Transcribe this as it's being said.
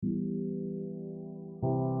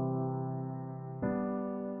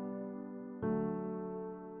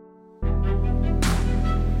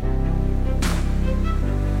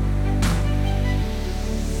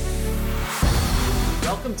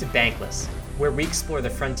Bankless, where we explore the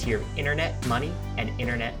frontier of internet money and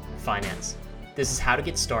internet finance. This is how to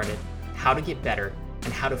get started, how to get better,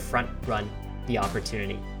 and how to front run the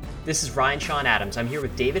opportunity. This is Ryan Sean Adams. I'm here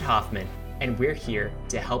with David Hoffman, and we're here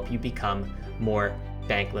to help you become more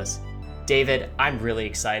bankless. David, I'm really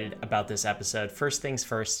excited about this episode. First things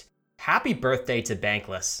first, happy birthday to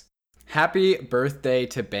Bankless. Happy birthday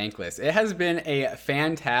to Bankless. It has been a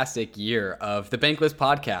fantastic year of the Bankless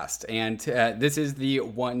podcast, and this is the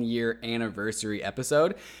 1 year anniversary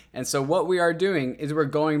episode. And so what we are doing is we're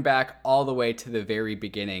going back all the way to the very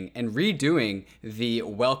beginning and redoing the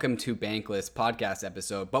Welcome to Bankless podcast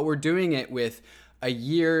episode, but we're doing it with a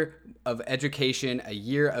year of education, a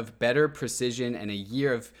year of better precision, and a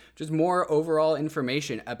year of just more overall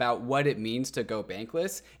information about what it means to go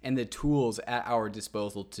bankless and the tools at our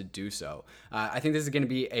disposal to do so. I think this is going to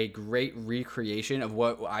be a great recreation of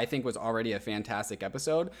what I think was already a fantastic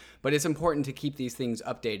episode, but it's important to keep these things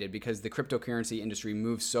updated because the cryptocurrency industry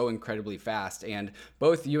moves so incredibly fast. And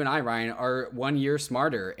both you and I, Ryan, are 1 year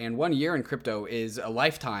smarter, and 1 year in crypto is a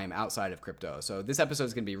lifetime outside of crypto. So this episode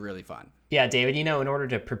is going to be really fun. Yeah, David, in order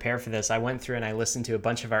to prepare for this, I went through and I listened to a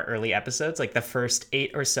bunch of our early episodes, like the first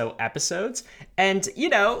 8 or so episodes. And,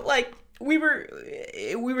 we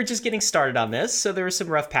were just getting started on this, so there were some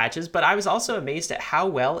rough patches, but I was also amazed at how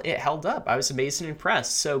well it held up. I was amazed and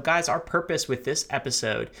impressed. So guys, our purpose with this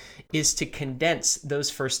episode is to condense those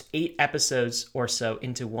first 8 episodes or so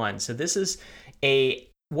into one. So this is a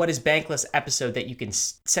What is Bankless episode that you can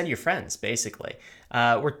send your friends, basically.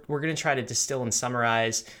 We're going to try to distill and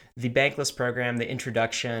summarize the Bankless program, the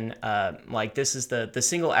introduction. This is the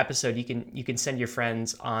single episode you can send your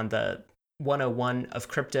friends on the 101 of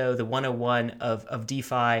crypto, the 101 of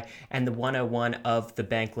DeFi, and the 101 of the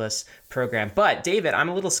Bankless program. But David, I'm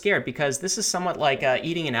a little scared because this is somewhat like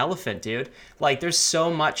eating an elephant, dude. Like there's so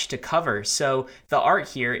much to cover. So the art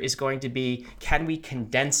here is going to be, can we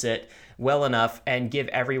condense it well enough and give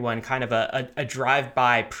everyone kind of a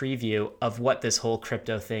drive-by preview of what this whole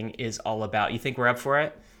crypto thing is all about? You think we're up for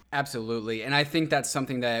it? Absolutely. And I think that's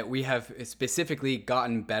something that we have specifically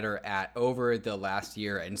gotten better at over the last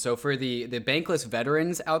year. And so for the Bankless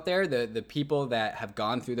veterans out there, the people that have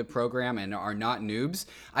gone through the program and are not noobs,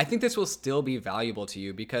 I think this will still be valuable to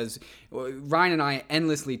you because Ryan and I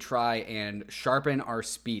endlessly try and sharpen our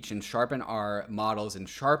speech and sharpen our models and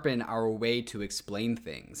sharpen our way to explain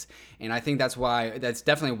things. And I think that's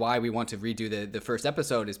definitely why we want to redo the first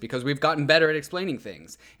episode, is because we've gotten better at explaining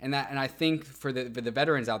things. And I think for the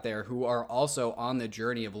veterans out there who are also on the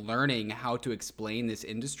journey of learning how to explain this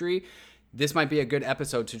industry, this might be a good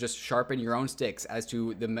episode to just sharpen your own sticks as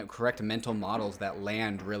to the correct mental models that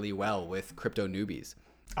land really well with crypto newbies.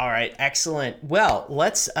 All right, excellent. Well,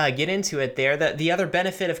 let's get into it there. The other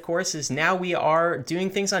benefit, of course, is now we are doing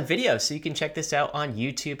things on video, so you can check this out on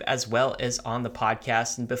YouTube as well as on the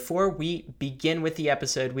podcast. And before we begin with the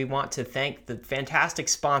episode, we want to thank the fantastic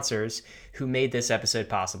sponsors who made this episode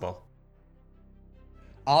possible.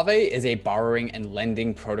 Aave is a borrowing and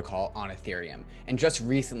lending protocol on Ethereum, and just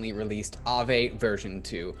recently released Aave version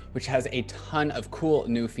 2, which has a ton of cool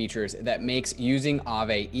new features that makes using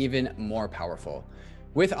Aave even more powerful.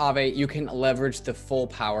 With Aave, you can leverage the full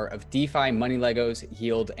power of DeFi, money Legos,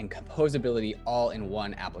 yield, and composability all in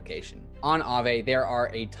one application. On Aave, there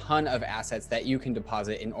are a ton of assets that you can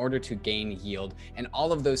deposit in order to gain yield, and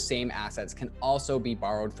all of those same assets can also be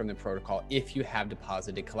borrowed from the protocol if you have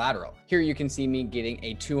deposited collateral. Here you can see me getting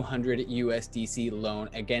a 200 USDC loan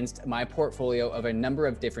against my portfolio of a number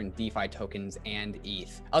of different DeFi tokens and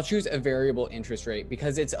ETH. I'll choose a variable interest rate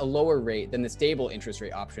because it's a lower rate than the stable interest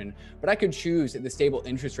rate option, but I could choose the stable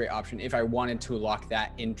interest rate option if I wanted to lock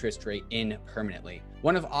that interest rate in permanently.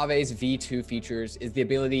 One of Aave's V2 features is the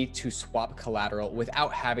ability to swap collateral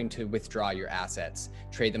without having to withdraw your assets,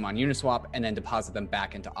 trade them on Uniswap, and then deposit them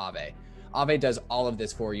back into Aave. Aave does all of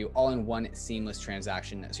this for you all in one seamless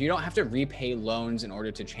transaction, so you don't have to repay loans in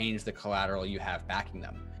order to change the collateral you have backing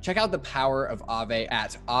them. Check out the power of Aave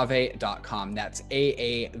at aave.com. That's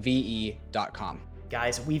AAVE.com.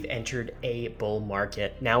 Guys, we've entered a bull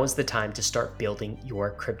market. Now is the time to start building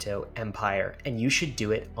your crypto empire, and you should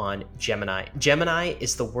do it on Gemini. Gemini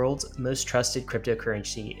is the world's most trusted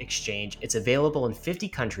cryptocurrency exchange. It's available in 50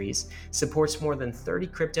 countries, supports more than 30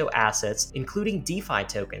 crypto assets, including DeFi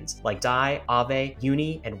tokens like DAI, Aave,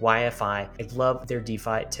 Uni, and YFI. I love their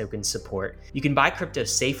DeFi token support. You can buy crypto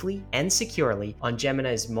safely and securely on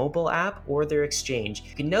Gemini's mobile app or their exchange.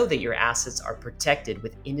 You can know that your assets are protected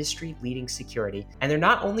with industry-leading security. And they're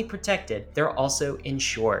not only protected, they're also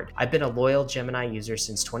insured. I've been a loyal Gemini user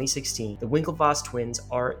since 2016. The Winklevoss twins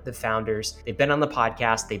are the founders. They've been on the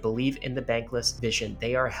podcast. They believe in the Bankless vision.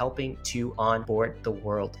 They are helping to onboard the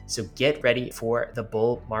world. So get ready for the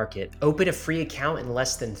bull market. Open a free account in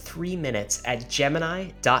less than 3 minutes at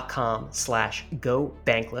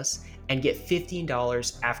gemini.com/gobankless and get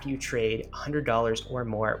 $15 after you trade $100 or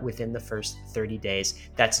more within the first 30 days.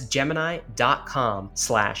 That's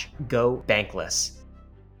gemini.com/gobankless.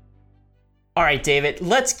 All right, David,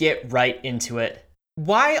 let's get right into it.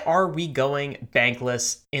 Why are we going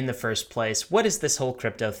bankless in the first place? What is this whole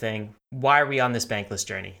crypto thing? Why are we on this bankless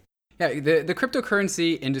journey? Yeah, the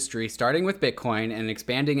cryptocurrency industry, starting with Bitcoin and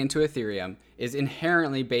expanding into Ethereum, is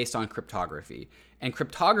inherently based on cryptography. And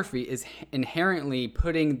cryptography is inherently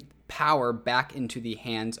putting power back into the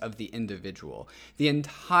hands of the individual. The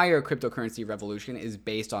entire cryptocurrency revolution is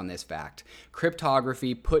based on this fact.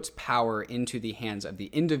 Cryptography puts power into the hands of the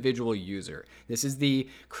individual user. This is the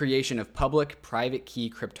creation of public-private key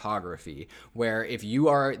cryptography, where if you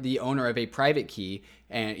are the owner of a private key,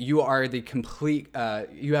 and you are the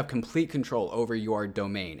you have complete control over your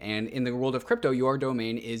domain. And in the world of crypto, your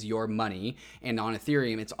domain is your money, and on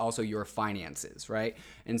Ethereum, it's also your finances, right?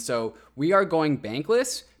 And so we are going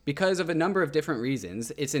bankless because of a number of different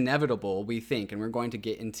reasons. It's inevitable, we think, and we're going to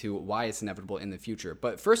get into why it's inevitable in the future.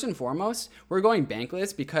 But first and foremost, we're going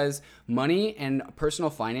bankless because money and personal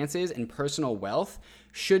finances and personal wealth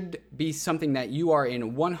should be something that you are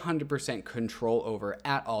in 100% control over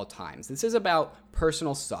at all times. This is about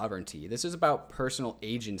personal sovereignty. This is about personal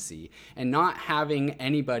agency and not having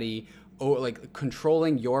anybody like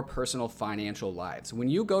controlling your personal financial lives. When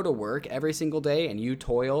you go to work every single day and you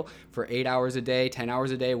toil for 8 hours a day, 10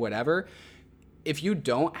 hours a day, whatever, if you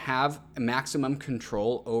don't have maximum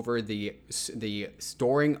control over the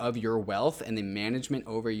storing of your wealth and the management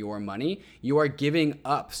over your money, you are giving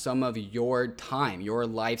up some of your time, your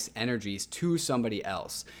life's energies to somebody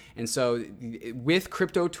else. And so with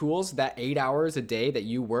crypto tools, that 8 hours a day that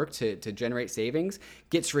you work to generate savings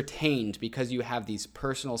gets retained because you have these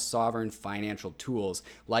personal sovereign financial tools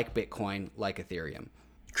like Bitcoin, like Ethereum.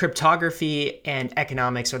 Cryptography and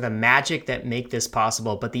economics are the magic that make this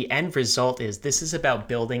possible, but the end result is this is about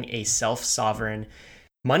building a self-sovereign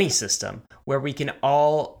money system where we can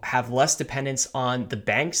all have less dependence on the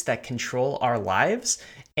banks that control our lives,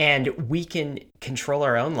 and we can control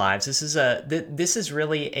our own lives. This is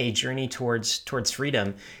really a journey towards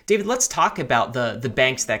freedom. David, let's talk about the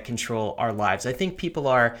banks that control our lives. I think people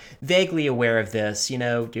are vaguely aware of this. You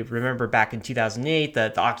know, do you remember back in 2008,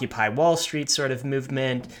 the Occupy Wall Street sort of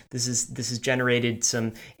movement? This has generated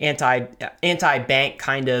some anti-bank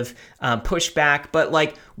kind of pushback. But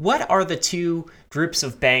like, what are the two groups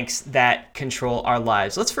of banks that control our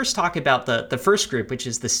lives? Let's first talk about the first group, which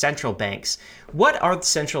is the central banks. What are the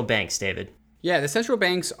central banks, David? Yeah, the central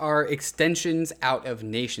banks are extensions out of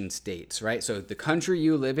nation states, right? So the country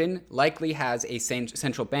you live in likely has a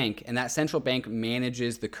central bank, and that central bank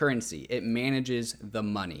manages the currency. It manages the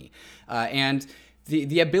money. And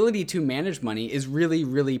the ability to manage money is really,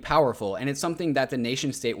 really powerful, and it's something that the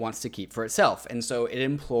nation state wants to keep for itself. And so it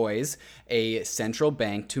employs a central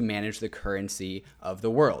bank to manage the currency of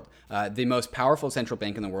the world. The most powerful central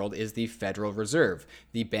bank in the world is the Federal Reserve,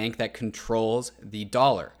 the bank that controls the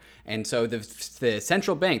dollar. And so the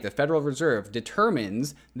central bank, the Federal Reserve,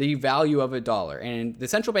 determines the value of a dollar. And the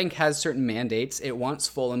central bank has certain mandates. It wants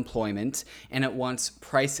full employment, and it wants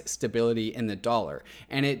price stability in the dollar.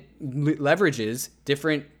 And it leverages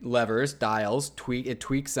different levers, dials, it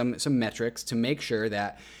tweaks some metrics to make sure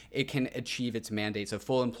that it can achieve its mandates of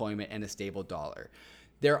full employment and a stable dollar.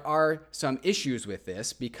 There are some issues with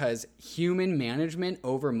this because human management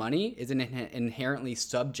over money is an inherently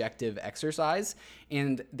subjective exercise,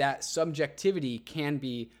 and that subjectivity can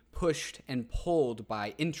be pushed and pulled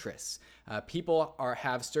by interests. People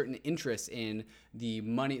have certain interests in the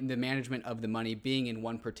money, the management of the money being in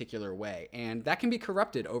one particular way, and that can be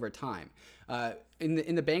corrupted over time. In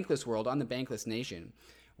the bankless world, on the bankless nation,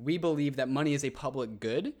 we believe that money is a public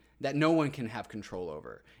good that no one can have control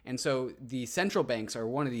over. And so the central banks are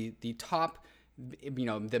one of the top,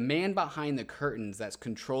 the man behind the curtains that's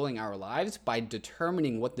controlling our lives by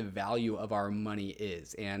determining what the value of our money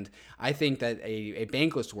is. And I think that a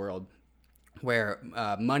bankless world where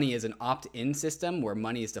money is an opt-in system, where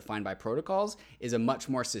money is defined by protocols, is a much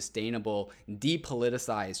more sustainable,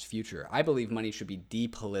 depoliticized future. I believe money should be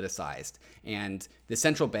depoliticized, and the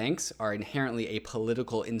central banks are inherently a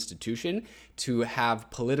political institution to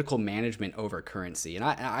have political management over currency, and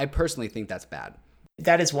I personally think that's bad.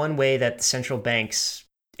 That is one way that central banks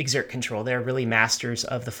exert control. They're really masters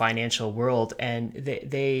of the financial world, and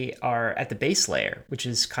they are at the base layer, which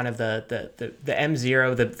is kind of the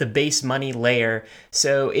M0, the base money layer.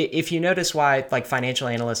 So if you notice why like financial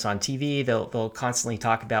analysts on TV, they'll constantly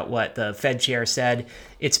talk about what the Fed chair said,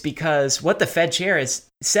 it's because what the Fed chair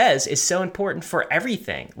says is so important for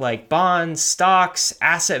everything, like bonds, stocks,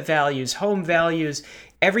 asset values, home values.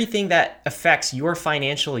 Everything that affects your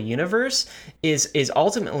financial universe is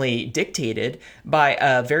ultimately dictated by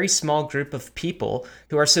a very small group of people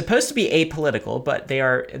who are supposed to be apolitical, but they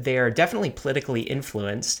are definitely politically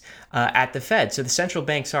influenced at the Fed. So the central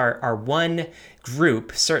banks are one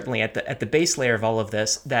group, certainly at the base layer of all of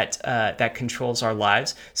this, that controls our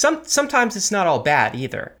lives. Sometimes it's not all bad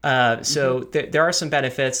either. There are some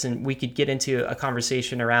benefits, and we could get into a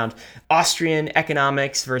conversation around Austrian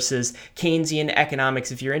economics versus Keynesian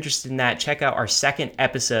economics. If you're interested in that, check out our second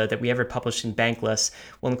episode that we ever published in Bankless.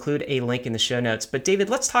 We'll include a link in the show notes. But David,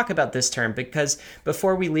 let's talk about this term, because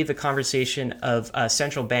before we leave the conversation of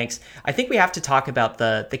central banks, I think we have to talk about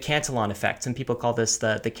the Cantillon effect. Some people call this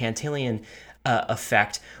the Cantillon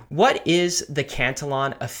effect. What is the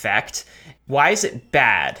Cantillon effect? Why is it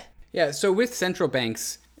bad? Yeah, so with central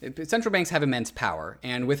banks have immense power,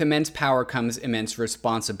 and with immense power comes immense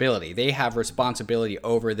responsibility. They have responsibility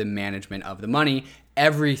over the management of the money.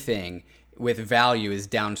 Everything with value is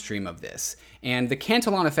downstream of this. And the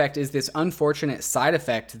Cantillon effect is this unfortunate side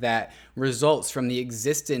effect that results from the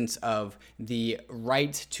existence of the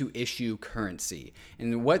right to issue currency.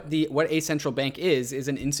 And what a central bank is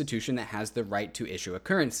an institution that has the right to issue a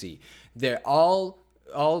currency. The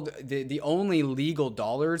only legal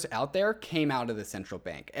dollars out there came out of the central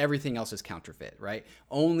bank. Everything else is counterfeit, right?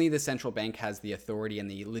 Only the central bank has the authority and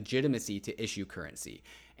the legitimacy to issue currency.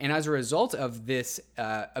 And as a result of this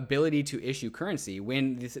ability to issue currency,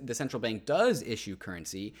 when the central bank does issue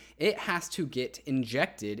currency, it has to get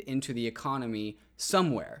injected into the economy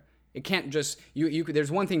somewhere. It can't just,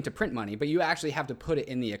 there's one thing to print money, but you actually have to put it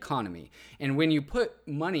in the economy. And when you put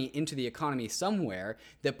money into the economy somewhere,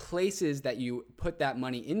 the places that you put that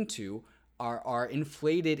money into are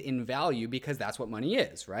inflated in value, because that's what money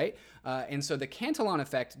is, right? And so the Cantillon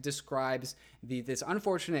effect describes this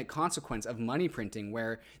unfortunate consequence of money printing,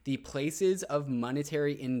 where the places of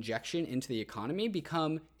monetary injection into the economy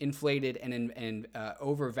become inflated and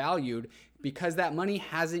overvalued, because that money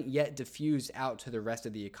hasn't yet diffused out to the rest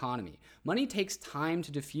of the economy. Money takes time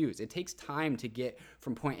to diffuse. It takes time to get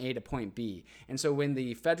from point A to point B. And so when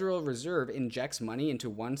the Federal Reserve injects money into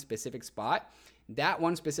one specific spot, that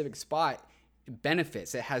one specific spot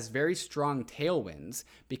benefits. It has very strong tailwinds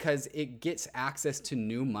because it gets access to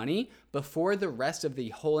new money before the rest of the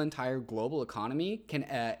whole entire global economy can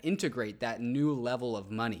integrate that new level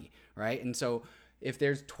of money, right? And so if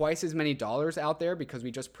there's twice as many dollars out there because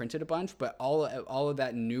we just printed a bunch, but all of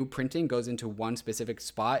that new printing goes into one specific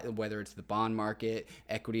spot, whether it's the bond market,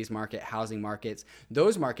 equities market, housing markets,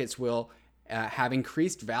 those markets will have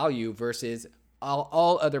increased value versus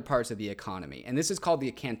all other parts of the economy. And this is called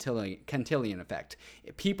the Cantillon effect.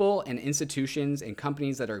 People and institutions and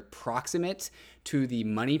companies that are proximate to the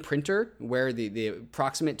money printer, where the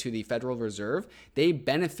proximate to the Federal Reserve, they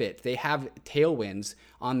benefit. They have tailwinds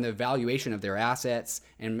on the valuation of their assets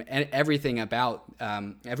and everything about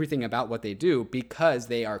what they do, because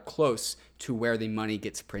they are close to where the money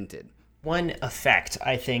gets printed. One effect,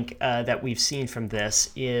 I think, that we've seen from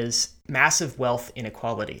this is massive wealth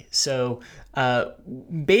inequality. So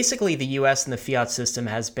basically, the U.S. and the fiat system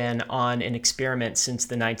has been on an experiment since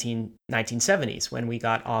the 1970s, when we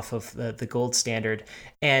got off of the gold standard.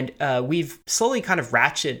 And we've slowly kind of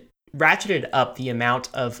ratcheted up the amount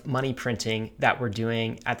of money printing that we're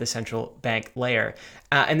doing at the central bank layer.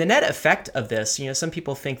 And the net effect of this, some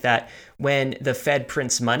people think that when the Fed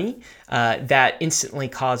prints money, that instantly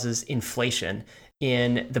causes inflation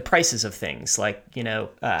in the prices of things like,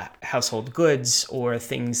 household goods or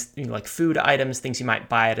things like food items, things you might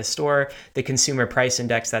buy at a store. The consumer price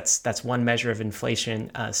index, that's one measure of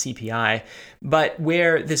inflation, CPI. But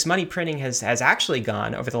where this money printing has actually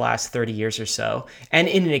gone over the last 30 years or so, and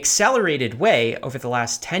in an accelerated way over the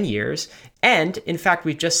last 10 years, and in fact,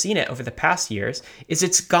 we've just seen it over the past years, is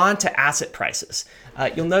it's gone to asset prices.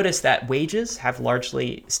 You'll notice that wages have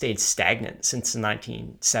largely stayed stagnant since the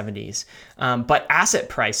 1970s, but asset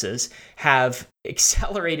prices have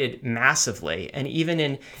accelerated massively. And even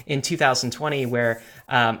in 2020, where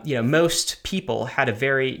most people had a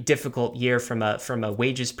very difficult year from a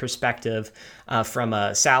wages perspective, from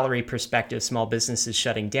a salary perspective, small businesses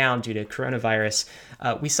shutting down due to coronavirus,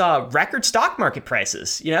 we saw record stock market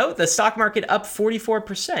prices. The stock market up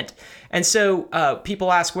 44%. And so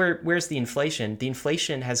people ask, where's the inflation? The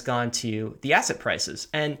inflation has gone to the asset prices.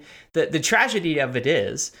 And the tragedy of it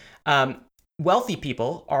is, wealthy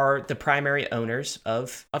people are the primary owners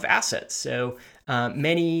of assets. So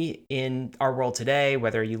many in our world today,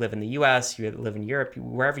 whether you live in the U.S., you live in Europe,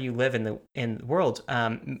 wherever you live in the world,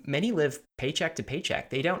 many live paycheck to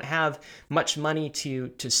paycheck. They don't have much money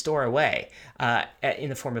to store away in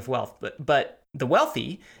the form of wealth. But the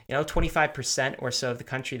wealthy, 25% or so of the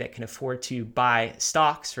country that can afford to buy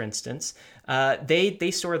stocks, for instance,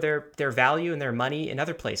 they store their value and their money in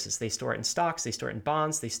other places. They store it in stocks, they store it in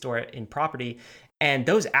bonds, they store it in property. And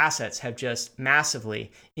those assets have just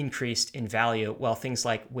massively increased in value, while things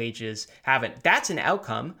like wages haven't. That's an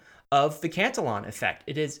outcome of the Cantillon effect.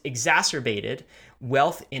 It has exacerbated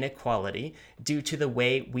wealth inequality due to the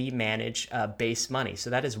way we manage base money. So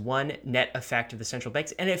that is one net effect of the central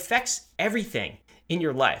banks, and it affects everything in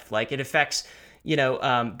your life. Like, it affects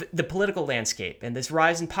the political landscape and this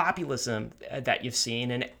rise in populism that you've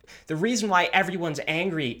seen. And the reason why everyone's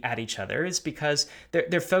angry at each other is because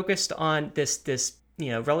they're focused on this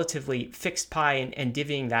relatively fixed pie and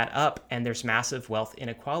divvying that up, and there's massive wealth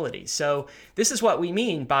inequality. So this is what we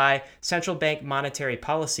mean by central bank monetary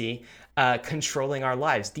policy controlling our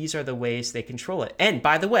lives. These are the ways they control it. And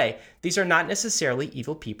by the way, these are not necessarily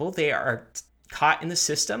evil people. They are caught in the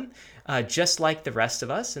system just like the rest of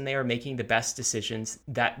us, and they are making the best decisions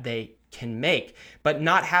that they can make. But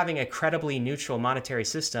not having a credibly neutral monetary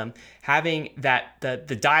system, having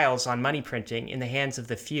the dials on money printing in the hands of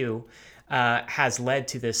the few, has led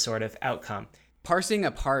to this sort of outcome. Parsing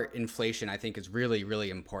apart inflation, I think, is really, really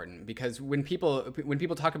important, because when people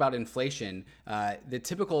talk about inflation, the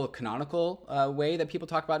typical canonical way that people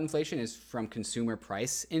talk about inflation is from consumer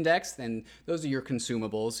price index. And those are your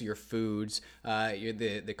consumables, your foods,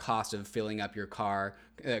 the cost of filling up your car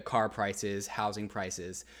prices, housing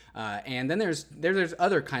prices, and then there's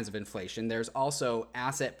other kinds of inflation. There's also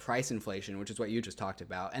asset price inflation, which is what you just talked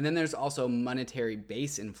about, and then there's also monetary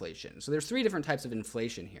base inflation. So there's three different types of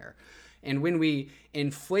inflation here. And when we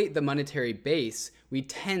inflate the monetary base, we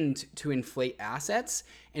tend to inflate assets.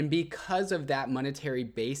 And because of that monetary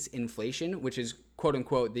base inflation, which is quote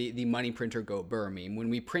unquote the money printer go burr meme, when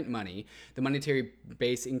we print money, the monetary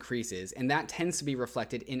base increases, and that tends to be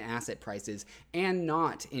reflected in asset prices and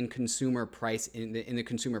not in consumer price in the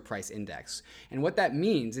consumer price index. And what that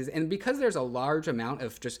means is, and because there's a large amount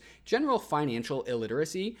of just general financial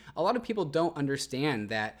illiteracy, a lot of people don't understand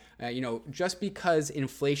that just because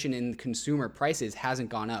inflation in consumer prices hasn't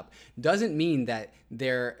gone up doesn't mean that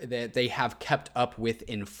they have kept up with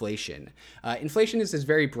inflation. Inflation is this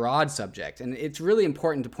very broad subject, and it's really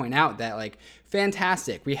important to point out that,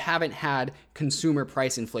 fantastic, we haven't had consumer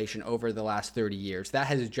price inflation over the last 30 years. That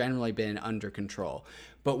has generally been under control.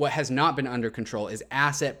 But what has not been under control is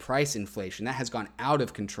asset price inflation. That has gone out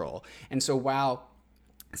of control. And so while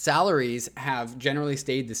salaries have generally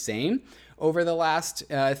stayed the same over the last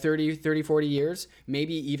 30, 40 years,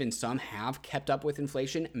 maybe even some have kept up with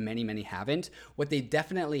inflation, many haven't. What they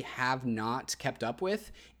definitely have not kept up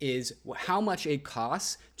with is how much it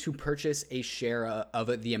costs to purchase a share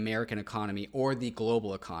of the American economy or the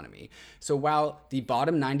global economy. So while the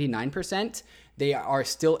bottom 99%, they are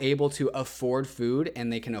still able to afford food,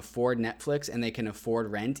 and they can afford Netflix, and they can afford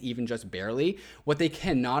rent, even just barely. What they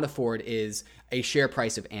cannot afford is a share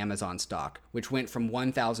price of Amazon stock, which went from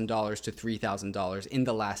 $1,000 to $3,000 in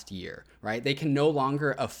the last year, right? They can no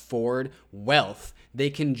longer afford wealth. They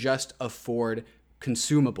can just afford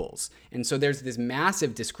consumables. And so there's this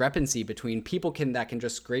massive discrepancy between people that can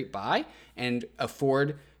just scrape by and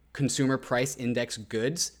afford consumer price index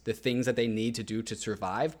goods, the things that they need to do to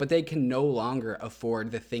survive, but they can no longer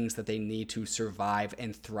afford the things that they need to survive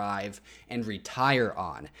and thrive and retire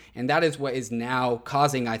on. And that is what is now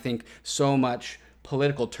causing, I think, so much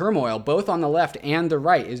political turmoil, both on the left and the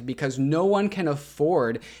right, is because no one can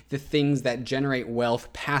afford the things that generate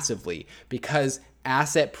wealth passively, because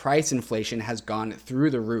asset price inflation has gone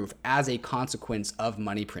through the roof as a consequence of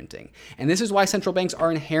money printing. And this is why central banks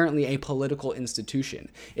are inherently a political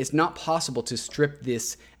institution. It's not possible to strip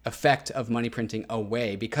this effect of money printing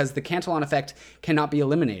away because the Cantillon effect cannot be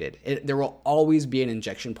eliminated. There will always be an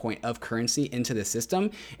injection point of currency into the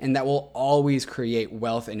system, and that will always create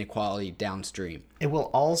wealth inequality downstream. It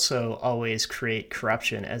will also always create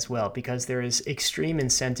corruption as well, because there is extreme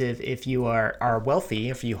incentive if you are wealthy,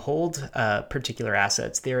 if you hold particular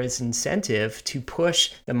assets, there is incentive to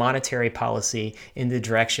push the monetary policy in the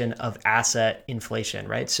direction of asset inflation,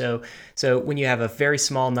 right? So when you have a very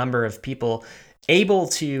small number of people able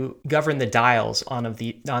to govern the dials on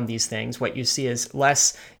these things, what you see is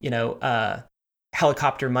less,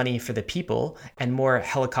 helicopter money for the people and more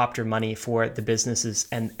helicopter money for the businesses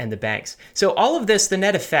and the banks. So all of this, the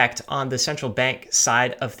net effect on the central bank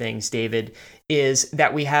side of things, David, is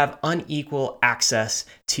that we have unequal access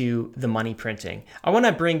to the money printing. I want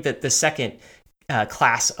to bring the second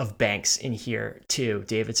class of banks in here too,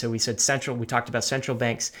 David. So we talked about central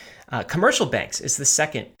banks. Commercial banks is the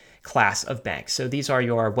second class of banks. So these are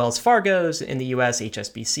your Wells Fargo's in the US,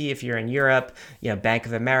 HSBC if you're in Europe, Bank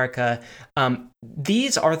of America.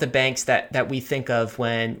 These are the banks that we think of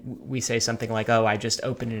when we say something like, oh, I just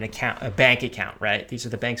opened a bank account, right? These are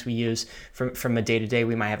the banks we use from a day-to-day.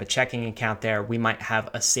 We might have a checking account there. We might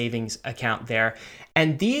have a savings account there.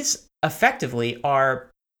 And these effectively are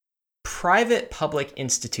private public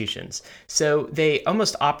institutions. So they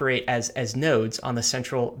almost operate as nodes on the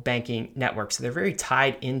central banking network. So they're very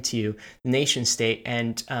tied into the nation state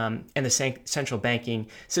and the central banking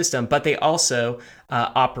system, but they also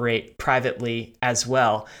operate privately as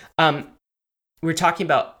well. We're talking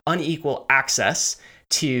about unequal access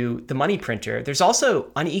to the money printer. There's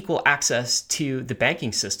also unequal access to the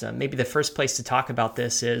banking system. Maybe the first place to talk about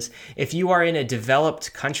this is if you are in a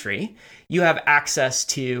developed country, you have access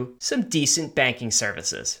to some decent banking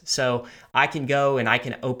services. So I can go and I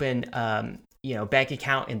can open bank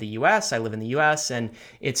account in the US. I live in the US, and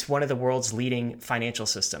it's one of the world's leading financial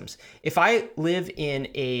systems. If I live in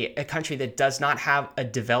a country that does not have a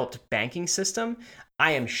developed banking system,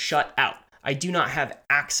 I am shut out. I do not have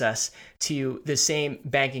access to the same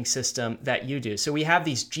banking system that you do. So we have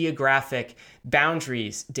these geographic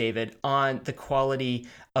boundaries, David, on the quality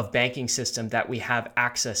of banking system that we have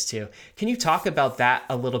access to. Can you talk about that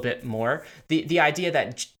a little bit more? The idea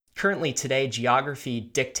that currently today geography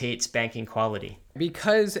dictates banking quality.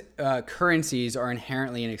 Because currencies are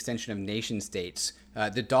inherently an extension of nation states,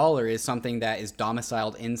 the dollar is something that is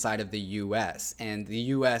domiciled inside of the US, and the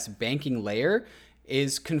US banking layer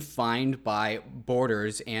is confined by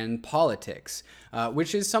borders and politics,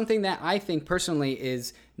 which is something that I think personally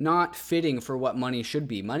is not fitting for what money should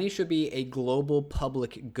be. Money should be a global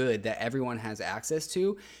public good that everyone has access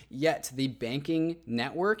to, yet the banking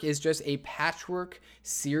network is just a patchwork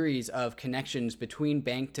series of connections between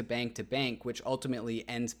bank to bank to bank, which ultimately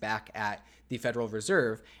ends back at the Federal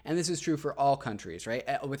Reserve. And this is true for all countries, right?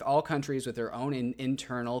 With all countries with their own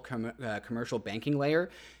internal commercial banking layer,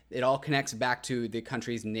 it all connects back to the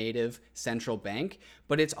country's native central bank,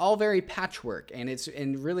 but it's all very patchwork. And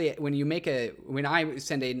really, when I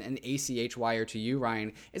send an ACH wire to you,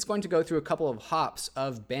 Ryan, it's going to go through a couple of hops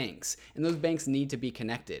of banks, and those banks need to be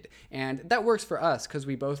connected. And that works for us because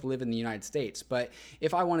we both live in the United States. But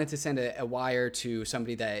if I wanted to send a wire to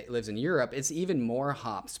somebody that lives in Europe, it's even more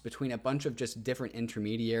hops between a bunch of just different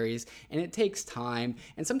intermediaries, and it takes time,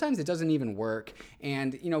 and sometimes it doesn't even work.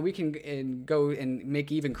 And we can go and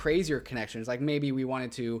make even crazier connections. Like maybe we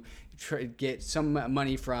wanted to get some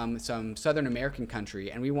money from some Southern American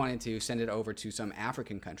country and we wanted to send it over to some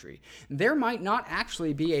African country. There might not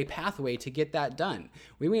actually be a pathway to get that done.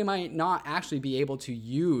 We might not actually be able to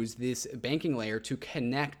use this banking layer to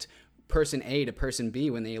connect person A to person B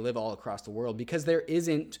when they live all across the world, because there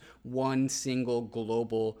isn't one single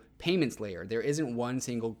global payments layer. There isn't one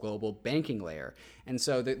single global banking layer. And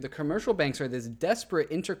so the commercial banks are this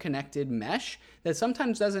desperate interconnected mesh that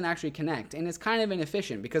sometimes doesn't actually connect. And it's kind of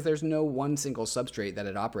inefficient because there's no one single substrate that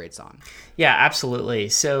it operates on. Yeah, absolutely.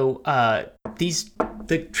 So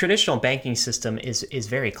the traditional banking system is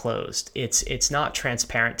very closed. It's not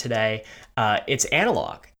transparent today. It's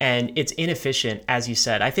analog and it's inefficient, as you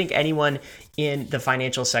said. I think anyone in the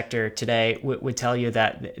financial sector today would tell you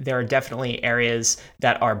that there are definitely areas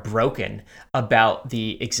that are broken about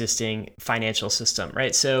the existing financial system,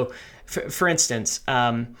 right? So, for instance,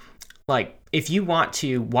 like if you want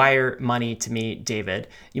to wire money to me, David,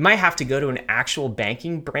 you might have to go to an actual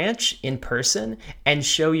banking branch in person and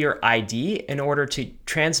show your ID in order to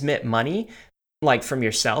transmit money, like from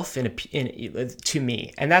yourself to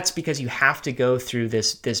me. And that's because you have to go through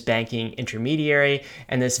this banking intermediary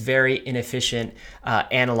and this very inefficient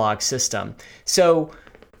analog system. So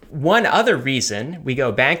One other reason we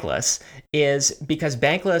go bankless is because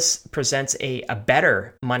bankless presents a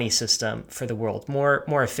better money system for the world, more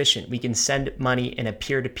efficient. We can send money in a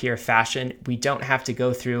peer-to-peer fashion. We don't have to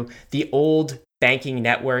go through the old banking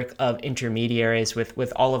network of intermediaries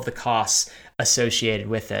with all of the costs associated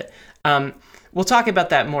with it. We'll talk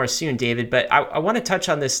about that more soon, David, but I want to touch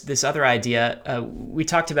on this other idea. We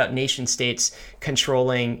talked about nation states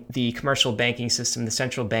controlling the commercial banking system, the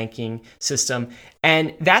central banking system,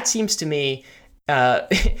 and that seems to me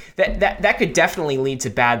that could definitely lead to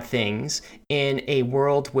bad things in a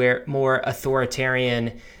world where more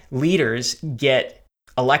authoritarian leaders get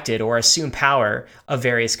elected or assume power of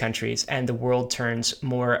various countries and the world turns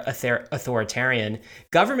more authoritarian.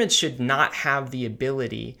 Governments should not have the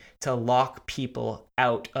ability to lock people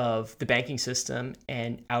out of the banking system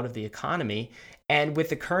and out of the economy. And with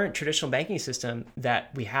the current traditional banking system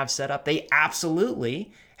that we have set up, they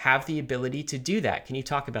absolutely have the ability to do that. Can you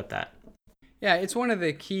talk about that? Yeah, it's one of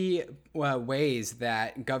the key ways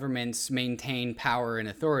that governments maintain power and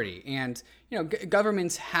authority. And,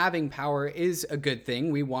 governments having power is a good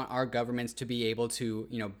thing. We want our governments to be able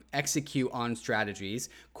to, execute on strategies.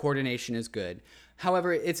 Coordination is good.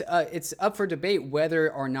 However, it's up for debate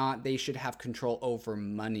whether or not they should have control over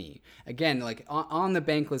money. Again, like on the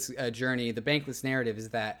bankless journey, the bankless narrative is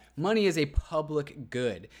that money is a public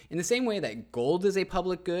good. In the same way that gold is a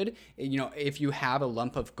public good, if you have a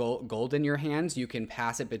lump of gold in your hands, you can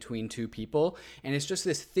pass it between two people. And it's just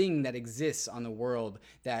this thing that exists on the world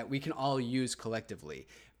that we can all use collectively.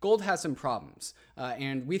 Gold has some problems,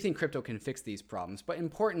 and we think crypto can fix these problems. But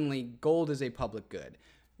importantly, gold is a public good.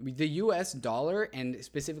 The US dollar, and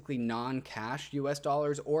specifically non-cash US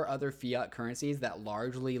dollars or other fiat currencies that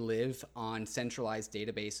largely live on centralized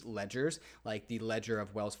database ledgers, like the ledger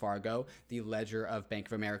of Wells Fargo, the ledger of Bank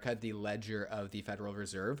of America, the ledger of the Federal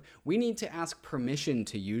Reserve, we need to ask permission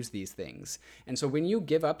to use these things. And so when you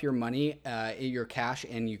give up your money, your cash,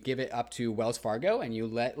 and you give it up to Wells Fargo and you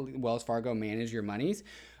let Wells Fargo manage your monies,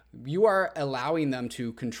 you are allowing them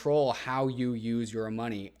to control how you use your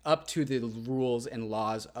money up to the rules and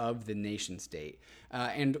laws of the nation state.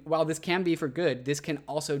 And while this can be for good, this can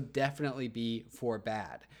also definitely be for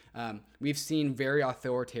bad. We've seen very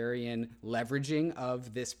authoritarian leveraging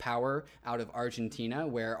of this power out of Argentina,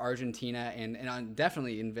 where Argentina and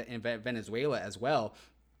definitely in Venezuela as well,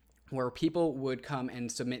 where people would come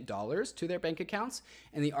and submit dollars to their bank accounts,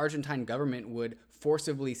 and the Argentine government would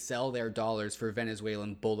forcibly sell their dollars for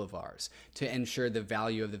Venezuelan bolivars to ensure the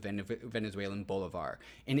value of the Venezuelan bolivar.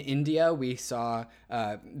 In India, we saw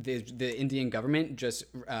the Indian government just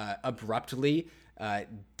abruptly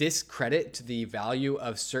discredit the value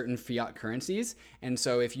of certain fiat currencies. And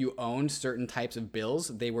so if you owned certain types of bills,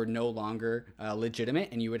 they were no longer legitimate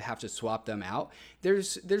and you would have to swap them out.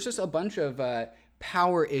 There's just a bunch of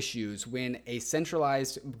power issues when a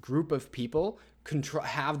centralized group of people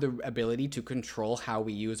have the ability to control how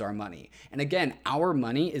we use our money. And again, our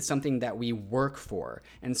money is something that we work for.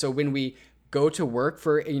 And so when we go to work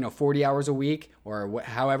for 40 hours a week or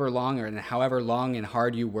however long and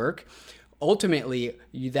hard you work, ultimately,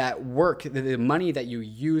 that work, the money that you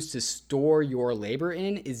use to store your labor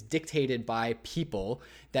in, is dictated by people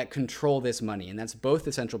that control this money. And that's both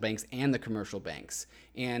the central banks and the commercial banks.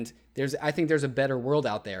 And I think there's a better world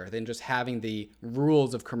out there than just having the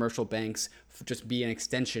rules of commercial banks just be an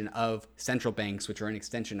extension of central banks, which are an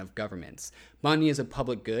extension of governments. Money is a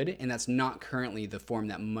public good, and that's not currently the form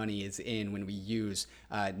that money is in when we use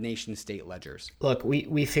nation-state ledgers. Look,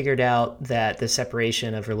 we figured out that the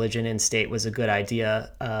separation of religion and state was a good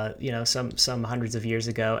idea, some hundreds of years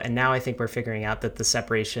ago, and now I think we're figuring out that the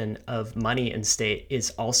separation of money and state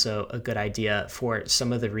is also a good idea for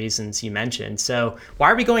some of the reasons you mentioned. So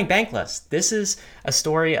why are we going bankless? This is a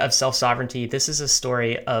story of self-sovereignty. This is a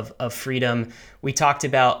story of freedom. We talked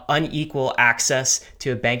about unequal access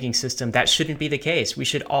to a banking system. That shouldn't be the case. We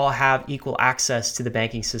should all have equal access to the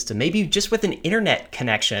banking system. Maybe just with an internet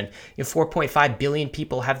connection. 4.5 billion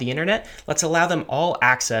people have the internet. Let's allow them all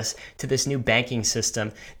access to this new banking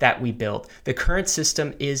system that we built. The current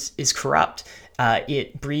system is corrupt.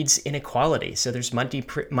 It breeds inequality. So there's money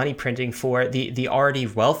printing for the already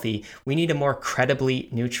wealthy. We need a more credibly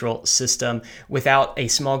neutral system without a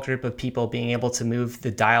small group of people being able to move the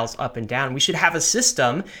dials up and down. We should have a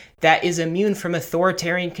system that is immune from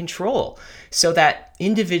authoritarian control so that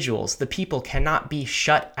individuals, the people, cannot be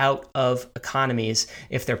shut out of economies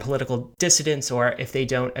if they're political dissidents or if they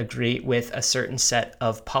don't agree with a certain set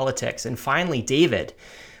of politics. And finally, David,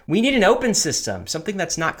 we need an open system, something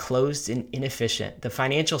that's not closed and inefficient. The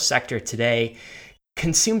financial sector today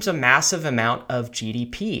consumes a massive amount of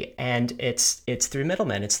GDP, and it's through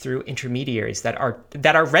middlemen, it's through intermediaries that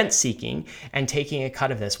are rent seeking and taking a cut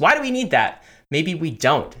of this. Why do we need that? Maybe we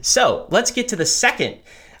don't. So let's get to the second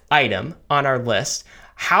item on our list.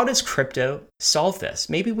 How does crypto solve this?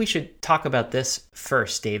 Maybe we should talk about this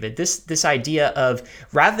first, David. This idea of,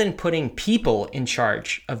 rather than putting people in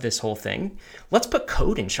charge of this whole thing, let's put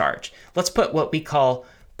code in charge. Let's put what we call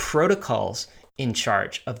protocols in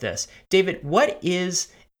charge of this. David, what is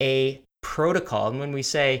a protocol? And when we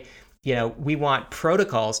say, we want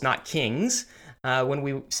protocols, not kings, when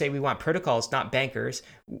we say we want protocols, not bankers,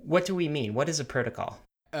 what do we mean? What is a protocol?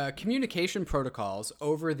 Communication protocols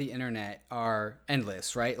over the internet are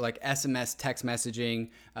endless, right? Like SMS text messaging,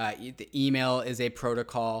 the email is a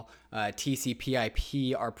protocol,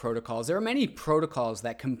 TCP/IP are protocols. There are many protocols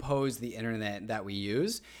that compose the internet that we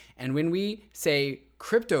use. And when we say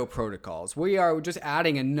crypto protocols, we are just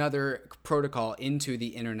adding another protocol into the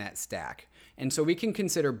internet stack. And so we can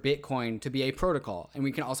consider Bitcoin to be a protocol, and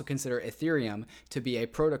we can also consider Ethereum to be a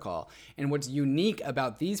protocol. And what's unique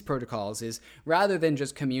about these protocols is, rather than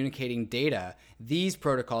just communicating data, these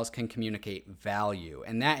protocols can communicate value.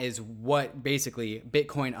 And that is what basically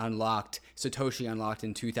Bitcoin unlocked, Satoshi unlocked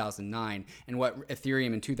in 2009, and what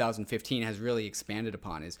Ethereum in 2015 has really expanded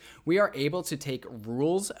upon is we are able to take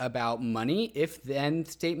rules about money, if-then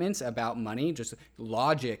statements about money, just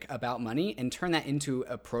logic about money, and turn that into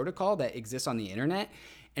a protocol that exists on the internet.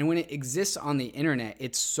 And when it exists on the internet,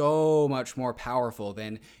 it's so much more powerful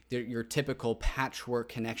than your typical patchwork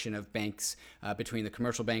connection of banks between the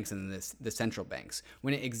commercial banks and the central banks.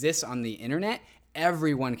 When it exists on the internet,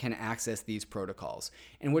 everyone can access these protocols.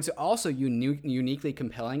 And what's also uniquely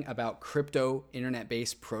compelling about crypto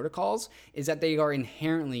internet-based protocols is that they are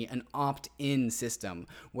inherently an opt-in system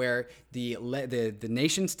where the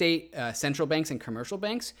nation-state central banks and commercial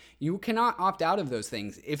banks, you cannot opt out of those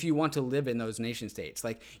things if you want to live in those nation-states.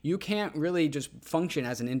 Like, you can't really just function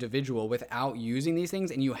as an individual without using these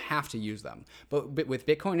things, and you have to use them. But with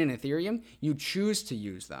Bitcoin and Ethereum, you choose to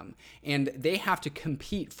use them, and they have to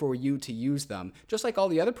compete for you to use them. Just like all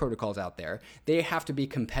the other protocols out there, they have to be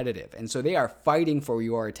competitive. And so they are fighting for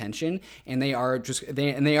your attention, and they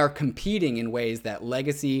are competing in ways that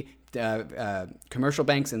legacy commercial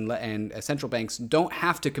banks and central banks don't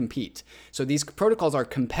have to compete. So these protocols are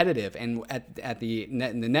competitive, and at the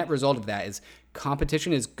net result of that is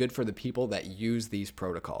competition is good for the people that use these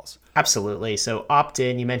protocols. Absolutely. So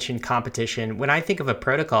opt-in, you mentioned competition. When I think of a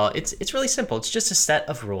protocol, it's really simple. It's just a set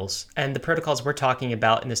of rules. And the protocols we're talking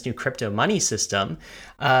about in this new crypto money system,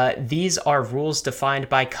 these are rules defined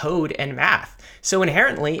by code and math. So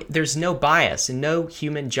inherently, there's no bias and no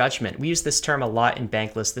human judgment. We use this term a lot in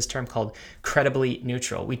Bankless, this term called credibly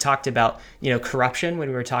neutral. We talked about, corruption when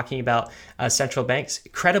we were talking about central banks.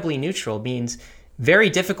 Credibly neutral means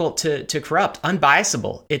very difficult to corrupt,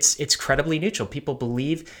 unbiasable. It's credibly neutral. People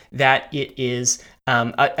believe that it is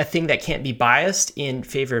a thing that can't be biased in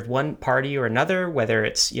favor of one party or another, whether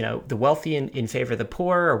it's the wealthy in favor of the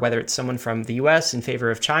poor, or whether it's someone from the US in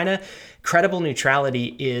favor of China. Credible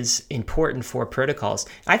neutrality is important for protocols.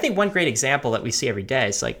 I think one great example that we see every day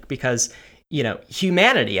is because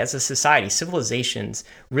humanity as a society, civilizations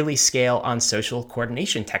really scale on social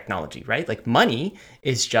coordination technology, right? Like money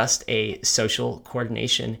is just a social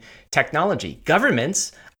coordination technology.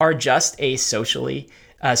 Governments are just a social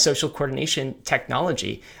coordination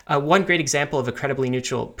technology. One great example of a credibly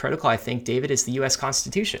neutral protocol, I think, David, is the US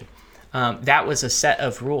Constitution. That was a set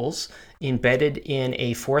of rules embedded in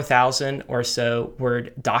a 4,000 or so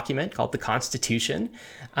word document called the Constitution.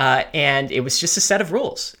 And it was just a set of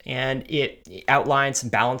rules, and it outlined some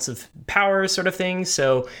balance of power sort of things.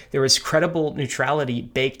 So there was credible neutrality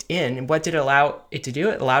baked in. And what did it allow it to do?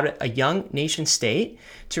 It allowed a young nation state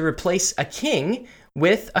to replace a king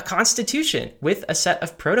with a constitution, with a set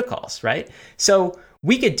of protocols, right? So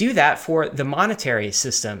we could do that for the monetary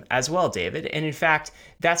system as well, David. And in fact,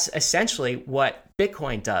 that's essentially what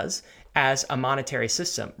Bitcoin does as a monetary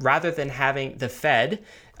system. Rather than having the Fed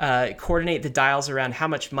coordinate the dials around how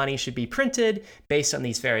much money should be printed based on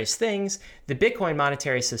these various things, the Bitcoin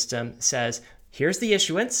monetary system says, here's the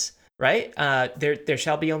issuance, right? There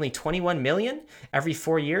shall be only 21 million every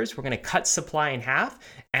 4 years. We're going to cut supply in half,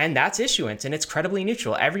 and that's issuance, and it's credibly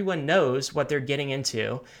neutral. Everyone knows what they're getting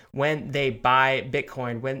into when they buy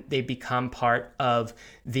Bitcoin, when they become part of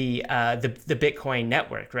the Bitcoin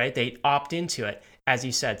network, right? They opt into it, as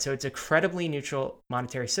you said. So it's a credibly neutral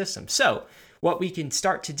monetary system. So what we can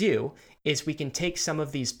start to do is we can take some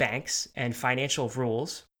of these banks and financial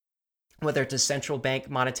rules whether it's a central bank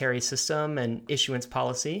monetary system and issuance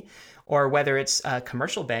policy, or whether it's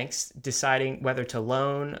commercial banks deciding whether to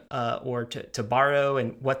loan or to borrow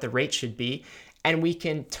and what the rate should be. And we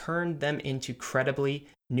can turn them into credibly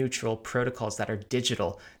neutral protocols that are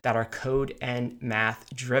digital, that are code and math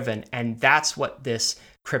driven. And that's what this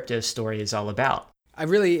crypto story is all about. I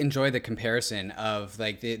really enjoy the comparison of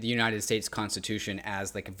like the United States Constitution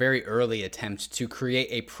as like a very early attempt to create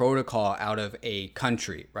a protocol out of a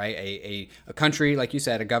country, right? A country, like you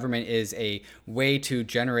said, a government is a way to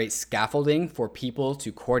generate scaffolding for people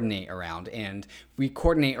to coordinate around. And we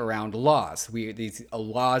coordinate around laws. These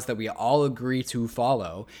laws that we all agree to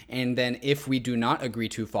follow. And then if we do not agree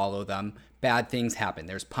to follow them, bad things happen.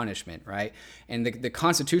 There's punishment, right? And the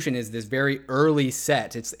Constitution is this very early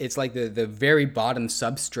set. It's like the very bottom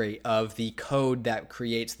substrate of the code that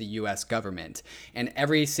creates the U.S. government. And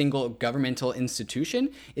every single governmental institution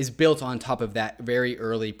is built on top of that very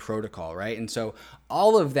early protocol, right? And so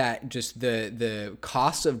all of that, just the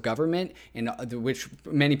cost of government, and which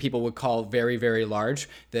many people would call very, very large,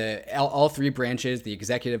 all three branches, the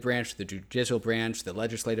executive branch, the judicial branch, the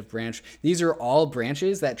legislative branch, these are all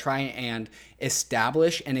branches that try and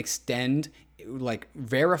establish and extend like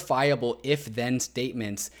verifiable if-then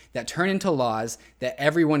statements that turn into laws that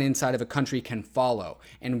everyone inside of a country can follow.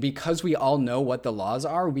 And because we all know what the laws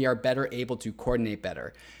are, we are better able to coordinate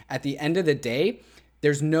better. At the end of the day,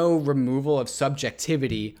 there's no removal of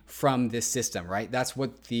subjectivity from this system, right? That's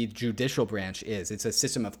what the judicial branch is. It's a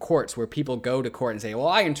system of courts where people go to court and say, well,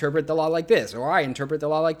 I interpret the law like this, or I interpret the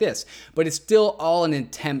law like this. But it's still all an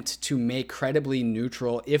attempt to make credibly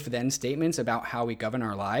neutral if-then statements about how we govern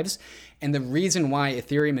our lives. And the reason why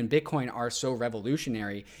Ethereum and Bitcoin are so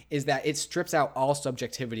revolutionary is that it strips out all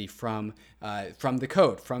subjectivity from the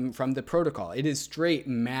code, from the protocol. It is straight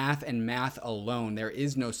math and math alone. There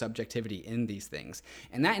is no subjectivity in these things.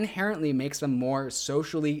 And that inherently makes them more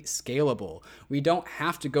socially scalable. We don't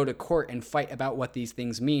have to go to court and fight about what these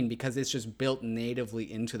things mean because it's just built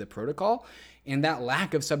natively into the protocol. And that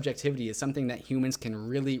lack of subjectivity is something that humans can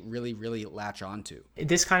really, really, really latch onto.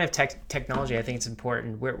 This kind of technology, I think it's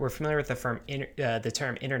important. We're familiar with the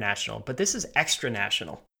term international, but this is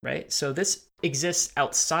extranational, right? So this exists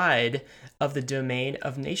outside of the domain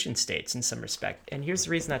of nation states in some respect. And here's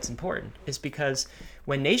the reason that's important, is because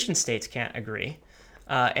when nation states can't agree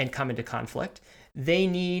and come into conflict, they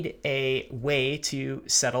need a way to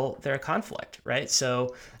settle their conflict, right?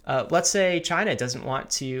 So let's say China doesn't want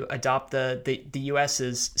to adopt the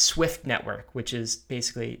US's SWIFT network, which is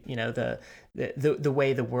basically, you know, the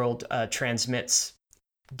way the world transmits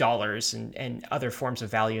dollars and other forms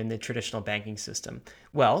of value in the traditional banking system.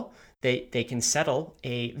 Well, they can settle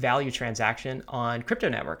a value transaction on crypto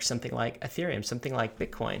networks, something like Ethereum, something like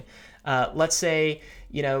Bitcoin. Let's say,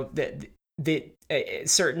 you know,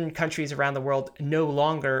 certain countries around the world no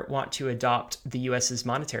longer want to adopt the US's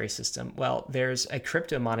monetary system. Well, there's a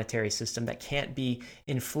crypto monetary system that can't be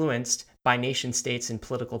influenced by nation states and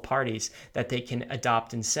political parties that they can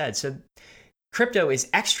adopt instead. So crypto is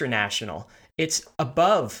extranational. It's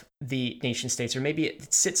above the nation states, or maybe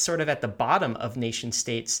it sits sort of at the bottom of nation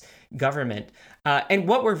states' government. And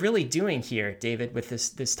what we're really doing here, David, with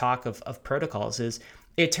this talk of protocols is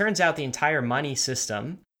it turns out the entire money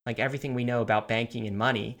system, like everything we know about banking and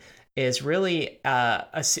money, is really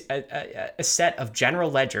a set of general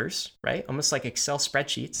ledgers, right? Almost like Excel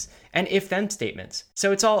spreadsheets, and if-then statements.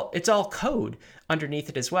 So it's all code underneath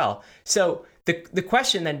it as well. So the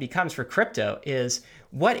question then becomes for crypto is,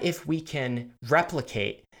 what if we can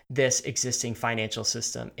replicate this existing financial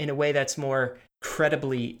system in a way that's more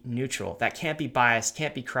credibly neutral, that can't be biased,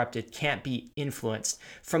 can't be corrupted, can't be influenced,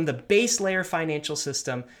 from the base layer financial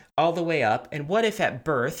system all the way up? And what if at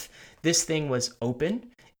birth this thing was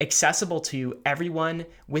open, accessible to everyone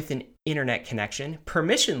with an internet connection,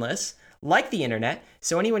 permissionless, like the internet,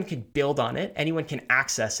 so anyone could build on it, anyone can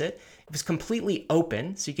access it. It was completely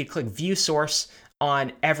open, so you could click view source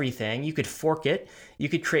on everything. You could fork it, you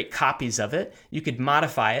could create copies of it, you could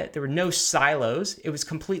modify it. There were no silos. It was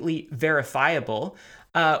completely verifiable.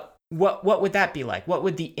 What would that be like? What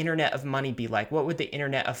would the internet of money be like? What would the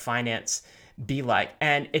internet of finance be like?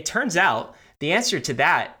 And it turns out the answer to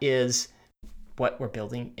that is what we're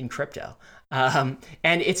building in crypto. And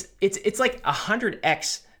it's like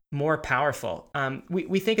 100x more powerful.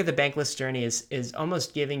 We think of the Bankless journey as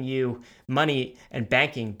almost giving you money and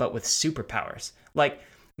banking, but with superpowers. Like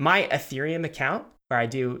my Ethereum account, where I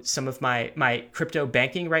do some of my crypto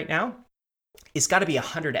banking right now, it's got to be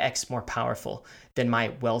 100x more powerful than my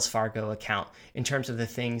Wells Fargo account in terms of the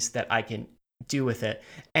things that I can do with it.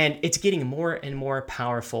 And it's getting more and more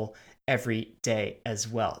powerful every day as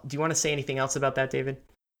well. Do you want to say anything else about that, David?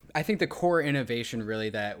 I think the core innovation really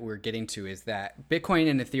that we're getting to is that Bitcoin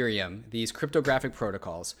and Ethereum, these cryptographic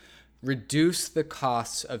protocols, reduce the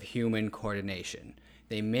costs of human coordination.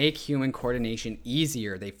 They make human coordination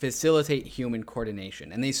easier. They facilitate human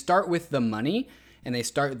coordination. And they start with the money, and they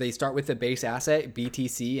start with the base asset,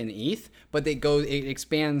 BTC and ETH, but it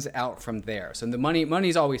expands out from there. So the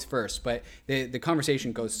money's always first, but the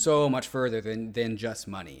conversation goes so much further than just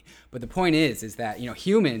money. But the point is that, you know,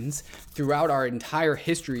 humans throughout our entire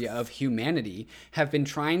history of humanity have been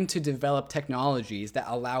trying to develop technologies that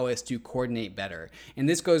allow us to coordinate better. And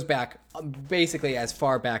this goes back basically as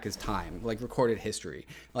far back as time, like recorded history.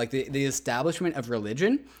 Like the establishment of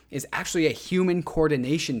religion is actually a human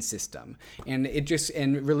coordination system, and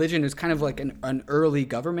religion is kind of like an early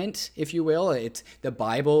government, if you will. It's the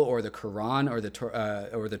Bible or the Quran or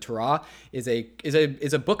the Torah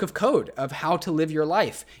is a book of code of how to live your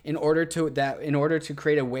life in order to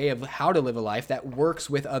create a way of how to live a life that works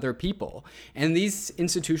with other people. And these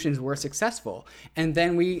institutions were successful. And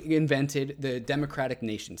then we invented the democratic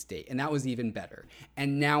nation state, and that was even better.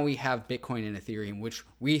 And now we have Bitcoin and Ethereum, which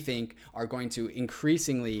we think are going to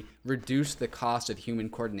increasingly reduce the cost of human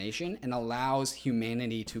coordination and allows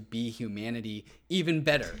humanity to be humanity even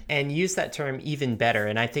better. And use that term even better.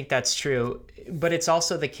 And I think that's true. But it's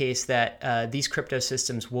also the case that these crypto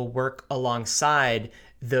systems will work alongside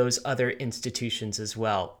those other institutions as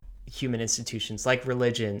well. Human institutions like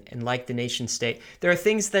religion and like the nation state. There are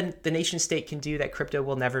things that the nation state can do that crypto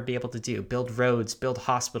will never be able to do. Build roads, build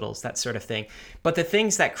hospitals, that sort of thing. But the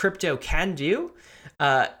things that crypto can do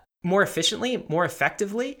more efficiently, more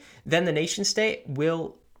effectively than the nation state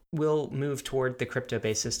will move toward the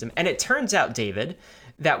crypto-based system. And it turns out, David,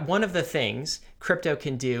 that one of the things crypto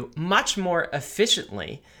can do much more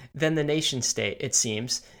efficiently than the nation state, it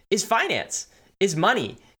seems, is finance, is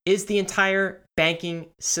money, is the entire banking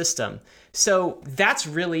system. So that's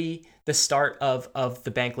really the start of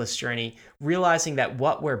the Bankless journey, realizing that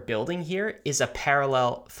what we're building here is a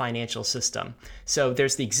parallel financial system. So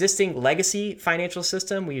there's the existing legacy financial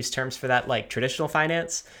system. We use terms for that like traditional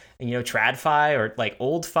finance, and, you know, TradFi or like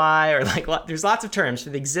old fi, or like there's lots of terms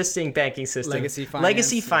for the existing banking system.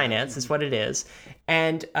 Legacy finance is what it is.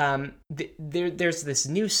 And there's this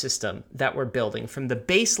new system that we're building from the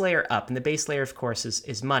base layer up. And the base layer, of course,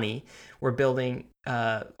 is money. We're building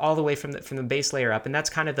all the way from the base layer up. And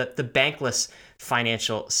that's kind of the bankless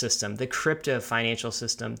financial system, the crypto financial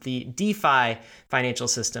system, the DeFi financial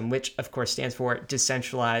system, which, of course, stands for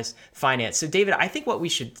decentralized finance. So, David, I think what we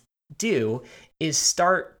should do is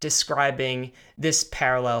start describing this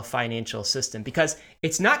parallel financial system, because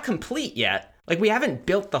it's not complete yet. Like, we haven't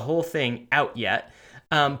built the whole thing out yet,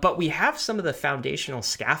 but we have some of the foundational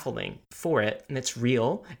scaffolding for it, and it's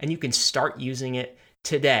real, and you can start using it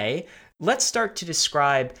today. Let's start to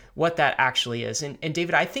describe what that actually is. And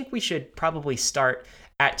David, I think we should probably start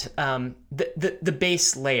at the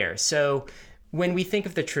base layer. So when we think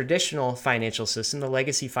of the traditional financial system, the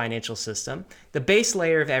legacy financial system, the base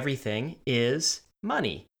layer of everything is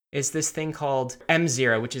money. Is this thing called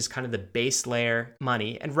M0, which is kind of the base layer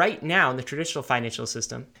money. And right now in the traditional financial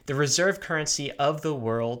system, the reserve currency of the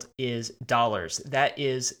world is dollars. That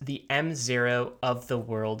is the M0 of the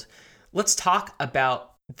world. Let's talk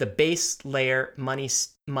about the base layer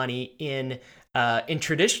money in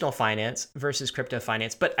traditional finance versus crypto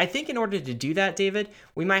finance. But I think in order to do that, David,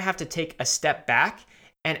 we might have to take a step back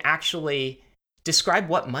and actually describe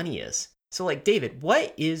what money is. So, like, David,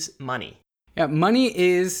 what is money? Yeah, money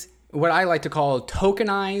is what I like to call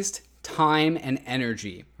tokenized time and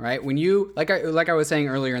energy, right? When you, like I was saying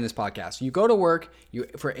earlier in this podcast, you go to work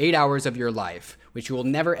for 8 hours of your life, which you will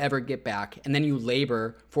never ever get back, and then you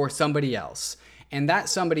labor for somebody else. And that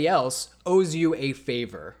somebody else owes you a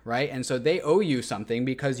favor, right? And so they owe you something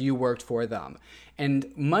because you worked for them.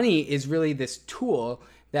 And money is really this tool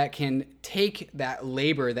that can take that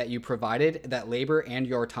labor that you provided, that labor and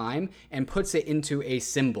your time, and puts it into a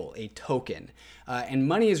symbol, a token. And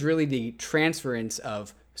money is really the transference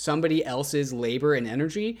of somebody else's labor and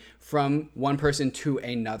energy from one person to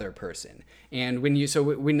another person. And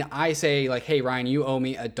when I say, like, hey, Ryan, you owe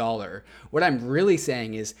me $1, what I'm really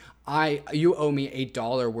saying is you owe me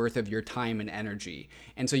 $1 worth of your time and energy.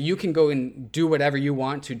 And so you can go and do whatever you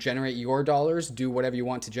want to generate your dollars, do whatever you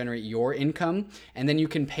want to generate your income, and then you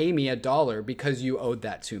can pay me $1 because you owed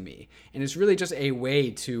that to me. And it's really just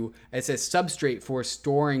it's a substrate for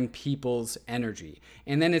storing people's energy.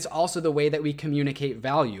 And then it's also the way that we communicate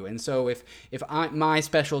value. And so if my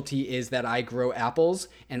specialty is that I grow apples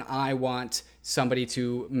and I want somebody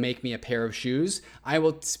to make me a pair of shoes, I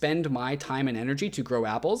will spend my time and energy to grow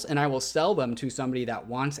apples, and I will sell them to somebody that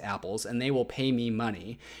wants apples, and they will pay me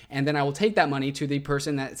money. And then I will take that money to the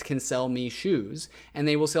person that can sell me shoes, and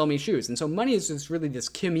they will sell me shoes. And so money is just really this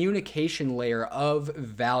communication layer of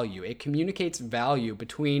value. It communicates value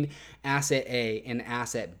between asset A and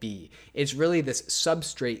asset B. It's really this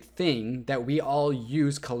substrate thing that we all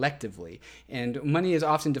use collectively. And money is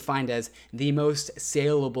often defined as the most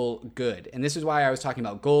saleable good. And this is why I was talking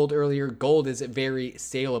about gold earlier. Gold is very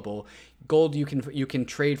saleable. Gold you can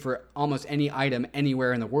trade for almost any item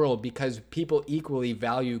anywhere in the world because people equally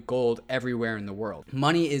value gold everywhere in the world.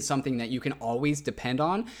 Money is something that you can always depend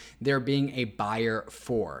on there being a buyer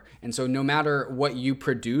for. And so no matter what you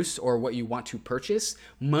produce or what you want to purchase,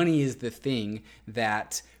 money is the thing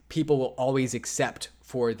that people will always accept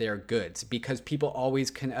for their goods, because people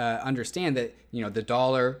always can understand that, you know, the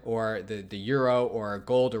dollar or the euro or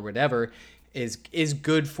gold or whatever is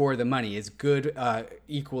good for the money, is good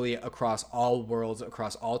equally across all worlds,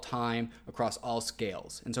 across all time, across all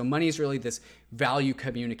scales. And so money is really this value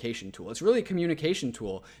communication tool. It's really a communication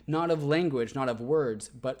tool, not of language, not of words,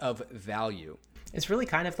 but of value. It's really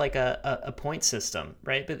kind of like a point system,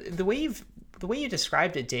 right? But the way you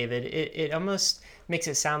described it, David, it almost makes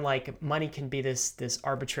it sound like money can be this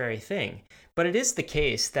arbitrary thing. But it is the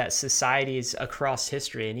case that societies across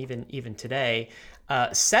history and even today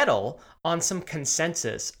settle on some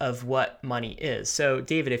consensus of what money is. So,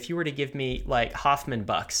 David, if you were to give me like Hoffman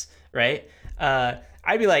bucks, right?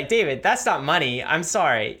 I'd be like, David, that's not money. I'm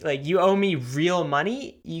sorry. Like, you owe me real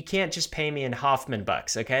money. You can't just pay me in Hoffman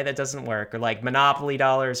bucks, okay? That doesn't work. Or like Monopoly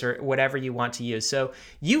dollars or whatever you want to use. So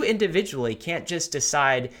you individually can't just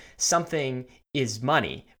decide something is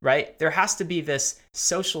money, right? There has to be this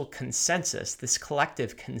social consensus, this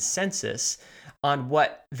collective consensus on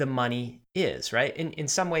what the money is, right? In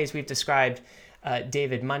some ways, we've described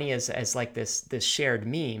David, money as like this shared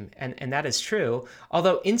meme, and that is true.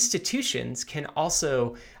 Although institutions can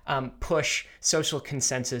also push social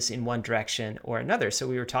consensus in one direction or another. So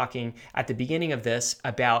we were talking at the beginning of this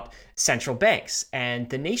about central banks and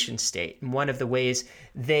the nation state. And one of the ways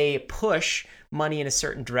they push money in a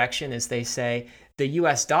certain direction is they say the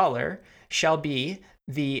US dollar shall be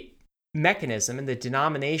the mechanism and the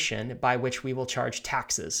denomination by which we will charge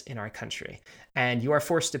taxes in our country. And you are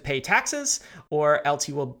forced to pay taxes, or else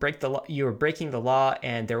you will break the law. You are breaking the law,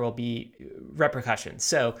 and there will be repercussions.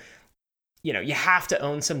 So, you know, you have to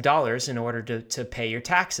own some dollars in order to pay your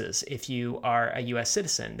taxes if you are a U.S.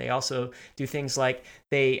 citizen. They also do things like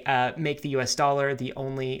they make the U.S. dollar the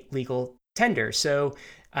only legal tender. So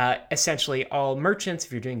essentially all merchants,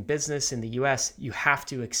 if you're doing business in the US, you have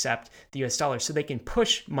to accept the US dollar so they can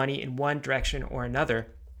push money in one direction or another.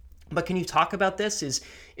 But can you talk about this? Is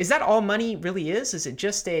that all money really is? Is it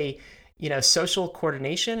just a, you know, social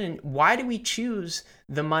coordination? And why do we choose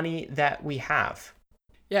the money that we have?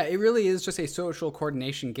 Yeah, it really is just a social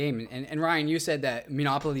coordination game. And Ryan, you said that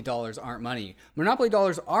Monopoly dollars aren't money. Monopoly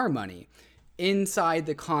dollars are money inside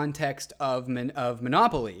the context of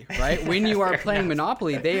Monopoly, right? When you are playing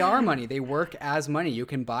Monopoly, they are money. They work as money. You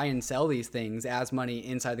can buy and sell these things as money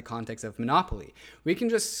inside the context of Monopoly. We can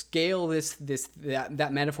just scale that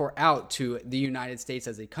metaphor out to the United States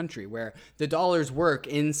as a country, where the dollars work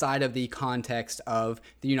inside of the context of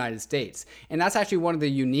the United States. And that's actually one of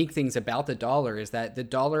the unique things about the dollar, is that the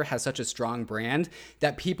dollar has such a strong brand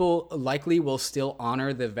that people likely will still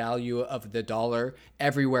honor the value of the dollar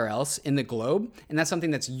everywhere else in the globe. And that's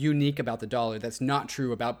something that's unique about the dollar that's not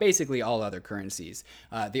true about basically all other currencies.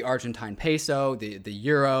 The Argentine peso, the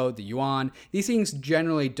euro, the yuan, these things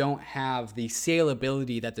generally don't have the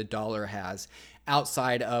saleability that the dollar has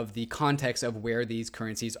outside of the context of where these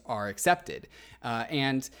currencies are accepted.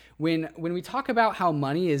 And when we talk about how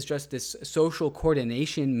money is just this social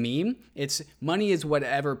coordination meme, it's money is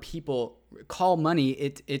whatever people call money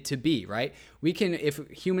it to be, right? We can, if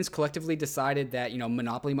humans collectively decided that, you know,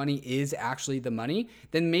 Monopoly money is actually the money,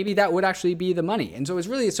 then maybe that would actually be the money. And so it's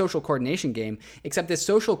really a social coordination game, except this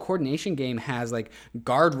social coordination game has like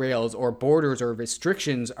guardrails or borders or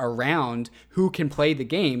restrictions around who can play the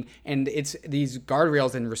game. And it's these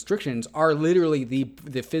guardrails and restrictions are literally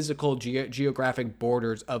the physical geographic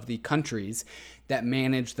borders of the countries that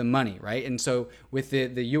manage the money, right? And so with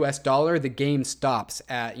the US dollar, the game stops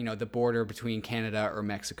at, you know, the border between Canada or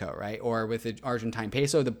Mexico, right? Or with the Argentine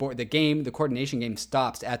peso, the coordination game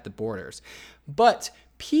stops at the borders. But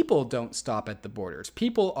people don't stop at the borders.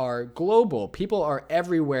 People are global. People are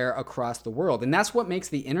everywhere across the world. And that's what makes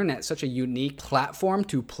the internet such a unique platform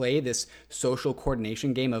to play this social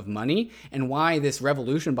coordination game of money, and why this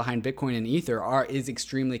revolution behind Bitcoin and Ether is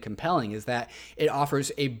extremely compelling, is that it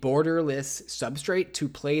offers a borderless substrate to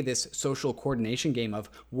play this social coordination game of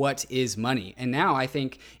what is money. And now I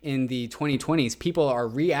think in the 2020s, people are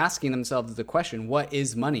re-asking themselves the question, what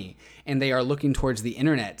is money? And they are looking towards the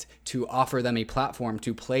internet to offer them a platform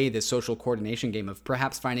to play this social coordination game of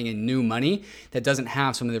perhaps finding a new money that doesn't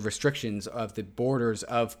have some of the restrictions of the borders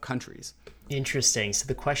of countries. Interesting. So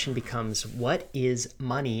the question becomes, what is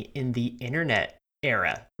money in the internet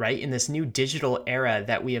era, right? In this new digital era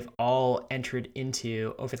that we have all entered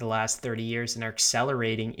into over the last 30 years and are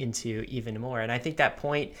accelerating into even more. And I think that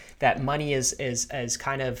point that money is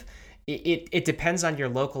kind of, it depends on your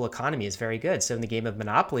local economy is very good. So in the game of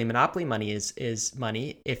Monopoly money is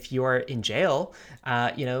money. If you're in jail,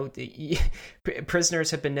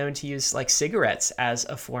 prisoners have been known to use like cigarettes as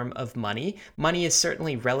a form of money. Money is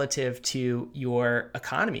certainly relative to your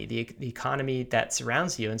economy, the economy that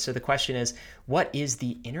surrounds you. And so the question is, what is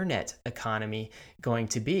the internet economy going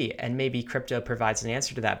to be? And maybe crypto provides an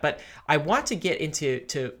answer to that. But I want to get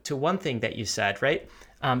into one thing that you said, right?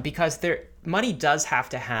 Because money does have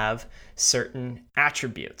to have certain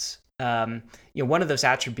attributes. One of those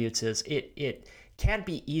attributes is it can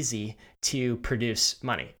be easy to produce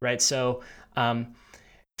money, right? So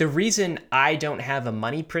the reason I don't have a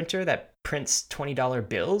money printer that prints $20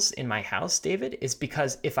 bills in my house, David, is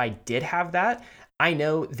because if I did have that, I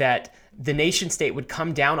know that the nation state would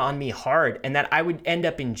come down on me hard and that I would end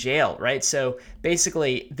up in jail, right? So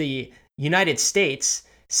basically, the United States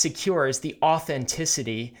secures the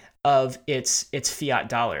authenticity of its fiat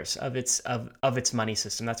dollars, of its money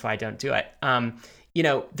system. That's why I don't do it.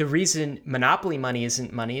 The reason monopoly money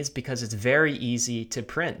isn't money is because it's very easy to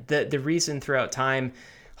print. The reason throughout time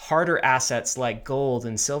harder assets like gold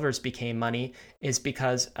and silvers became money is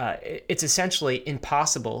because it's essentially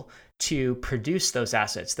impossible to produce those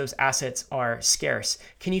assets. Those assets are scarce.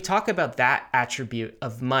 Can you talk about that attribute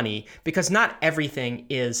of money? Because not everything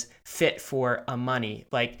is fit for a money.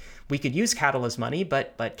 Like we could use cattle as money,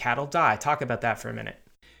 but cattle die. Talk about that for a minute.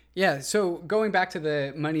 Yeah, so going back to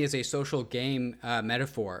the money as a social game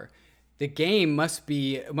metaphor, the game must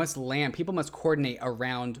land, people must coordinate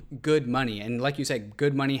around good money. And like you said,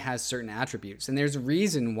 good money has certain attributes. And there's a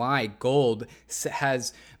reason why gold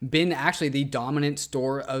has been actually the dominant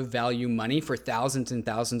store of value money for thousands and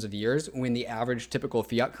thousands of years, when the average typical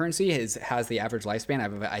fiat currency has the average lifespan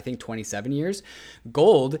of, I think, 27 years.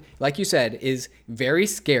 Gold, like you said, is very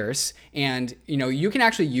scarce. And, you can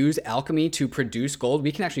actually use alchemy to produce gold.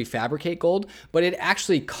 We can actually fabricate gold, but it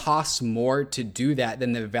actually costs more to do that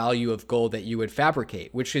than the value of gold that you would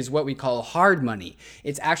fabricate, which is what we call hard money.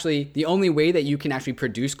 It's actually the only way that you can actually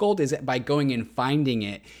produce gold is by going and finding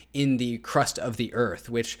it in the crust of the earth,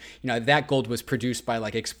 which, that gold was produced by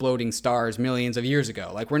like exploding stars millions of years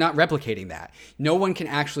ago. Like we're not replicating that. No one can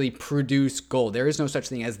actually produce gold. There is no such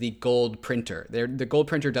thing as the gold printer. The gold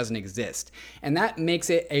printer doesn't exist. And that makes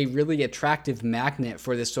it a really attractive magnet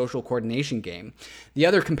for this social coordination game. The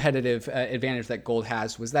other competitive advantage that gold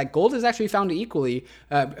has was that gold is actually found equally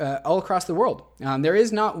all across the world. There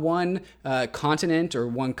is not one continent or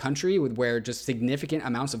one country where just significant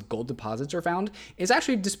amounts of gold deposits are found. It's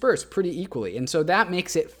actually dispersed pretty equally. And so that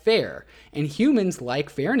makes it fair. And humans like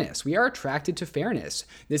fairness. We are attracted to fairness.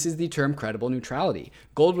 This is the term credible neutrality.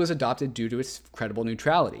 Gold was adopted due to its credible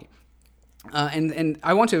neutrality. And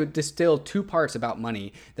I want to distill two parts about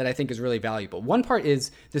money that I think is really valuable. One part is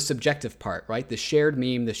the subjective part, right? The shared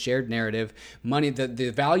meme, the shared narrative. Money, the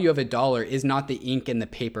value of a dollar is not the ink and the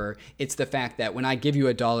paper. It's the fact that when I give you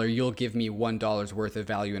a dollar, you'll give me $1 worth of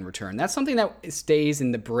value in return. That's something that stays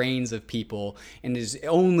in the brains of people and is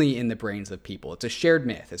only in the brains of people. It's a shared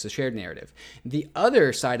myth. It's a shared narrative. The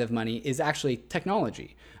other side of money is actually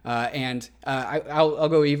technology. I'll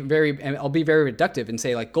be very reductive and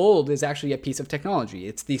say like gold is actually a piece of technology.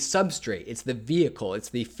 It's the substrate, it's the vehicle, it's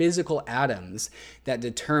the physical atoms that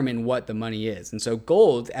determine what the money is. And so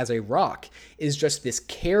gold as a rock is just this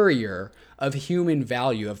carrier of human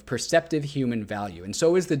value, of perceptive human value. And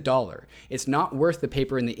so is the dollar. It's not worth the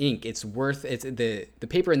paper and the ink. The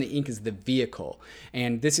paper and the ink is the vehicle.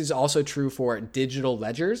 And this is also true for digital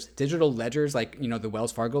ledgers. Digital ledgers, like, the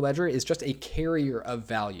Wells Fargo ledger, is just a carrier of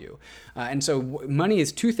value. And so money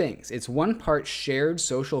is two things. It's one part shared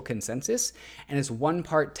social consensus, and it's one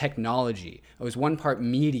part technology. It was one part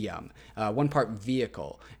medium, one part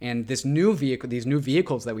vehicle. And these new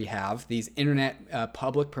vehicles that we have, these internet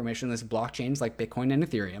public permissionless blockchains like Bitcoin and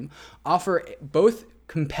Ethereum, offer both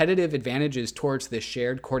competitive advantages towards the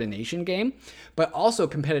shared coordination game, but also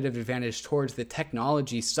competitive advantage towards the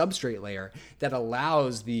technology substrate layer that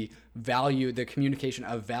allows the communication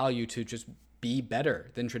of value to just be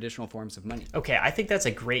better than traditional forms of money. Okay, I think that's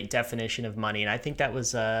a great definition of money, and I think that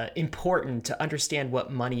was important to understand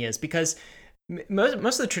what money is, because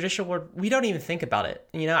most of the traditional world, we don't even think about it.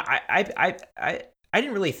 I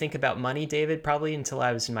didn't really think about money, David, probably until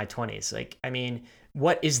I was in my 20s. Like, I mean,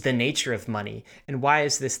 what is the nature of money, and why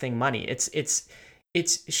is this thing money? It's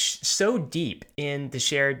so deep in the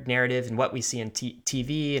shared narrative and what we see in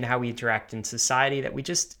TV and how we interact in society that we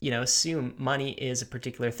just, assume money is a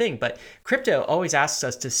particular thing. But crypto always asks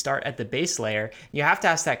us to start at the base layer. You have to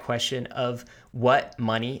ask that question of what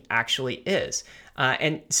money actually is.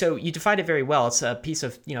 And so you defined it very well. It's a piece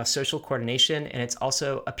of, social coordination, and it's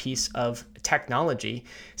also a piece of technology.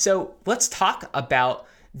 So let's talk about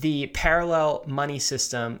the parallel money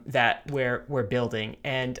system that we're building.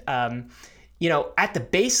 And at the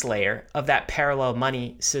base layer of that parallel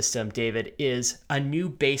money system, David, is a new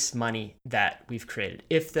base money that we've created.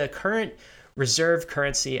 If the current reserve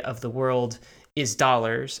currency of the world is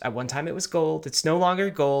dollars, at one time it was gold. It's no longer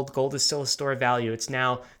gold. Gold is still a store of value. It's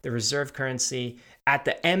now the reserve currency. At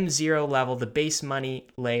the M0 level, the base money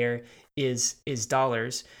layer is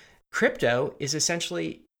dollars. Crypto is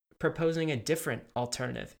essentially proposing a different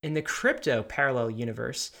alternative. In the crypto parallel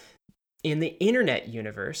universe, in the internet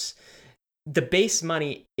universe, the base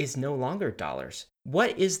money is no longer dollars.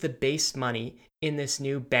 What is the base money in this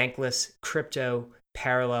new bankless crypto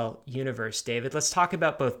parallel universe, David? Let's talk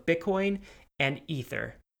about both Bitcoin and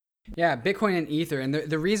Ether. Yeah, Bitcoin and Ether. And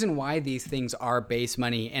the reason why these things are base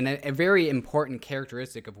money, and a very important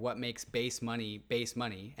characteristic of what makes base money,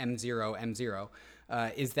 M0,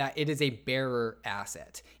 is that it is a bearer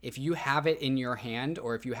asset. If you have it in your hand,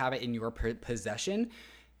 or if you have it in your possession,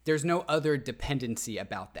 there's no other dependency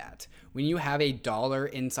about that. When you have a dollar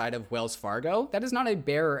inside of Wells Fargo, that is not a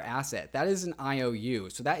bearer asset. That is an IOU.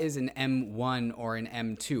 So that is an M1 or an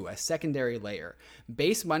M2, a secondary layer.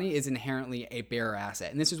 Base money is inherently a bearer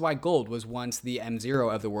asset. And this is why gold was once the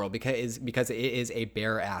M0 of the world, because it is a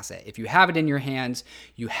bearer asset. If you have it in your hands,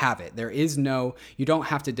 you have it. You don't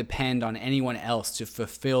have to depend on anyone else to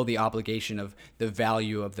fulfill the obligation of the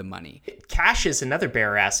value of the money. Cash is another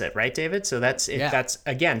bearer asset, right, David? So that's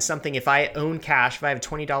again, something, if I own cash, if I have a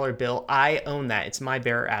 $20 bill, I own that. It's my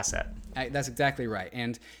bearer asset. That's exactly right.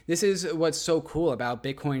 And this is what's so cool about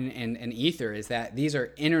Bitcoin and Ether, is that these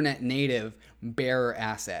are internet native bearer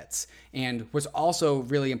assets. And what's also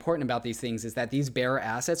really important about these things is that these bearer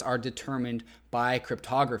assets are determined by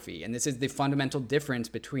cryptography. And this is the fundamental difference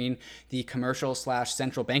between the commercial /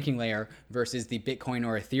 central banking layer versus the Bitcoin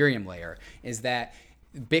or Ethereum layer, is that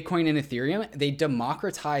Bitcoin and Ethereum, they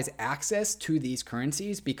democratize access to these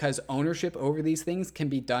currencies because ownership over these things can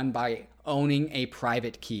be done by owning a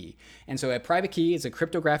private key. And so a private key is a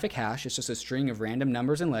cryptographic hash. It's just a string of random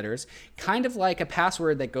numbers and letters, kind of like a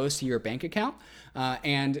password that goes to your bank account.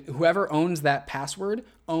 And whoever owns that password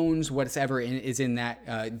owns whatever is in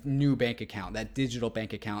that new bank account, that digital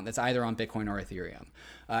bank account that's either on Bitcoin or Ethereum.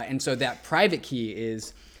 And so that private key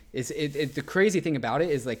is the crazy thing about it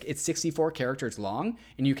is, like, it's 64 characters long,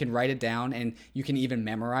 and you can write it down, and you can even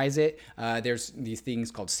memorize it. There's these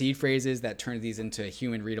things called seed phrases that turn these into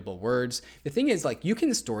human readable words. The thing is, like, you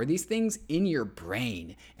can store these things in your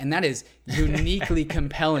brain, and that is uniquely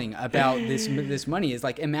compelling about this money. Is,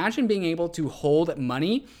 like, imagine being able to hold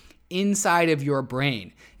money inside of your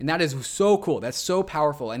brain. And that is so cool. That's so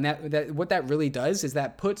powerful. And that what that really does is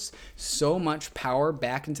that puts so much power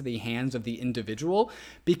back into the hands of the individual,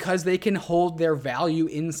 because they can hold their value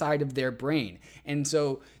inside of their brain. And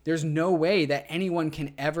so there's no way that anyone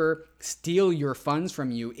can ever steal your funds from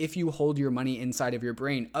you if you hold your money inside of your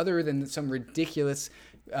brain, other than some ridiculous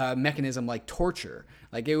mechanism like torture.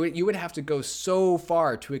 Like, you would have to go so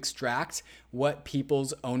far to extract what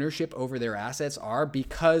people's ownership over their assets are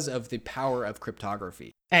because of the power of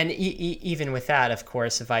cryptography. And even with that, of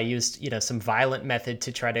course, if I used some violent method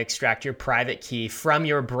to try to extract your private key from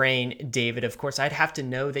your brain, David, of course, I'd have to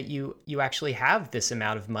know that you actually have this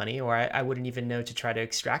amount of money, or I wouldn't even know to try to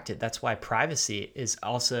extract it. That's why privacy is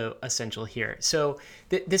also essential here. So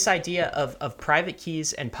this idea of private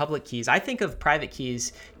keys and public keys, I think of private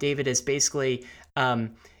keys, David, as basically a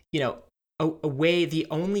way, the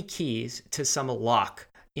only keys to some lock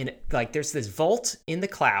in, like, there's this vault in the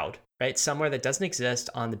cloud, right? Somewhere that doesn't exist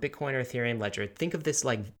on the Bitcoin or Ethereum ledger. Think of this,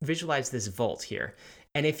 like, visualize this vault here.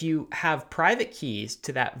 And if you have private keys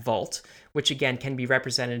to that vault, which again can be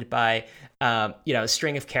represented by a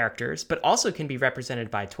string of characters, but also can be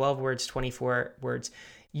represented by 12 words, 24 words.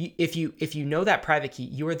 If you know that private key,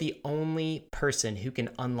 you are the only person who can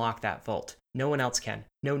unlock that vault. No one else can.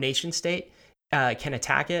 No nation state can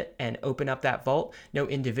attack it and open up that vault. No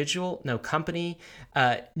individual, no company,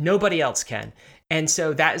 nobody else can. And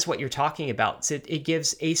so that is what you're talking about. So it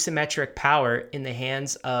gives asymmetric power in the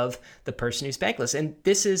hands of the person who's bankless. And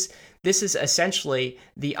this is essentially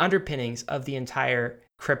the underpinnings of the entire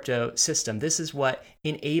crypto system. This is what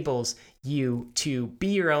enables you to be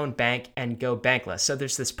your own bank and go bankless. So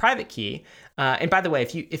there's this private key. And by the way,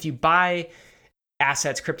 if you buy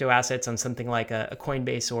crypto assets on something like a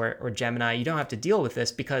Coinbase or Gemini, you don't have to deal with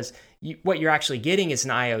this because what you're actually getting is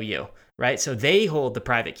an IOU, right? So they hold the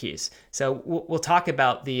private keys. So we'll talk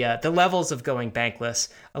about the levels of going bankless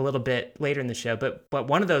a little bit later in the show. But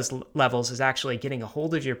one of those levels is actually getting a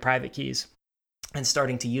hold of your private keys and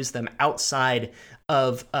starting to use them outside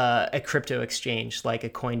of a crypto exchange like a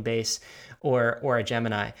Coinbase or a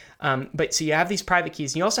Gemini. But so you have these private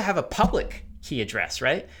keys, and you also have a public key address,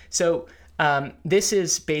 right? So this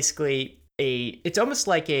is basically it's almost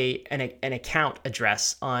like an account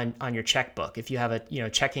address on your checkbook. If you have a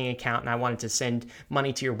checking account and I wanted to send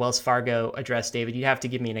money to your Wells Fargo address, David, you'd have to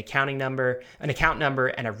give me an account number,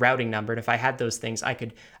 and a routing number. And if I had those things, I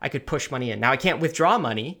could push money in. Now I can't withdraw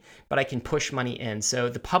money, but I can push money in. So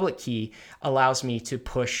the public key allows me to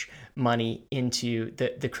push money into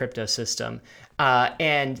the crypto system.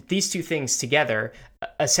 And these two things together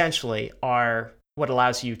essentially are what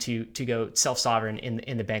allows you to go self-sovereign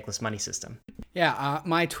in the bankless money system. Yeah,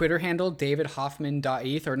 my Twitter handle,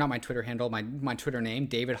 davidhoffman.eth, or not my Twitter handle, my Twitter name,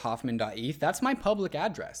 davidhoffman.eth, that's my public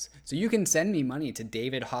address. So you can send me money to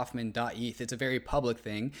davidhoffman.eth. It's a very public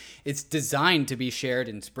thing. It's designed to be shared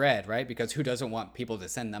and spread, right? Because who doesn't want people to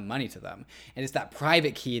send them money to them? And it's that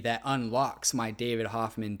private key that unlocks my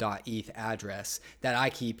davidhoffman.eth address that I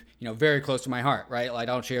keep, very close to my heart, right? I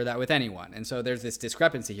don't share that with anyone. And so there's this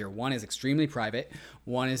discrepancy here. One is extremely private,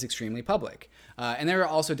 one is extremely public. And there are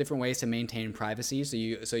also different ways to maintain privacy.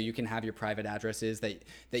 So you can have your private addresses that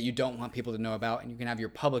you don't want people to know about, and you can have your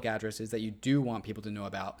public addresses that you do want people to know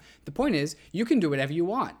about. The point is, you can do whatever you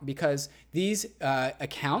want, because these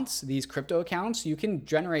accounts, these crypto accounts, you can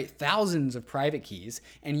generate thousands of private keys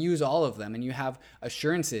and use all of them, and you have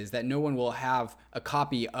assurances that no one will have a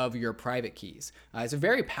copy of your private keys. It's a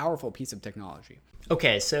very powerful piece of technology.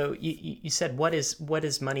 Okay, so you said what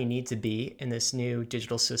does money need to be in this new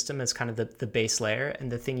digital system as kind of the base layer,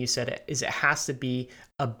 and the thing you said is it has to be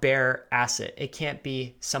a bare asset. It can't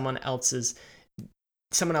be someone else's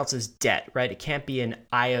debt, right? It can't be an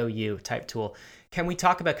IOU type tool. Can we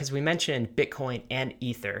talk about, because we mentioned Bitcoin and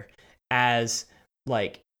Ether as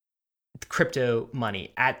like crypto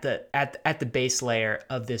money at the base layer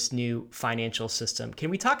of this new financial system?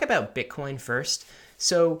 Can we talk about Bitcoin first?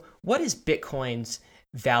 So what is Bitcoin's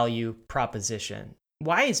value proposition?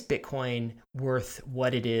 Why is Bitcoin worth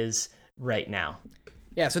what it is right now?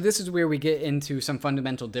 Yeah, so this is where we get into some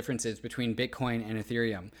fundamental differences between Bitcoin and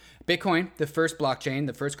Ethereum. Bitcoin, the first blockchain,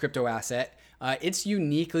 the first crypto asset, it's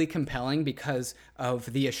uniquely compelling because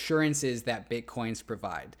of the assurances that Bitcoins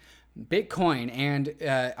provide. Bitcoin, and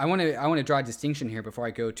I want to draw a distinction here before I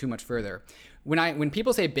go too much further. When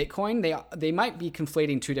people say Bitcoin, they might be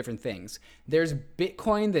conflating two different things. There's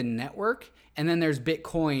Bitcoin, the network, and then there's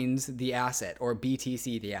Bitcoins, the asset, or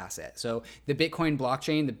BTC, the asset. So the Bitcoin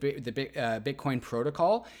blockchain, the Bitcoin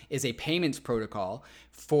protocol, is a payments protocol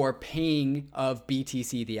for paying of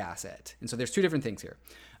BTC, the asset. And so there's two different things here.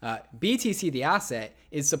 BTC, the asset,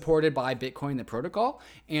 is supported by Bitcoin, the protocol,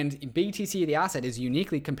 and BTC, the asset, is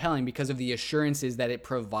uniquely compelling because of the assurances that it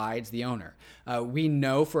provides the owner. We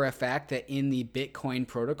know for a fact that in the Bitcoin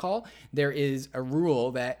protocol, there is a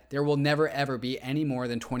rule that there will never ever be any more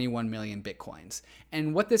than 21 million Bitcoins.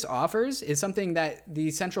 And what this offers is something that the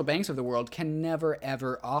central banks of the world can never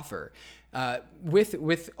ever offer.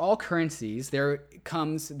 With all currencies, there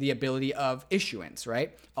comes the ability of issuance,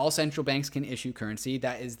 right? All central banks can issue currency.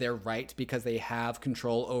 That is their right because they have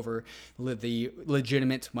control over the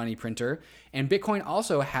legitimate money printer. And Bitcoin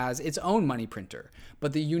also has its own money printer.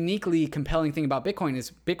 But the uniquely compelling thing about Bitcoin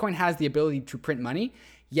is Bitcoin has the ability to print money,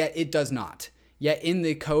 yet it does not. Yet in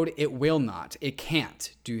the code, it will not. It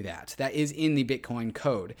can't do that. That is in the Bitcoin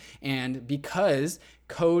code. And because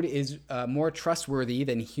code is more trustworthy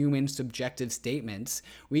than human subjective statements,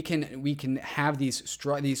 we can have these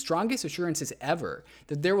strongest assurances ever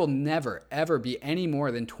that there will never, ever be any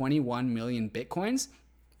more than 21 million Bitcoins.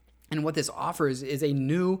 And what this offers is a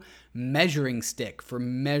new measuring stick for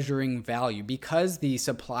measuring value. Because the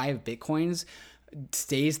supply of Bitcoins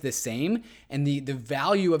stays the same, and the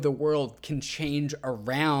value of the world can change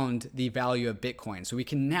around the value of Bitcoin. So we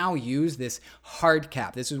can now use this hard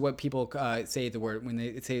cap. This is what people say the word when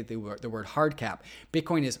they say the word hard cap.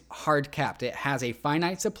 Bitcoin is hard capped. It has a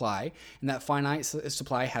finite supply, and that finite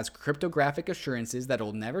supply has cryptographic assurances that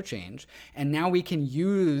will never change. And now we can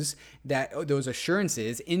use those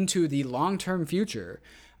assurances into the long-term future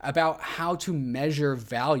about how to measure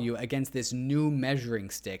value against this new measuring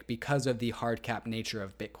stick because of the hard cap nature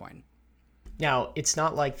of Bitcoin. Now, it's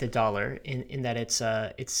not like the dollar in that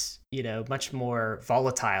it's much more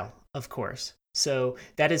volatile, of course. So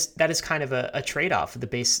that is kind of a trade-off. The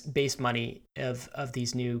base money of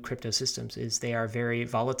these new crypto systems is they are very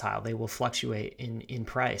volatile. They will fluctuate in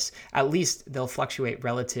price. At least they'll fluctuate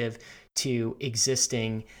relative to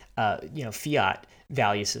existing fiat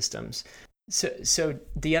value systems. So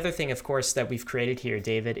the other thing, of course, that we've created here,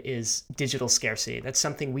 David, is digital scarcity. That's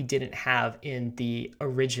something we didn't have in the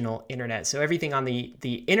original internet. So everything on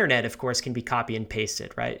the internet, of course, can be copy and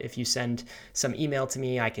pasted, right? If you send some email to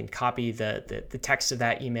me, I can copy the text of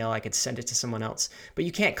that email. I could send it to someone else. But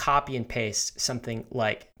you can't copy and paste something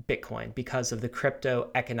like Bitcoin because of the crypto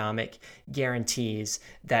economic guarantees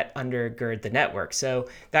that undergird the network. So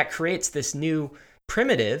that creates this new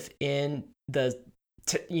primitive in the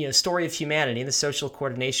story of humanity, the social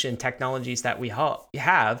coordination technologies that we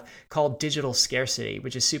have called digital scarcity,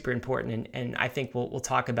 which is super important. And I think we'll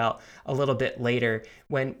talk about a little bit later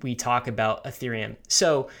when we talk about Ethereum.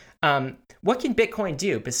 So what can Bitcoin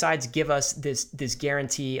do besides give us this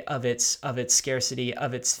guarantee of its scarcity,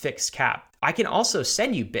 of its fixed cap? I can also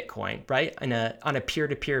send you Bitcoin, right, on a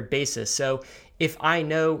peer-to-peer basis. So if I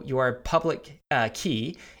know your public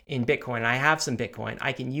key in Bitcoin, and I have some Bitcoin,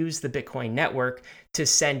 I can use the Bitcoin network to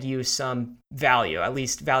send you some value, at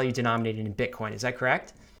least value denominated in Bitcoin. Is that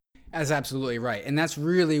correct? That's absolutely right. And that's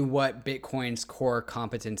really what Bitcoin's core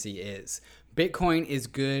competency is. Bitcoin is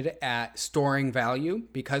good at storing value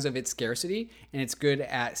because of its scarcity, and it's good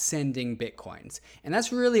at sending Bitcoins. And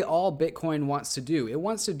that's really all Bitcoin wants to do. It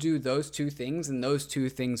wants to do those two things and those two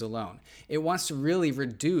things alone. It wants to really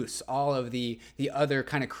reduce all of the other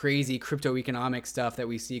kind of crazy crypto economic stuff that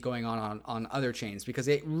we see going on other chains, because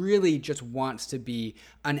it really just wants to be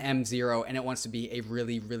an M0, and it wants to be a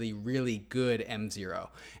really, really, really good M0.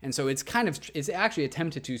 And so it's actually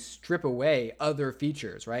attempted to strip away other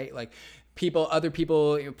features, right? Like other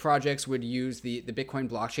people, projects would use the Bitcoin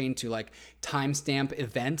blockchain to like timestamp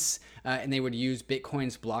events, and they would use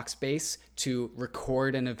Bitcoin's block space to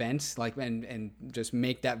record an event, and just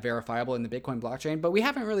make that verifiable in the Bitcoin blockchain. But we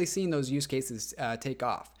haven't really seen those use cases take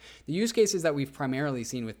off. The use cases that we've primarily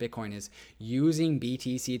seen with Bitcoin is using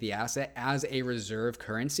BTC, the asset, as a reserve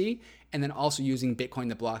currency, and then also using Bitcoin,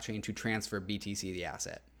 the blockchain, to transfer BTC, the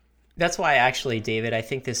asset. That's why actually, David, I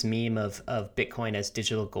think this meme of Bitcoin as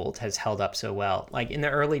digital gold has held up so well. Like in the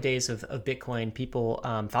early days of Bitcoin, people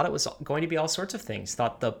thought it was going to be all sorts of things,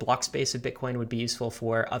 thought the block space of Bitcoin would be useful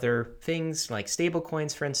for other things like stable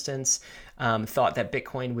coins, for instance, thought that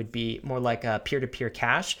Bitcoin would be more like a peer-to-peer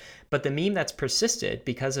cash. But the meme that's persisted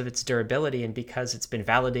because of its durability and because it's been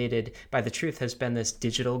validated by the truth has been this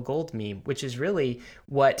digital gold meme, which is really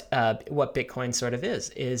what Bitcoin sort of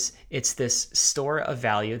is. It's this store of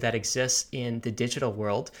value that exists in the digital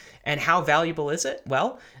world. And how valuable is it?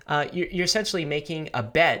 Well, you're essentially making a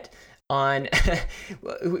bet on,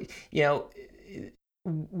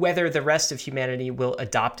 whether the rest of humanity will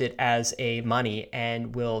adopt it as a money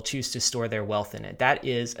and will choose to store their wealth in it. That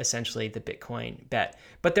is essentially the Bitcoin bet.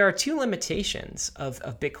 But there are two limitations of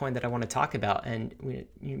Bitcoin that I want to talk about, and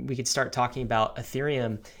we could start talking about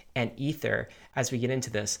Ethereum and Ether as we get into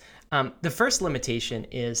this. The first limitation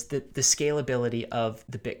is the scalability of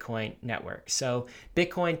the Bitcoin network. So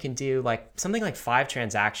Bitcoin can do something like 5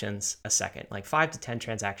 transactions a second, like 5 to 10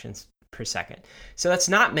 transactions per second. So that's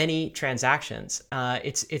not many transactions.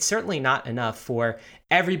 It's certainly not enough for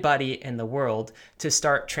everybody in the world to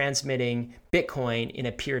start transmitting Bitcoin in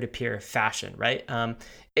a peer-to-peer fashion, right?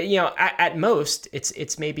 At most,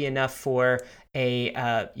 it's maybe enough for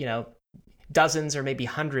dozens or maybe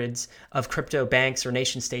hundreds of crypto banks or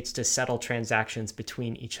nation states to settle transactions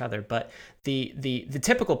between each other. But the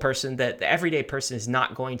typical person, the everyday person, is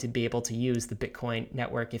not going to be able to use the Bitcoin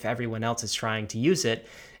network if everyone else is trying to use it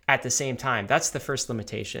at the same time. That's the first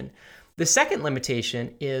limitation. The second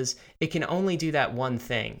limitation is it can only do that one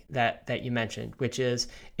thing that you mentioned, which is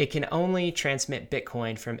it can only transmit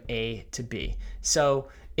Bitcoin from A to B. So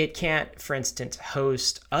it can't, for instance,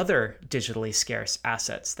 host other digitally scarce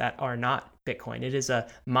assets that are not Bitcoin. It is a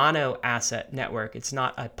mono asset network. It's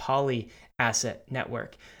not a poly asset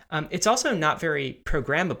network. It's also not very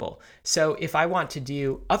programmable. So if I want to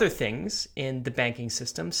do other things in the banking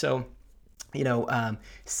system, so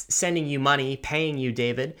sending you money, paying you,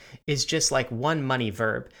 David, is just like one money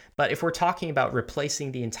verb. But if we're talking about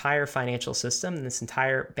replacing the entire financial system and this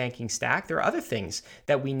entire banking stack, there are other things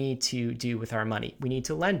that we need to do with our money. We need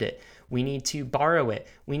to lend it. We need to borrow it.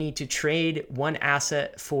 We need to trade one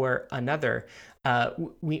asset for another.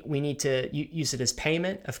 We need to use it as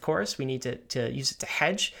payment, of course. We need to use it to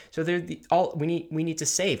hedge. So we need to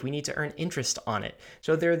save. We need to earn interest on it.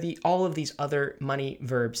 So there are all of these other money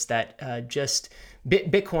verbs that just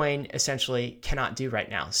Bitcoin essentially cannot do right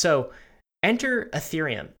now. So enter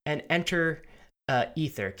Ethereum and enter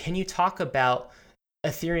Ether. Can you talk about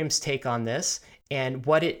Ethereum's take on this and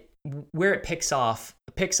where it picks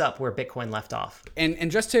up where Bitcoin left off? And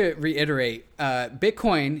just to reiterate,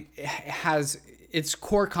 Bitcoin has its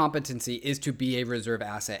core competency is to be a reserve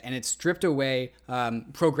asset, and it's stripped away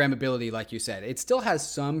programmability, like you said. It still has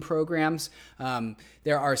some programs.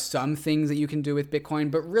 There are some things that you can do with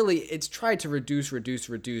Bitcoin, but really it's tried to reduce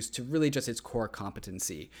to really just its core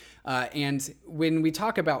competency. And when we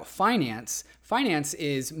talk about finance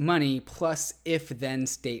is money plus if-then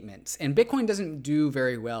statements. And Bitcoin doesn't do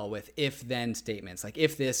very well with if-then statements, like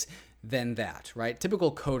if this, then that, right?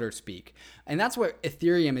 Typical coder speak. And that's what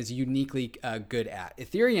Ethereum is uniquely good at.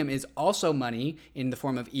 Ethereum is also money in the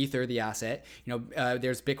form of Ether, the asset.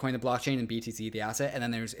 There's Bitcoin, the blockchain, and BTC, the asset. And then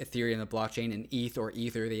there's Ethereum, the blockchain, and ETH or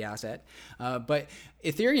Ether, the asset. But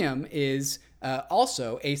Ethereum is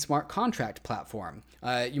also a smart contract platform.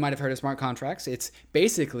 You might have heard of smart contracts. It's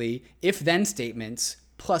basically if-then statements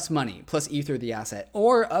plus money, plus Ether, the asset,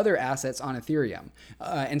 or other assets on Ethereum.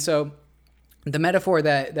 And so the metaphor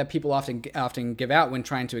that people often give out when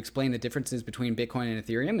trying to explain the differences between Bitcoin and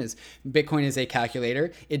Ethereum is Bitcoin is a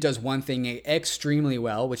calculator. It does one thing extremely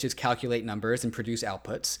well, which is calculate numbers and produce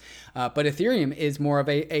outputs. But Ethereum is more of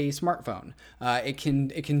a smartphone. It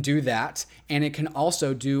can do that, and it can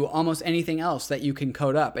also do almost anything else that you can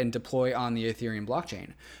code up and deploy on the Ethereum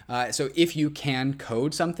blockchain. So if you can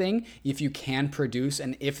code something, if you can produce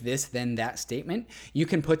an if this then that statement, you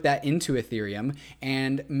can put that into Ethereum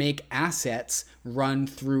and make assets run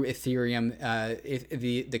through Ethereum,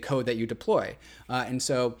 the code that you deploy. And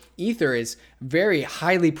so Ether is very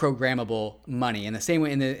highly programmable money. In the same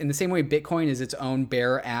way, in the same way Bitcoin is its own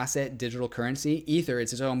bare asset digital currency, Ether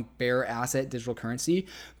is its own bare asset digital currency,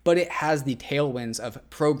 but it has the tailwinds of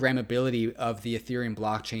programmability of the Ethereum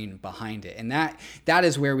blockchain behind it. And that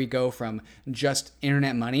is where we go from just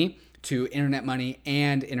internet money to internet money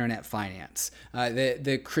and internet finance.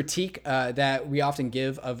 The critique that we often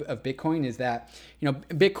give of Bitcoin is that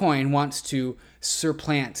Bitcoin wants to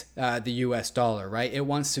supplant the US dollar, right? It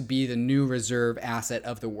wants to be the new reserve asset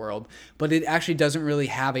of the world, but it actually doesn't really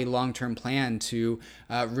have a long-term plan to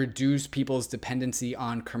reduce people's dependency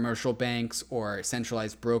on commercial banks or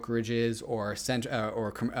centralized brokerages or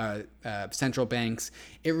central banks.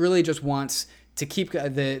 It really just wants to keep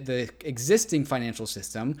the existing financial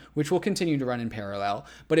system, which will continue to run in parallel,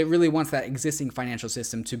 but it really wants that existing financial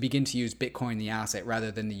system to begin to use Bitcoin, the asset,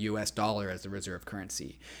 rather than the US dollar as the reserve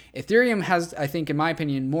currency. Ethereum has, I think, in my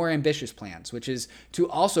opinion, more ambitious plans, which is to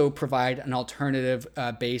also provide an alternative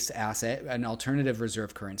base asset, an alternative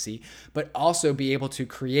reserve currency, but also be able to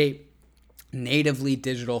create natively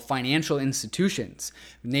digital financial institutions,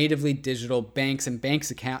 natively digital banks and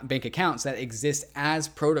bank accounts that exist as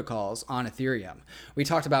protocols on Ethereum. We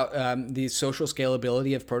talked about the social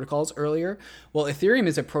scalability of protocols earlier. Well, Ethereum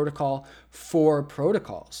is a protocol for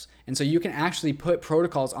protocols. And so you can actually put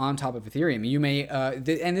protocols on top of Ethereum. You may,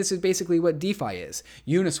 and this is basically what DeFi is.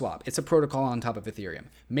 Uniswap, it's a protocol on top of Ethereum.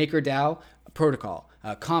 MakerDAO, protocol.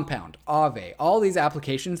 Compound, Aave, all these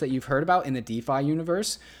applications that you've heard about in the DeFi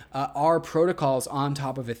universe are protocols on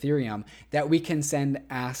top of Ethereum that we can send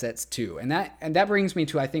assets to. And that brings me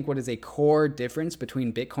to, I think, what is a core difference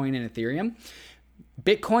between Bitcoin and Ethereum.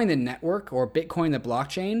 Bitcoin, the network, or Bitcoin, the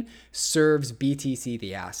blockchain, serves BTC,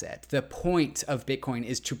 the asset. The point of Bitcoin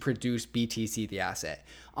is to produce BTC, the asset.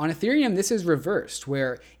 On Ethereum, this is reversed,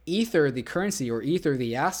 where Ether, the currency, or Ether,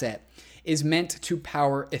 the asset, is meant to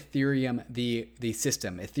power Ethereum, the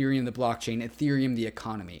system, Ethereum, the blockchain, Ethereum, the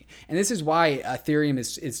economy. And this is why Ethereum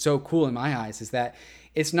is so cool in my eyes, is that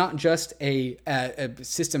it's not just a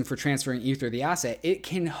system for transferring Ether, the asset. It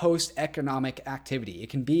can host economic activity. It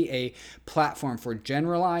can be a platform for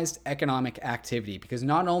generalized economic activity, because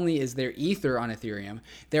not only is there Ether on Ethereum,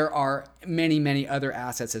 there are many, many other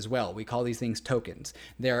assets as well. We call these things tokens.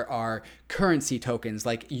 There are currency tokens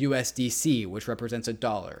like USDC, which represents a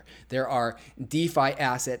dollar. There are DeFi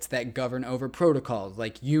assets that govern over protocols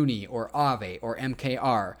like Uni or Aave or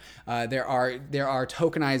MKR. There are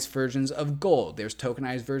tokenized versions of gold. There's tokenized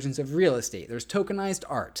versions of real estate. There's tokenized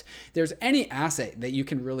art. There's any asset that you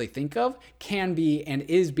can really think of can be and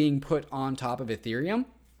is being put on top of Ethereum.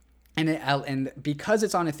 And because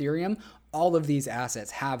it's on Ethereum, all of these assets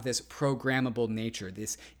have this programmable nature,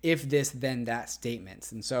 this if this then that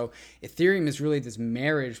statements. And so Ethereum is really this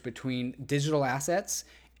marriage between digital assets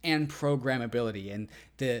and programmability, and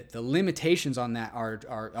the limitations on that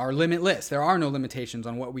are limitless. There are no limitations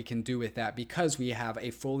on what we can do with that because we have a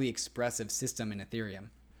fully expressive system in Ethereum.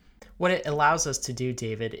 What it allows us to do,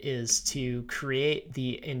 David, is to create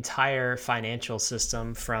the entire financial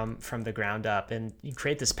system from the ground up, and you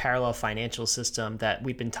create this parallel financial system that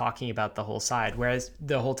we've been talking about the whole time. Whereas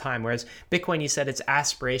Bitcoin, you said its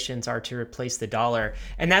aspirations are to replace the dollar,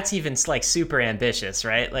 and that's even like super ambitious,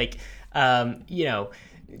 right? Like,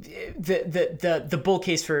 the bull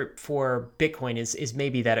case for Bitcoin is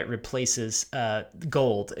maybe that it replaces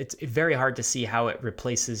gold. It's very hard to see how it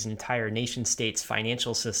replaces an entire nation state's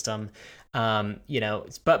financial system. But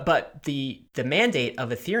the mandate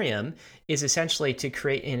of Ethereum is essentially to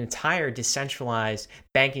create an entire decentralized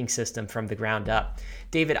banking system from the ground up.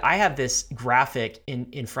 David, I have this graphic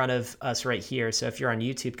in front of us right here. So if you're on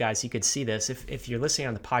YouTube, guys, you could see this. If you're listening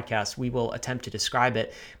on the podcast, we will attempt to describe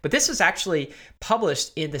it. But this was actually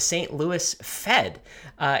published in the St. Louis Fed.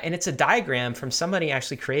 And it's a diagram from somebody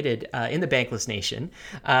actually created in the Bankless Nation,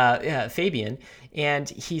 Fabian. And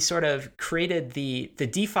he sort of created the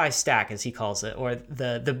DeFi stack, as he calls it, or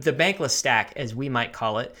the Bankless stack, as we might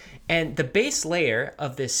call it. And the base layer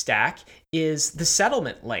of this stack is the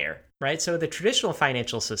settlement layer, right? So the traditional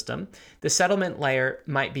financial system, the settlement layer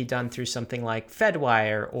might be done through something like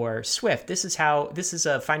Fedwire or Swift. This is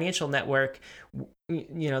a financial network,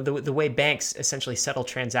 the way banks essentially settle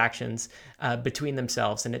transactions between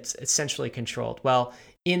themselves, and it's essentially controlled. Well,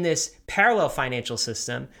 in this parallel financial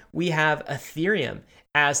system, we have Ethereum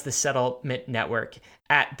as the settlement network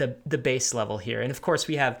at the base level here. And of course,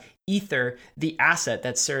 we have Ether, the asset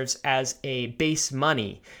that serves as a base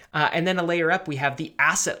money. And then a layer up, we have the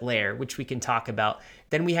asset layer, which we can talk about.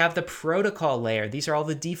 Then we have the protocol layer. These are all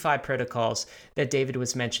the DeFi protocols that David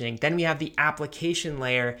was mentioning. Then we have the application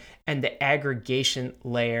layer and the aggregation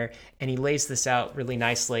layer. And he lays this out really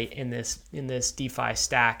nicely in this DeFi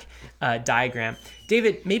stack diagram.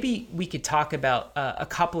 David, maybe we could talk about a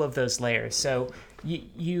couple of those layers. So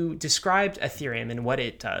you described Ethereum, and what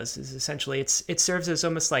it does is essentially it serves as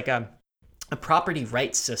almost like a property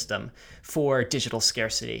rights system for digital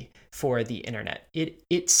scarcity for the internet.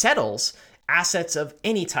 It settles assets of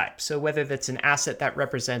any type. So whether that's an asset that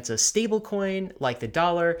represents a stable coin like the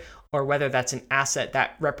dollar, or whether that's an asset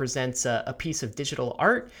that represents a piece of digital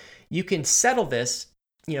art, you can settle this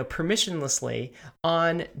permissionlessly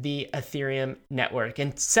on the Ethereum network.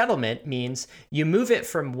 And settlement means you move it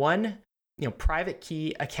from one private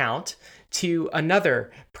key account to another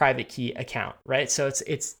private key account, right? So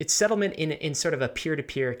it's settlement in sort of a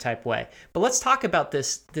peer-to-peer type way. But let's talk about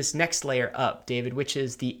this next layer up, David, which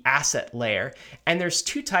is the asset layer. And there's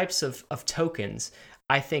two types of tokens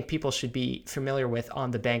I think people should be familiar with on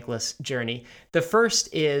the Bankless journey. The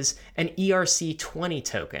first is an ERC20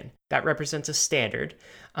 token that represents a standard.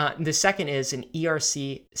 The second is an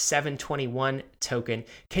ERC 721 token.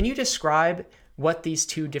 Can you describe what these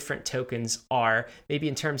two different tokens are, maybe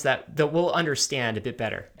in terms that we'll understand a bit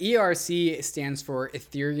better? ERC stands for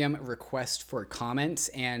Ethereum Request for Comment,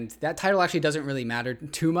 and that title actually doesn't really matter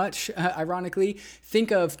too much, ironically.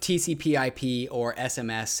 Think of TCP/IP or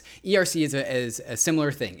SMS. ERC is a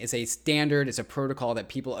similar thing. It's a standard, it's a protocol that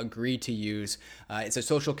people agree to use. It's a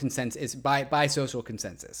social consensus, it's by social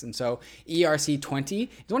consensus. And so ERC20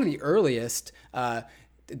 is one of the earliest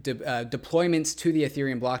deployments to the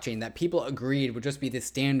Ethereum blockchain that people agreed would just be the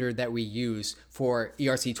standard that we use for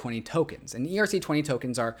ERC20 tokens. And ERC20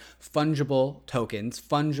 tokens are fungible tokens,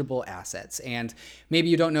 fungible assets. And maybe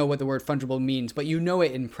you don't know what the word fungible means, but you know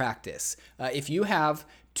it in practice. If you have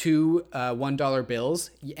two $1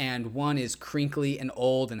 bills, and one is crinkly and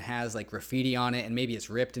old and has like graffiti on it, and maybe it's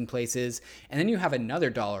ripped in places. And then you have another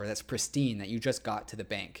dollar that's pristine that you just got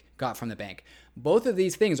from the bank. Both of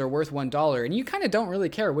these things are worth $1, and you kind of don't really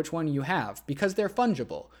care which one you have because they're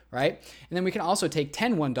fungible, right? And then we can also take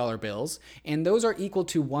 10 $1 bills, and those are equal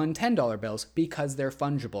to one $10 bills because they're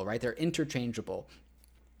fungible, right? They're interchangeable.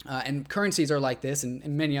 And currencies are like this, and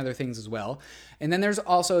many other things as well. And then there's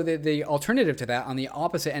also the alternative to that on the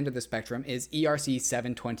opposite end of the spectrum is ERC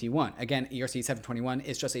 721. Again, ERC 721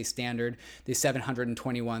 is just a standard, the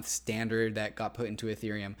 721th standard that got put into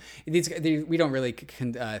Ethereum. We don't really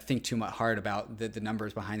think too much hard about the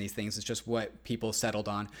numbers behind these things. It's just what people settled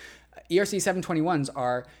on. ERC 721s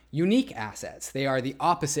are unique assets. They are the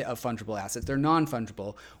opposite of fungible assets. They're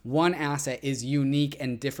non-fungible. One asset is unique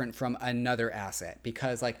and different from another asset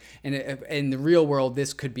because, like, in the real world,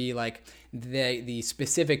 this could be like the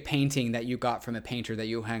specific painting that you got from a painter that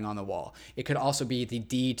you hang on the wall. It could also be the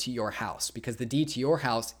deed to your house because the deed to your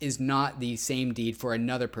house is not the same deed for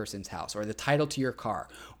another person's house, or the title to your car,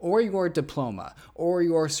 or your diploma, or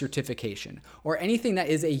your certification, or anything that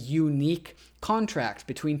is a unique contract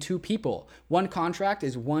between two people. One contract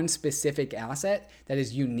is one specific asset that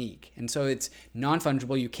is unique. And so it's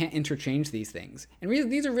non-fungible. You can't interchange these things. And really,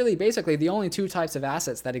 these are really basically the only two types of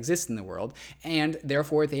assets that exist in the world. And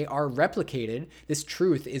therefore, they are replicated. This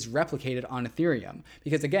truth is replicated on Ethereum.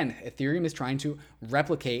 Because again, Ethereum is trying to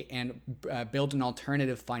replicate and build an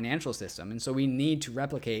alternative financial system. And so we need to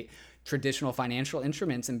replicate traditional financial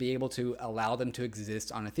instruments and be able to allow them to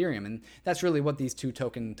exist on Ethereum. And that's really what these two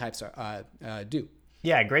token types do.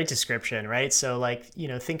 Yeah, great description, right? So, like,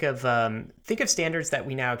 think of standards that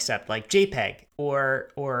we now accept, like JPEG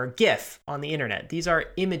or GIF on the internet. These are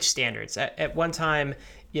image standards. At one time,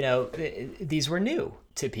 these were new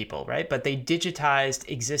to people, right? But they digitized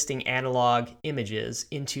existing analog images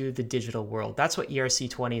into the digital world. That's what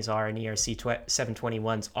ERC20s are and ERC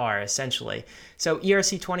 721s are essentially. So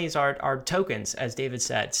ERC20s are tokens, as David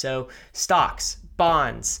said. So stocks,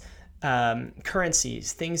 bonds,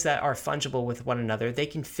 currencies, things that are fungible with one another, they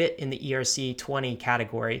can fit in the ERC20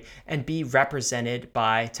 category and be represented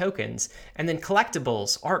by tokens. And then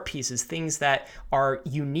collectibles, art pieces, things that are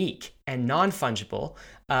unique and non-fungible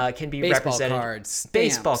can be represented.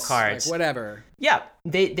 Baseball cards, like whatever. Yeah,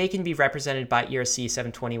 they can be represented by ERC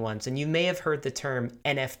 721s. And you may have heard the term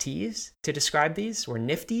NFTs to describe these, or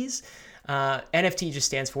NFTs. NFT just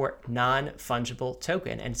stands for non-fungible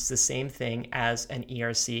token, and it's the same thing as an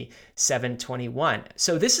ERC 721.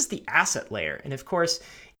 So this is the asset layer. And of course,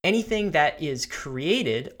 anything that is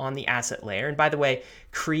created on the asset layer, and by the way,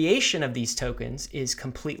 creation of these tokens is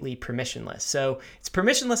completely permissionless. So it's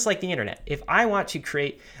permissionless like the internet. If I want to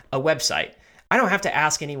create a website, I don't have to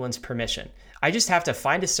ask anyone's permission. I just have to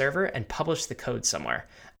find a server and publish the code somewhere.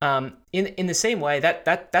 In the same way,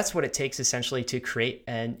 that's what it takes essentially to create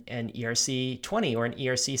an ERC20 or an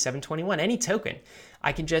ERC 721, any token.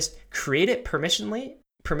 I can just create it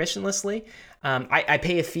permissionlessly. I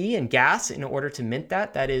pay a fee and gas in order to mint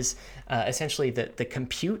that. That is essentially the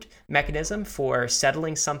compute mechanism for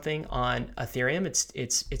settling something on Ethereum.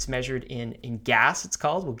 It's measured in gas, it's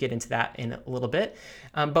called. We'll get into that in a little bit.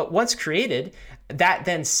 But once created, that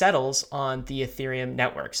then settles on the Ethereum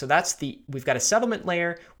network. So we've got a settlement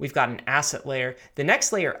layer, we've got an asset layer. The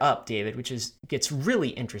next layer up, David, which gets really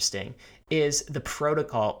interesting, is the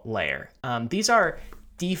protocol layer. These are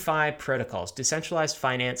DeFi protocols, decentralized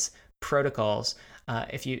finance protocols,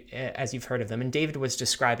 as you've heard of them. And David was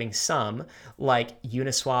describing some, like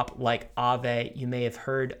Uniswap, like Aave. You may have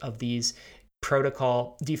heard of these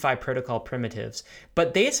DeFi protocol primitives,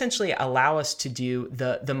 but they essentially allow us to do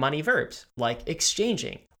the money verbs, like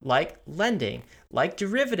exchanging, like lending, like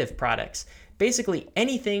derivative products. Basically,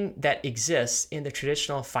 anything that exists in the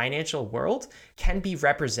traditional financial world can be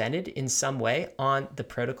represented in some way on the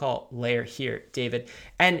protocol layer here, David.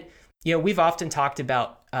 And we've often talked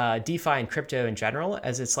about DeFi and crypto in general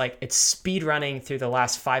as it's speed running through the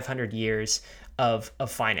last 500 years of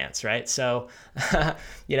finance, right? So,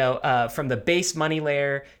 from the base money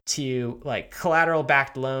layer to like collateral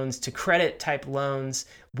backed loans to credit type loans,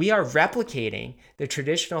 we are replicating the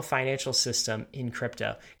traditional financial system in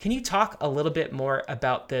crypto. Can you talk a little bit more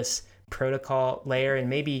about this protocol layer and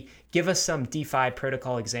maybe give us some DeFi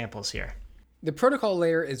protocol examples here? The protocol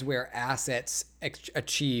layer is where assets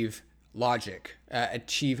achieve logic,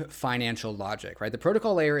 achieve financial logic, right? The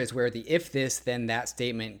protocol layer is where the if this, then that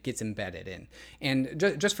statement gets embedded in. And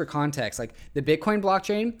just for context, like the Bitcoin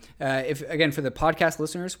blockchain, if again, for the podcast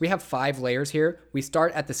listeners, we have 5 layers here. We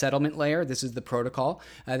start at the settlement layer. This is the protocol.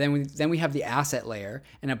 Then we have the asset layer.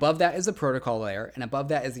 And above that is the protocol layer. And above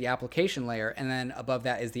that is the application layer. And then above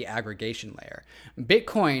that is the aggregation layer.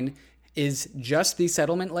 Bitcoin is just the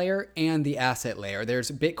settlement layer and the asset layer.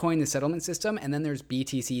 There's Bitcoin, the settlement system, and then there's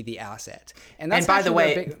BTC, the asset. And by the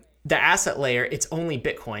way, the asset layer, it's only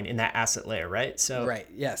Bitcoin in that asset layer, right? So right,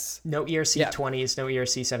 yes. No ERC20s, no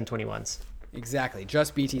ERC 721s. Exactly,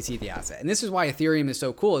 just BTC, the asset. And this is why Ethereum is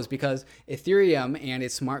so cool, is because Ethereum and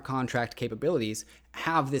its smart contract capabilities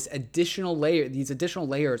have this additional layer, these additional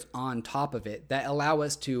layers on top of it that allow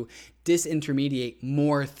us to disintermediate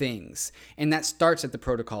more things. And that starts at the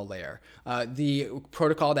protocol layer. The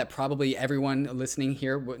protocol that probably everyone listening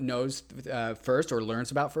here knows first or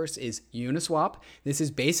learns about first is Uniswap. This is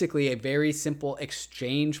basically a very simple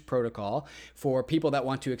exchange protocol for people that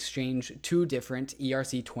want to exchange 2 different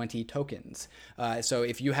ERC20 tokens. So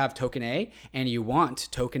if you have token A and you want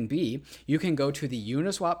token B, you can go to the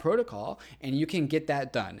Uniswap protocol and you can get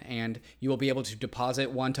that done. And you will be able to deposit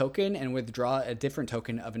 1 token and withdraw a different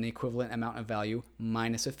token of an equivalent amount of value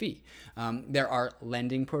minus a fee. There are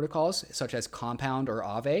lending protocols such as Compound or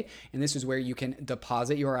Aave, and this is where you can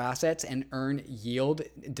deposit your assets and earn yield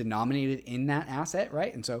denominated in that asset,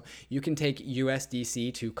 right? And so you can take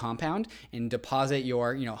USDC to Compound and deposit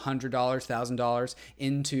your $100, $1,000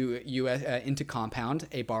 into Compound,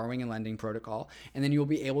 a borrowing and lending protocol, and then you'll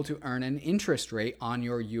be able to earn an interest rate on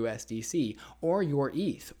your USDC or your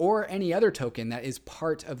ETH or any other token that is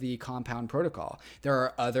part of the Compound protocol. There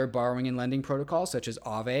are other borrowing and lending protocols such as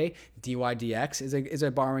Aave. DYDX is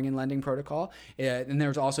a borrowing and lending protocol. And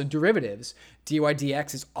there's also derivatives.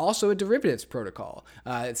 DYDX is also a derivatives protocol.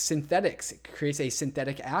 Synthetics creates a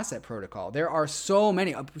synthetic asset protocol. There are so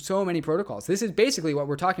many protocols. This is basically what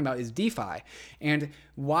we're talking about is DeFi. And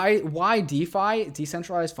why DeFi,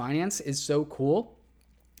 decentralized finance, is so cool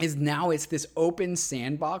is now it's this open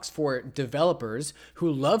sandbox for developers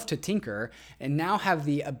who love to tinker and now have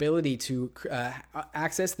the ability to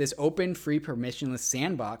access this open, free, permissionless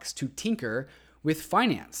sandbox to tinker with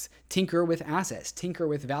finance, tinker with assets, tinker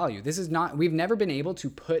with value. We've never been able to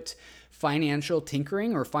put financial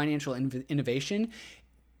tinkering or financial innovation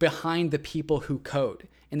behind the people who code.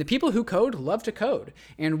 And the people who code love to code.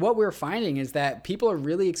 And what we're finding is that people are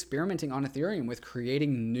really experimenting on Ethereum with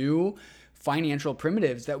creating new financial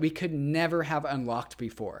primitives that we could never have unlocked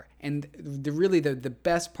before. And the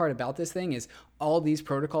best part about this thing is all these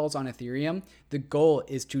protocols on Ethereum, the goal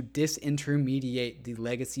is to disintermediate the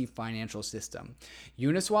legacy financial system.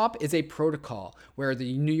 Uniswap is a protocol where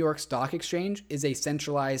the New York Stock Exchange is a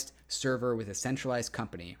centralized server with a centralized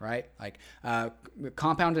company, right? Like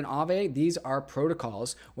Compound and Aave, these are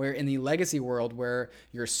protocols where in the legacy world where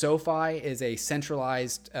your SoFi is a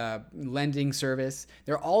centralized lending service,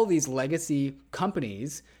 there are all these legacy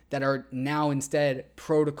companies that are now instead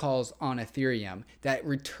protocols on Ethereum that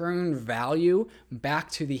return value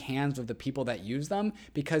back to the hands of the people that use them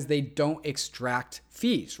because they don't extract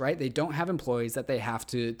fees, right? They don't have employees that they have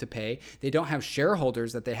to pay. They don't have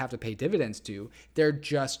shareholders that they have to pay dividends to. They're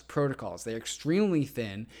just protocols. They're extremely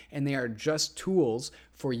thin and they are just tools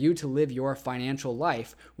for you to live your financial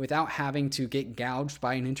life without having to get gouged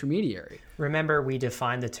by an intermediary. Remember, we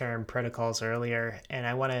defined the term protocols earlier, and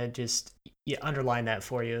I want to just underline that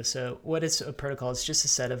for you. So what is a protocol? It's just a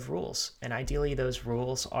set of rules, and ideally those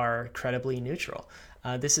rules are credibly neutral.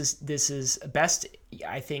 This is best,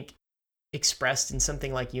 I think, expressed in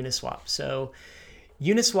something like Uniswap. So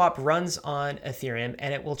Uniswap runs on Ethereum,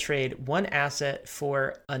 and it will trade one asset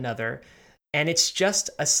for another, and it's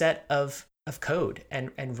just a set of code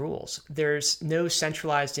and rules. There's no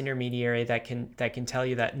centralized intermediary that can tell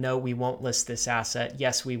you that no, we won't list this asset.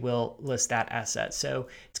 Yes, we will list that asset. So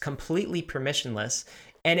it's completely permissionless,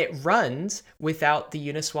 and it runs without the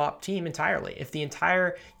Uniswap team entirely. If the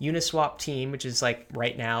entire Uniswap team, which is like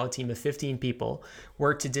right now a team of 15 people,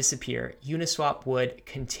 were to disappear, Uniswap would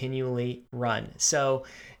continually run. So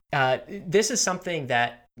this is something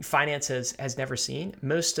that finance has never seen.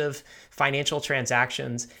 Most of financial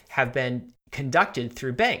transactions have been conducted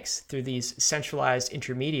through banks, through these centralized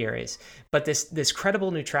intermediaries. But this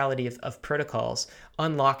credible neutrality of protocols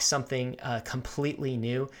unlock something completely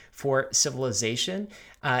new for civilization.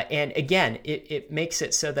 And again, it makes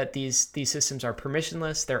it so that these systems are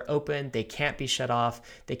permissionless, they're open, they can't be shut off,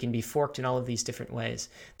 they can be forked in all of these different ways.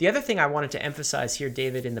 The other thing I wanted to emphasize here,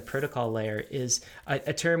 David, in the protocol layer is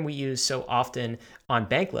a term we use so often on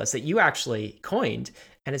Bankless that you actually coined,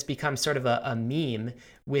 and it's become sort of a meme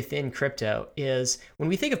within crypto, is when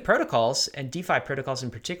we think of protocols, and DeFi protocols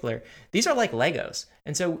in particular, these are like Legos.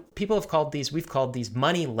 And so people have called these, we've called these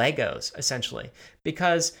money Legos, essentially,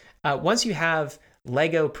 because once you have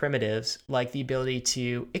Lego primitives like the ability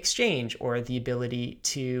to exchange or the ability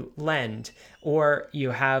to lend, or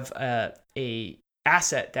you have a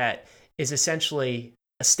asset that is essentially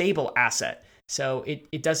a stable asset. So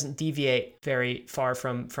it doesn't deviate very far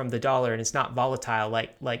from the dollar, and it's not volatile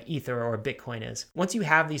like Ether or Bitcoin is. Once you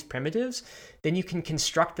have these primitives, then you can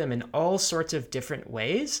construct them in all sorts of different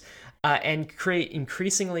ways and create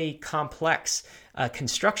increasingly complex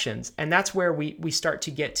constructions. And that's where we start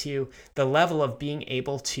to get to the level of being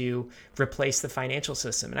able to replace the financial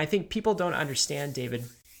system. And I think people don't understand, David,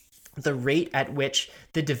 the rate at which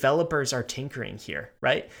the developers are tinkering here,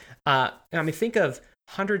 right? I mean, think of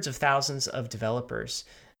hundreds of thousands of developers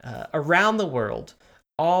around the world,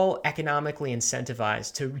 all economically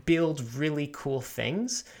incentivized to build really cool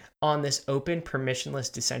things on this open,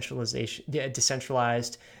 permissionless,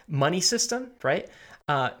 decentralized money system, right?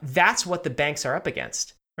 That's what the banks are up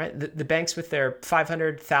against, right? The banks with their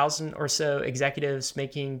 500,000 or so executives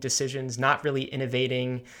making decisions, not really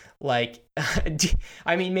innovating, like,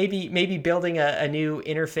 I mean, maybe building a new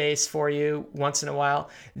interface for you once in a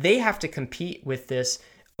while. They have to compete with this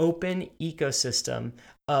open ecosystem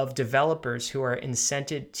of developers who are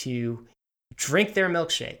incented to drink their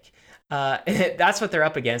milkshake. That's what they're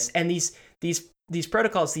up against. And these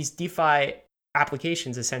protocols, these DeFi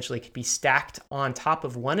applications essentially could be stacked on top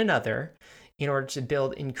of one another in order to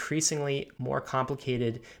build increasingly more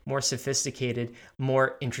complicated, more sophisticated,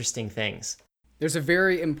 more interesting things. There's a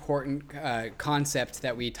very important concept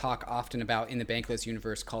that we talk often about in the Bankless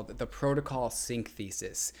universe called the protocol sink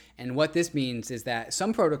thesis. And what this means is that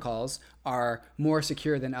some protocols are more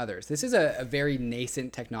secure than others. This is a very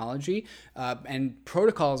nascent technology, and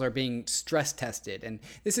protocols are being stress tested. And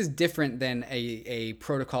this is different than a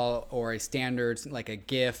protocol or a standard like a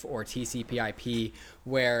GIF or TCP/IP,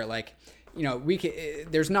 where like, you know,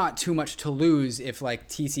 there's not too much to lose if like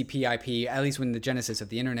TCP/IP, at least when the genesis of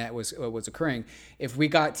the internet was occurring, if we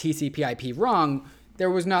got TCP/IP wrong, there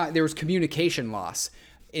was communication loss.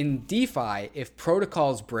 In DeFi, if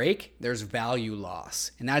protocols break, there's value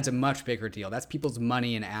loss, and that's a much bigger deal. That's people's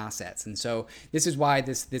money and assets. And so this is why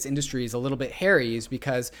this industry is a little bit hairy, is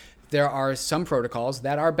because there are some protocols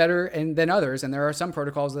that are better than others, and there are some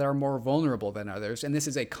protocols that are more vulnerable than others, and this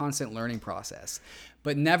is a constant learning process.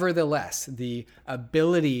 But nevertheless, the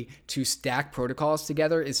ability to stack protocols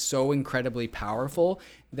together is so incredibly powerful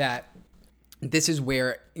that this is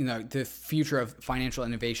where, you know, the future of financial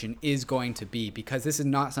innovation is going to be, because this is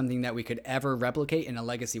not something that we could ever replicate in a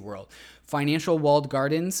legacy world. Financial walled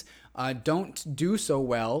gardens don't do so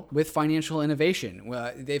well with financial innovation.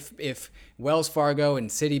 Well, if Wells Fargo and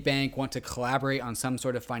Citibank want to collaborate on some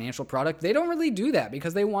sort of financial product, they don't really do that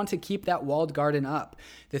because they want to keep that walled garden up.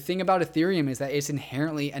 The thing about Ethereum is that it's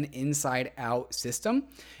inherently an inside-out system.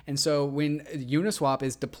 And so when Uniswap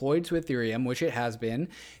is deployed to Ethereum, which it has been,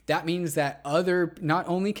 that means that not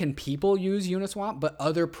only can people use Uniswap, but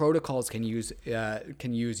other protocols can use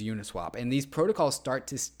Uniswap. And these protocols start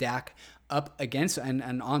to stack up against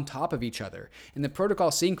and on top of each other. And the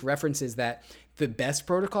protocol sync references that the best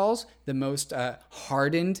protocols, the most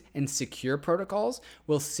hardened and secure protocols,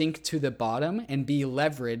 will sink to the bottom and be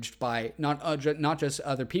leveraged by not just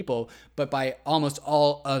other people, but by almost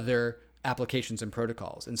all other applications and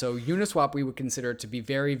protocols. And so Uniswap we would consider to be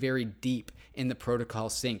very, very deep in the protocol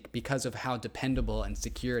sync because of how dependable and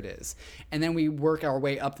secure it is. And then we work our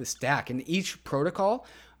way up the stack, and each protocol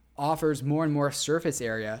offers more and more surface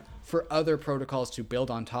area for other protocols to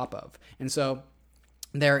build on top of. And so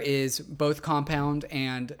there is both Compound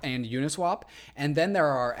and Uniswap, and then there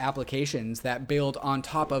are applications that build on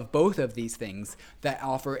top of both of these things that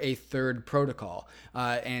offer a third protocol.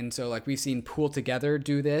 And so like we've seen Pool Together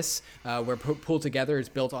do this, where Pool Together is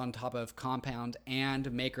built on top of Compound and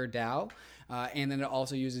MakerDAO. And then it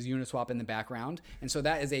also uses Uniswap in the background. And so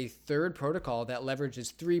that is a third protocol that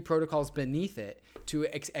leverages three protocols beneath it to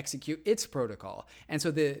execute its protocol. And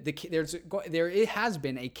so there has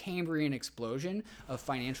been a Cambrian explosion of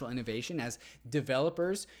financial innovation as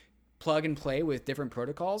developers plug and play with different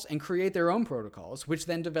protocols and create their own protocols, which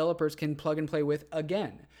then developers can plug and play with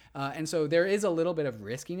again. And so there is a little bit of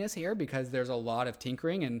riskiness here because there's a lot of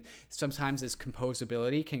tinkering, and sometimes this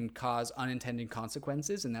composability can cause unintended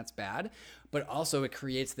consequences, and that's bad. But also it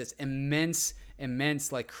creates this immense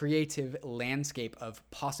like creative landscape of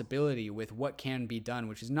possibility with what can be done,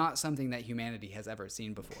 which is not something that humanity has ever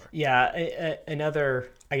seen before. Yeah, another,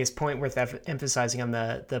 I guess, point worth emphasizing on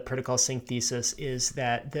the protocol sync thesis is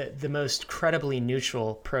that the most credibly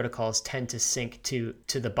neutral protocols tend to sync to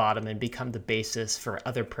the bottom and become the basis for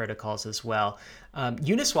other protocols as well.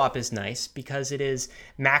 Uniswap is nice because it is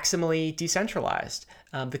maximally decentralized.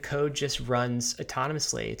 The code just runs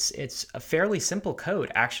autonomously. It's a fairly simple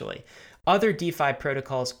code, actually. Other DeFi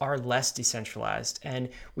protocols are less decentralized, and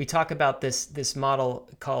we talk about this model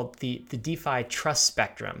called the DeFi trust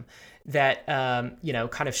spectrum that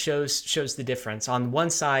kind of shows the difference. On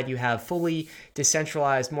one side, you have fully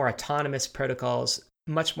decentralized, more autonomous protocols,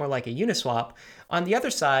 much more like a Uniswap. On the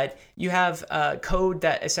other side, you have code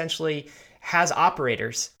that essentially has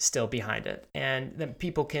operators still behind it and that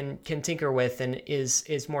people can tinker with and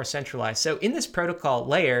is more centralized. So in this protocol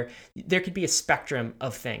layer, there could be a spectrum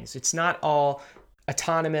of things. It's not all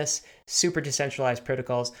autonomous, super decentralized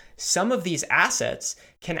protocols. Some of these assets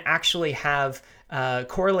can actually have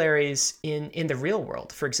corollaries in the real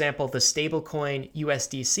world. For example, the stablecoin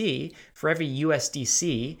USDC, for every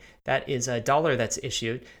USDC that is a dollar that's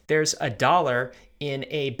issued, there's a dollar in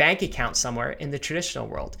a bank account somewhere in the traditional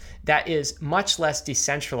world that is much less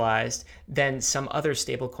decentralized than some other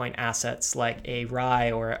stablecoin assets like a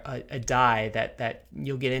RAI or a DAI that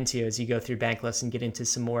you'll get into as you go through Bankless and get into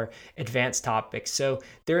some more advanced topics. So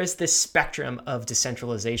there is this spectrum of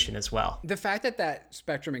decentralization as well. The fact that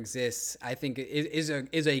spectrum exists, I think, is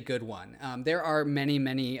a good one. There are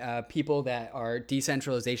many people that are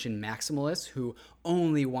decentralization maximalists who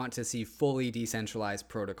only want to see fully decentralized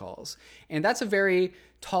protocols, and that's a very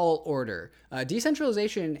tall order.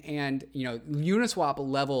 Decentralization and Uniswap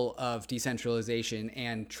level of decentralization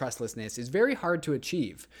and trustlessness is very hard to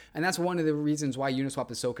achieve, and that's one of the reasons why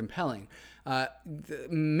Uniswap is so compelling.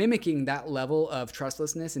 Mimicking that level of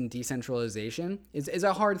trustlessness and decentralization is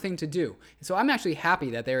a hard thing to do. So I'm actually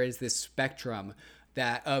happy that there is this spectrum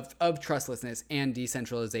that of trustlessness and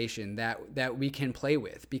decentralization that we can play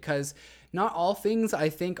with, because not all things I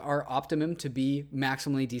think are optimum to be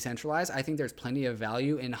maximally decentralized. I think there's plenty of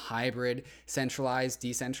value in hybrid centralized,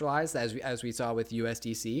 decentralized, as we saw with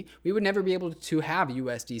USDC. We would never be able to have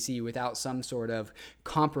USDC without some sort of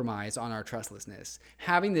compromise on our trustlessness.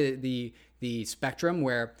 Having the spectrum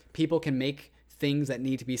where people can make things that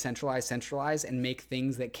need to be centralized, and make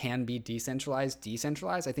things that can be decentralized,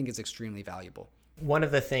 I think is extremely valuable. One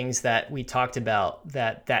of the things that we talked about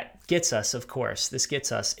that gets us, of course,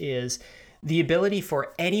 is the ability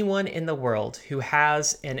for anyone in the world who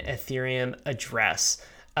has an Ethereum address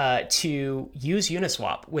to use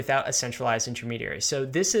Uniswap without a centralized intermediary. So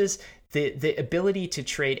this is the ability to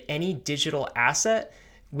trade any digital asset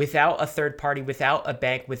without a third party, without a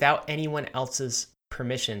bank, without anyone else's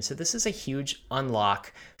permission. So this is a huge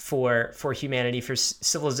unlock for humanity, for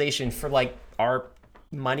civilization, for like our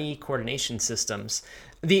money coordination systems.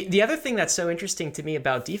 The other thing that's so interesting to me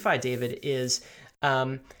about DeFi, David, is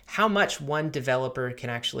how much one developer can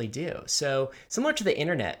actually do. So similar to the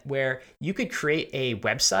internet, where you could create a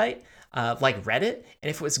website like Reddit, and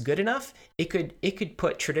if it was good enough, it could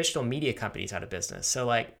put traditional media companies out of business. So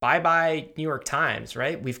like bye New York Times,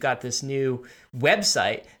 right? We've got this new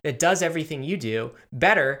website that does everything you do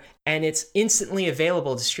better, and it's instantly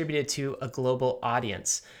available, distributed to a global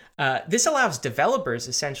audience. This allows developers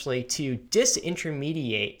essentially to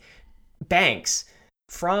disintermediate banks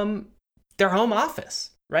from their home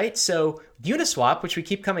office, right? So Uniswap, which we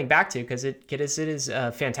keep coming back to because it is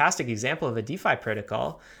a fantastic example of a DeFi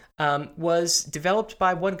protocol, was developed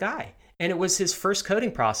by one guy, and it was his first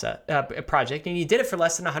coding project, and he did it for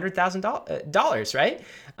less than $100,000, right?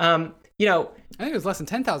 I think it was less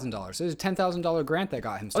than $10,000. It was a $10,000 grant that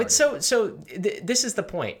got him started. This is the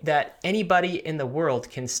point, that anybody in the world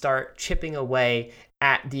can start chipping away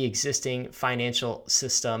at the existing financial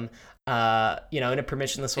system, in a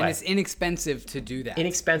permissionless way. And it's inexpensive to do that.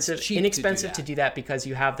 Inexpensive to do that because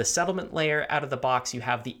you have the settlement layer out of the box, you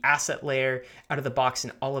have the asset layer out of the box,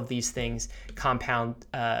 and all of these things compound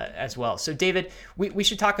as well. So David, we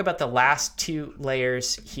should talk about the last two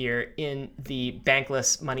layers here in the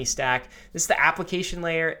Bankless money stack. This is the application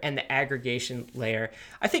layer and the aggregation layer.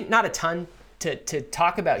 I think not a ton to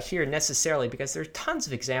talk about here necessarily because there are tons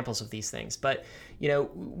of examples of these things, but You know,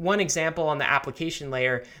 one example on the application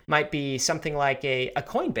layer might be something like a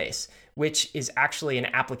Coinbase, which is actually an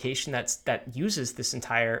application that uses this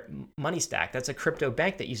entire money stack. That's a crypto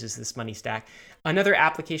bank that uses this money stack. Another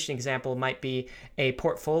application example might be a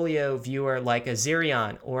portfolio viewer like a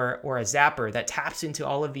Zerion or a Zapper that taps into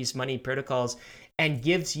all of these money protocols and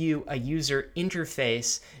gives you a user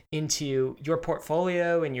interface into your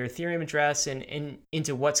portfolio and your Ethereum address and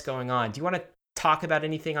into what's going on. Do you want to talk about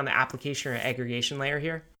anything on the application or aggregation layer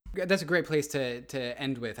here? That's a great place to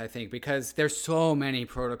end with, I think, because there's so many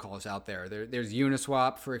protocols out there. There's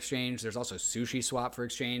Uniswap for exchange. There's also SushiSwap for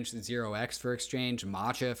exchange, 0x for exchange,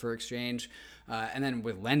 Matcha for exchange. And then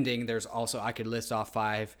with lending, there's also, I could list off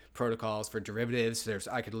 5 protocols for derivatives.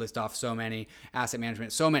 I could list off so many, asset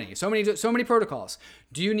management, so many protocols.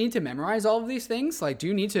 Do you need to memorize all of these things? Like, do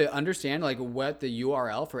you need to understand like what the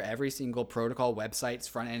URL for every single protocol website's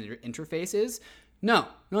front end interface is? No,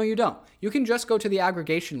 you don't. You can just go to the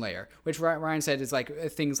aggregation layer, which Ryan said is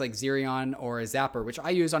like things like Zerion or a Zapper, which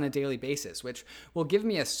I use on a daily basis, which will give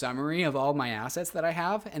me a summary of all my assets that I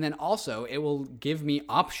have. And then also it will give me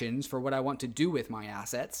options for what I want to do with my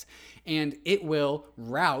assets. And it will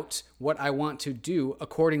route what I want to do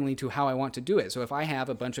accordingly to how I want to do it. So if I have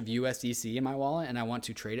a bunch of USDC in my wallet and I want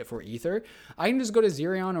to trade it for Ether, I can just go to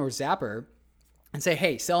Zerion or Zapper and say,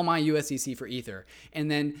 hey, sell my USDC for Ether.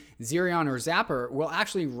 And then Zerion or Zapper will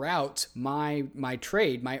actually route my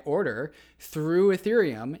trade, my order, through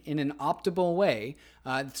Ethereum in an optimal way,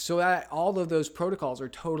 so that all of those protocols are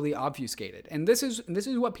totally obfuscated. And this is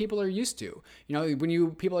what people are used to. You know,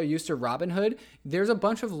 when people are used to Robinhood, there's a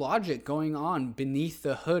bunch of logic going on beneath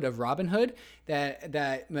the hood of Robinhood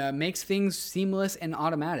that makes things seamless and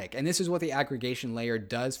automatic. And this is what the aggregation layer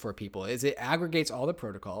does for people: is it aggregates all the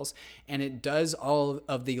protocols and it does all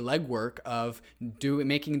of the legwork of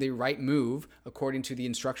making the right move according to the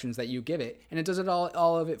instructions that you give it, and it does it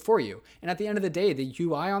all of it for you. And at the end of the day, the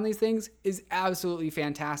UI on these things is absolutely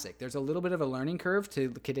fantastic. There's a little bit of a learning curve to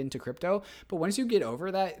get into crypto, but once you get over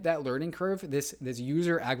that learning curve, this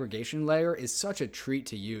user aggregation layer is such a treat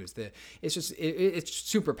to use. It's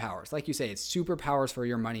superpowers. Like you say, it's superpowers for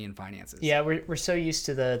your money and finances. Yeah, we're so used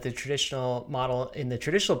to the traditional model in the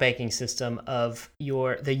traditional banking system of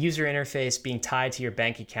the user interface being tied to your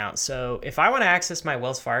bank account. So if I want to access my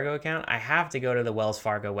Wells Fargo account, I have to go to the Wells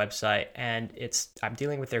Fargo website, and I'm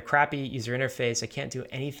dealing with their crappy user interface. I can't do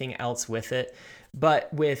anything else with it.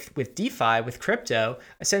 But with DeFi, with crypto,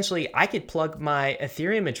 essentially I could plug my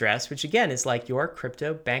Ethereum address, which again is like your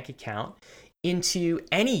crypto bank account, into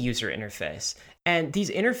any user interface. And these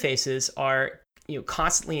interfaces are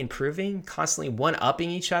constantly improving, constantly one-upping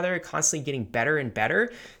each other, constantly getting better and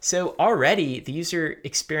better. So already the user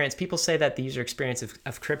experience, people say that the user experience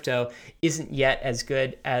of crypto isn't yet as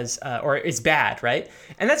good as, or is bad, right?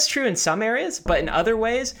 And that's true in some areas, but in other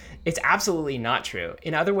ways, it's absolutely not true.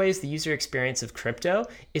 In other ways, the user experience of crypto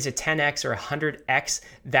is a 10x or 100x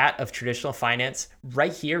that of traditional finance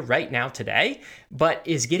right here, right now, today, but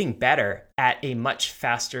is getting better at a much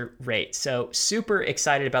faster rate. So super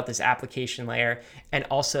excited about this application layer and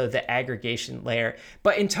also the aggregation layer.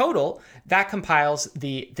 But in total, that compiles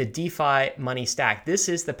the DeFi money stack. This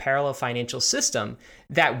is the parallel financial system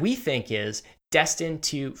that we think is destined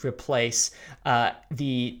to replace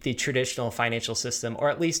the traditional financial system, or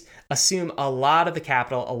at least assume a lot of the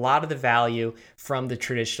capital, a lot of the value from the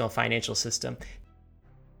traditional financial system.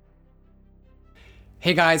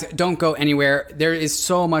 Hey guys, don't go anywhere. There is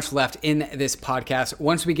so much left in this podcast.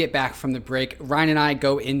 Once we get back from the break, Ryan and I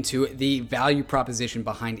go into the value proposition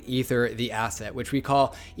behind Ether, the asset, which we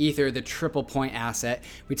call Ether, the triple point asset.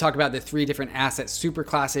 We talk about the 3 different asset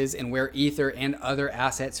superclasses and where Ether and other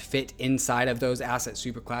assets fit inside of those asset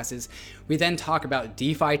superclasses. We then talk about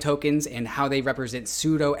DeFi tokens and how they represent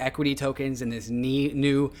pseudo equity tokens in this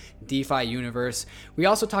new DeFi universe. We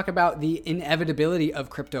also talk about the inevitability of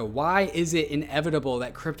crypto. Why is it inevitable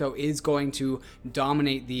that crypto is going to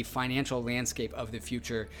dominate the financial landscape of the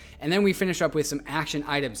future? And then we finish up with some action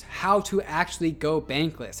items: how to actually go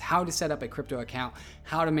bankless, how to set up a crypto account,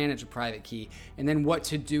 how to manage a private key, and then what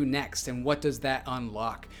to do next and what does that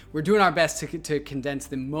unlock. We're doing our best to condense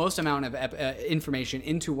the most amount of information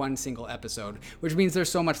into one single episode, which means there's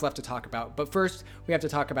so much left to talk about. But first, we have to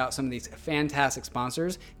talk about some of these fantastic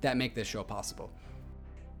sponsors that make this show possible.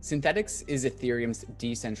 Synthetics is Ethereum's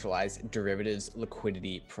decentralized derivatives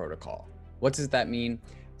liquidity protocol. What does that mean?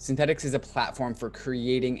 Synthetics is a platform for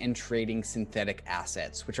creating and trading synthetic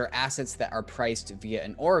assets, which are assets that are priced via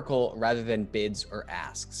an oracle rather than bids or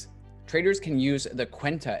asks. Traders can use the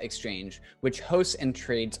Quenta exchange, which hosts and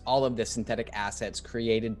trades all of the synthetic assets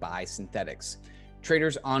created by Synthetics.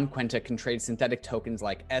 Traders on Quenta can trade synthetic tokens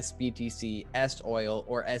like SBTC, S-Oil,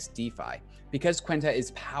 or SDeFi. Because Quenta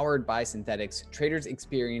is powered by synthetics, traders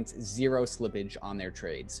experience zero slippage on their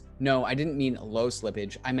trades. No, I didn't mean low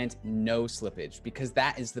slippage, I meant no slippage, because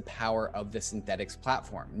that is the power of the synthetics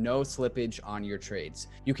platform. No slippage on your trades.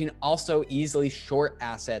 You can also easily short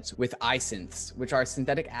assets with iSynths, which are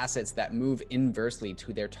synthetic assets that move inversely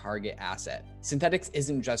to their target asset. Synthetics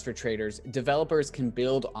isn't just for traders. Developers can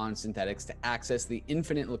build on synthetics to access the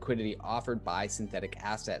infinite liquidity offered by synthetic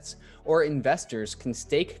assets, or investors can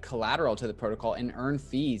stake collateral to the protocol and earn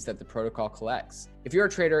fees that the protocol collects. If you're a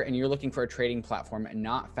trader and you're looking for a trading platform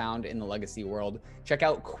not found in the legacy world, check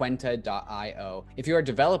out Quenta.io. If you're a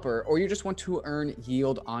developer or you just want to earn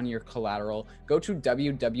yield on your collateral, go to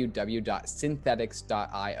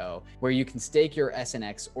www.synthetics.io, where you can stake your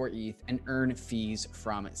SNX or ETH and earn fees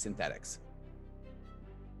from synthetics.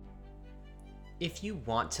 If you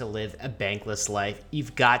want to live a bankless life,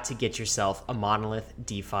 you've got to get yourself a Monolith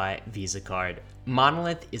DeFi Visa card.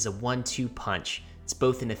 Monolith is a 1-2 punch. It's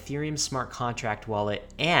both an Ethereum smart contract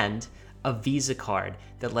wallet and a Visa card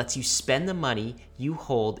that lets you spend the money you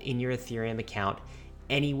hold in your Ethereum account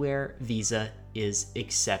anywhere Visa is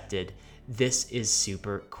accepted. This is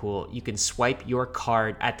super cool. You can swipe your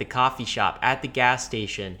card at the coffee shop, at the gas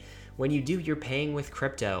station. When you do, you're paying with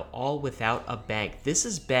crypto, all without a bank. This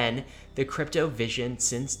has been the crypto vision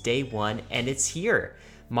since day one, and it's here.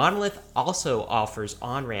 Monolith also offers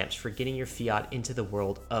on-ramps for getting your fiat into the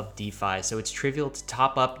world of DeFi, so it's trivial to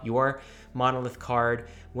top up your Monolith card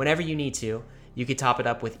whenever you need to. You can top it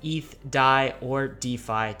up with ETH, DAI, or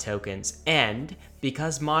DeFi tokens. And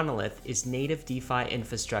because Monolith is native DeFi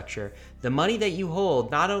infrastructure, the money that you hold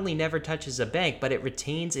not only never touches a bank, but it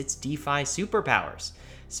retains its DeFi superpowers.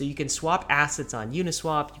 So you can swap assets on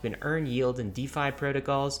Uniswap, you can earn yield in DeFi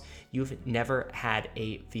protocols. You've never had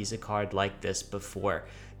a Visa card like this before.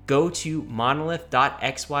 Go to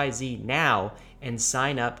monolith.xyz now and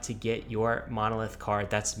sign up to get your Monolith card.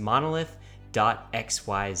 That's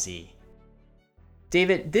monolith.xyz.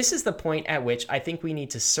 David, this is the point at which I think we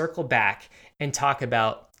need to circle back and talk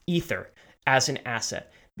about Ether as an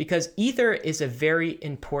asset, because Ether is a very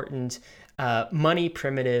important money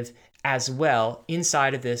primitive as well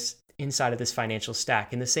inside of this financial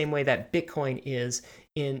stack, in the same way that Bitcoin is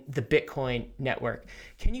in the Bitcoin network.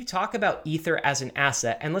 Can you talk about Ether as an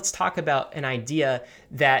asset? And let's talk about an idea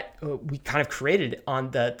that we kind of created on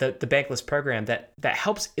the Bankless program that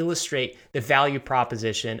helps illustrate the value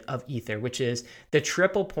proposition of Ether, which is the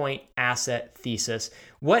triple point asset thesis.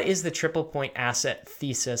 What is the triple point asset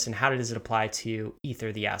thesis, and how does it apply to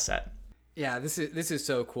Ether, the asset? Yeah, this is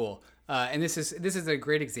so cool. And this is a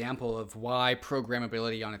great example of why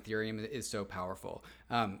programmability on Ethereum is so powerful.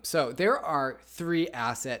 So there are 3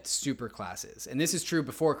 asset superclasses, and this is true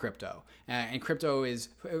before crypto. And crypto is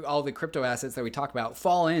all the crypto assets that we talk about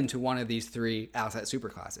fall into one of these 3 asset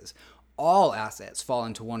superclasses. All assets fall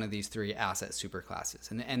into one of these 3 asset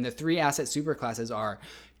superclasses. And the 3 asset superclasses are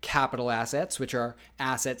capital assets, which are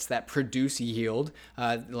assets that produce yield.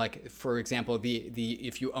 Like, for example,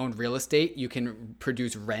 if you own real estate, you can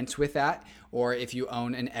produce rent with that. Or if you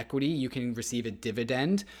own an equity, you can receive a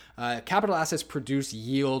dividend. Capital assets produce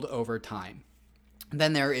yield over time.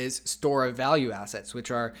 Then there is store of value assets,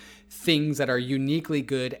 which are things that are uniquely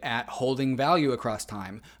good at holding value across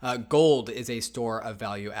time. Gold is a store of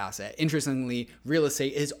value asset. Interestingly, real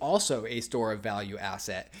estate is also a store of value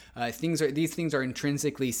asset. These things are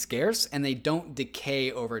intrinsically scarce and they don't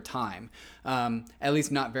decay over time. At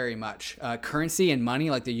least not very much. Currency and money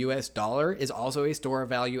like the US dollar is also a store of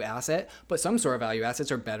value asset, but some store of value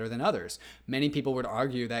assets are better than others. Many people would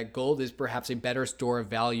argue that gold is perhaps a better store of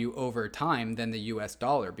value over time than the US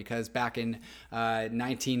dollar, because back in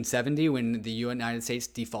 1970, when the United States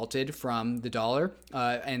defaulted from the dollar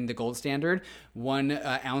and the gold standard, 1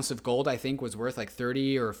 ounce of gold, I think, was worth like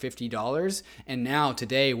 $30 or $50. And now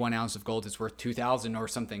today, 1 ounce of gold is worth $2,000 or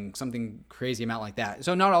something crazy amount like that.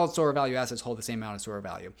 So not all store of value assets hold the same amount of store of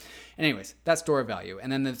value. Anyways, that's store of value.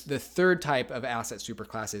 And then the third type of asset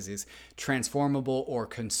superclasses is transformable or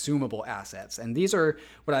consumable assets. And these are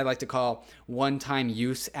what I like to call one-time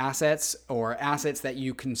use assets, or assets that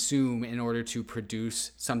you consume in order to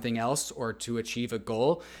produce something else or to achieve a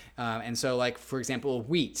goal. And so, like, for example,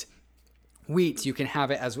 wheat, you can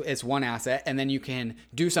have it as one asset, and then you can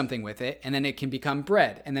do something with it, and then it can become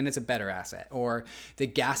bread, and then it's a better asset. Or the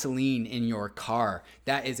gasoline in your car,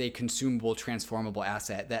 that is a consumable, transformable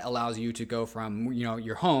asset that allows you to go from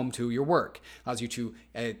your home to your work, allows you to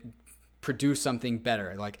produce something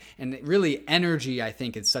better. And really energy, I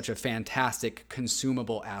think, is such a fantastic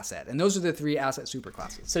consumable asset. And those are the three asset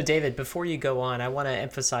superclasses. So David, before you go on, I want to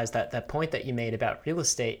emphasize that point that you made about real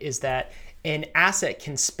estate is that an asset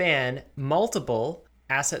can span multiple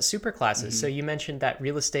asset superclasses. So you mentioned that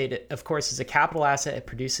real estate, of course, is a capital asset. It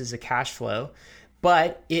produces a cash flow,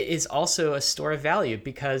 but it is also a store of value,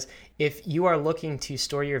 because if you are looking to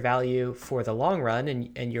store your value for the long run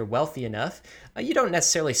and you're wealthy enough, you don't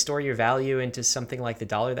necessarily store your value into something like the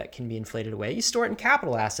dollar that can be inflated away. You store it in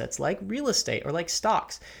capital assets like real estate or like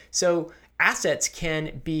stocks. So assets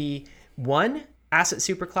can be one asset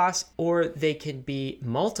superclass, or they can be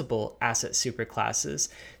multiple asset superclasses.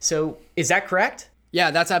 So is that correct?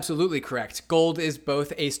 Yeah, that's absolutely correct. Gold is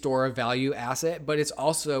both a store of value asset, but it's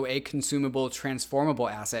also a consumable, transformable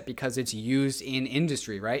asset because it's used in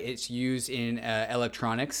industry, right? It's used in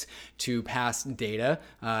electronics to pass data.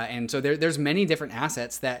 And so there's many different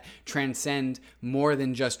assets that transcend more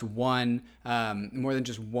than just one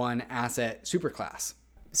asset superclass.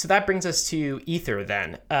 So that brings us to Ether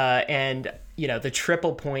then, and the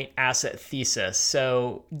triple point asset thesis.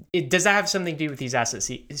 So does that have something to do with these asset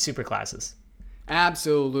superclasses?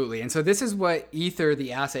 Absolutely. And so this is what Ether,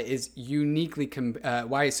 the asset, is uniquely,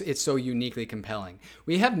 why it's so uniquely compelling.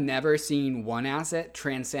 We have never seen one asset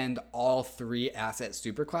transcend all three asset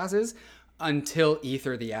superclasses until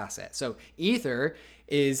Ether, the asset. So Ether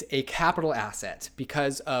is a capital asset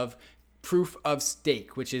because of proof of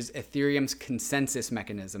stake, which is Ethereum's consensus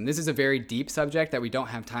mechanism. This is a very deep subject that we don't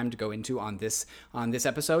have time to go into on this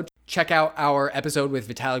episode. Check out our episode with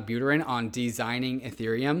Vitalik Buterin on designing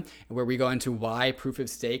Ethereum, where we go into why proof of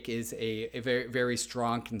stake is a very, very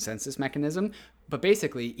strong consensus mechanism. But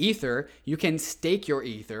basically, Ether, you can stake your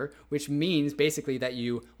Ether, which means basically that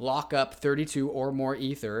you lock up 32 or more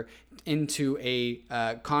Ether into a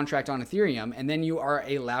contract on Ethereum, and then you are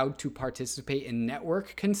allowed to participate in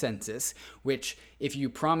network consensus, which if you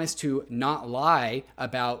promise to not lie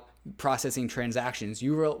about processing transactions,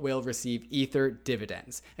 you will receive Ether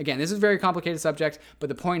dividends. Again, this is a very complicated subject, but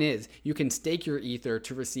the point is you can stake your Ether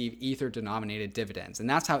to receive Ether denominated dividends. And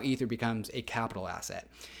that's how Ether becomes a capital asset.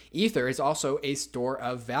 Ether is also a store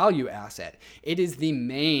of value asset. It is the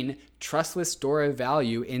main trustless store of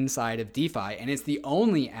value inside of DeFi, and it's the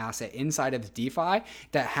only asset inside of DeFi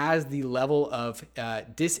that has the level of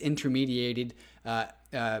disintermediated,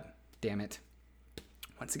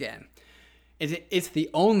 It's the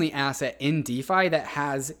only asset in DeFi that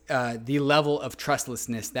has the level of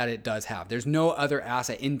trustlessness that it does have. There's no other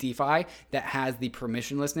asset in DeFi that has the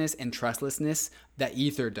permissionlessness and trustlessness that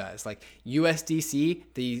Ether does. Like USDC,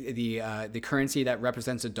 the currency that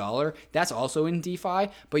represents a dollar, that's also in DeFi.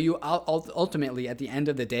 But you ultimately, at the end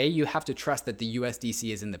of the day, you have to trust that the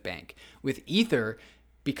USDC is in the bank. With Ether,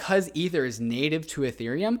 because Ether is native to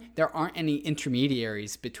Ethereum, there aren't any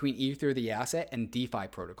intermediaries between Ether, the asset, and DeFi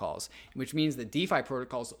protocols, which means that DeFi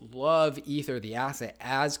protocols love Ether, the asset,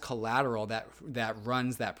 as collateral that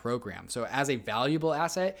runs that program. So as a valuable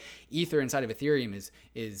asset, Ether inside of Ethereum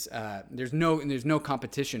is there's no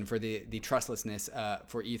competition for the trustlessness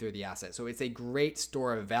for Ether, the asset. So it's a great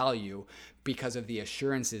store of value because of the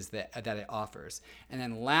assurances that it offers. And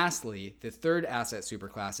then lastly, the third asset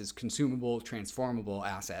superclass is consumable, transformable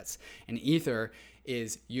assets. And Ether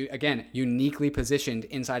is, again, uniquely positioned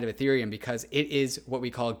inside of Ethereum because it is what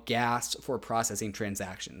we call gas for processing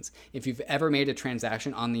transactions. If you've ever made a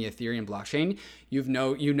transaction on the Ethereum blockchain,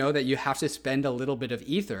 you know that you have to spend a little bit of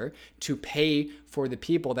Ether to pay for the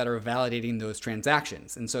people that are validating those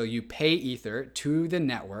transactions. And so you pay Ether to the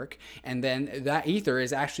network, and then that Ether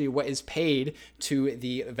is actually what is paid to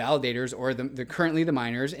the validators, or the currently the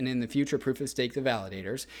miners, and in the future proof of stake, the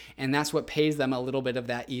validators. And that's what pays them a little bit of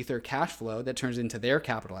that Ether cash flow that turns into their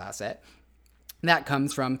capital asset. That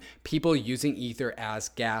comes from people using Ether as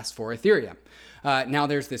gas for Ethereum. Now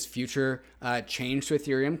there's this future change to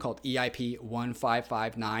Ethereum called EIP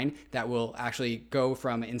 1559 that will actually go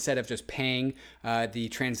from, instead of just paying the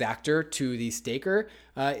transactor to the staker,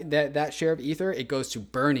 that share of Ether, it goes to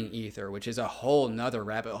burning Ether, which is a whole nother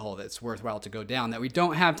rabbit hole that's worthwhile to go down that we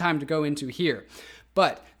don't have time to go into here.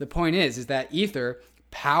 But the point is that Ether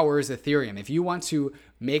powers Ethereum. If you want to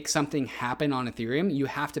make something happen on Ethereum, you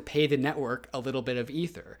have to pay the network a little bit of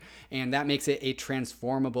Ether. And that makes it a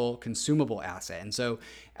transformable, consumable asset. And so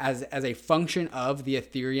as a function of the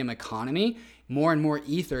Ethereum economy, more and more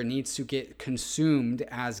Ether needs to get consumed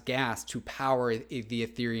as gas to power the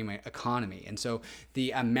Ethereum economy. And so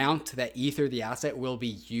the amount that Ether, the asset, will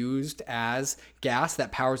be used as gas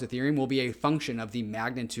that powers Ethereum will be a function of the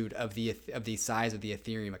magnitude of the size of the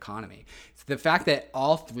Ethereum economy. So the fact that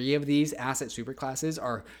all three of these asset superclasses are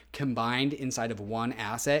are combined inside of one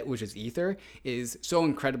asset, which is Ether, is so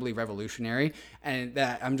incredibly revolutionary. And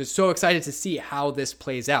that I'm just so excited to see how this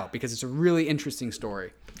plays out, because it's a really interesting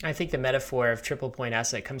story. I think the metaphor of triple point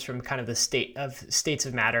asset comes from kind of the states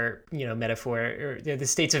of matter, metaphor, or the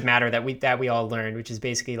states of matter that we all learned, which is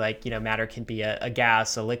basically like, matter can be a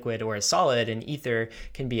gas, a liquid, or a solid, and ether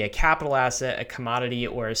can be a capital asset, a commodity,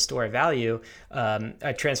 or a store of value,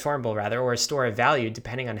 a transformable rather, or a store of value,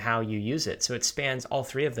 depending on how you use it. So it spans all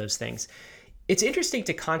three of those things. It's interesting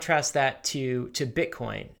to contrast that to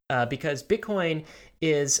Bitcoin, because Bitcoin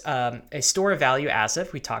is a store of value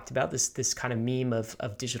asset. We talked about this kind of meme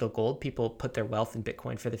of digital gold. People put their wealth in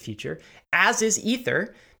Bitcoin for the future, as is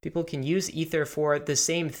Ether. People can use Ether for the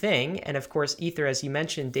same thing. And of course, Ether, as you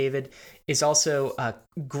mentioned, David, is also a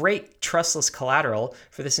great trustless collateral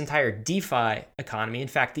for this entire DeFi economy. In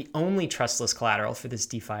fact, the only trustless collateral for this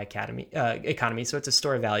DeFi economy. So it's a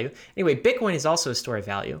store of value. Anyway, Bitcoin is also a store of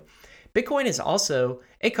value. Bitcoin is also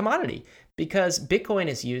a commodity, because Bitcoin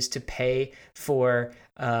is used to pay for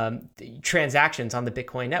transactions on the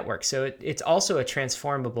Bitcoin network. So it's also a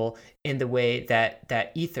transformable in the way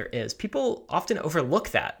that Ether is. People often overlook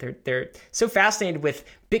that. They're so fascinated with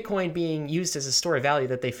Bitcoin being used as a store of value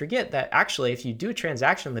that they forget that actually, if you do a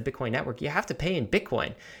transaction on the Bitcoin network, you have to pay in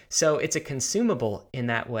Bitcoin. So it's a consumable in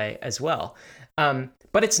that way as well.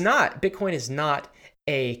 But it's not. Bitcoin is not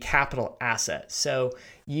a capital asset. So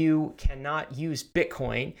you cannot use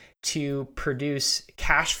Bitcoin to produce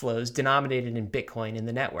cash flows denominated in Bitcoin in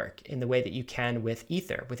the network in the way that you can with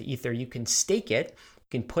Ether. With Ether, you can stake it,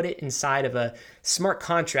 you can put it inside of a smart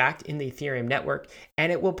contract in the Ethereum network,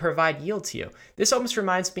 and it will provide yield to you. This almost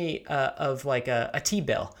reminds me of like a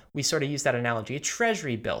T-bill. We sort of use that analogy, a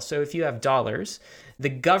treasury bill. So if you have dollars, the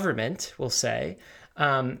government will say,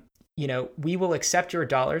 we will accept your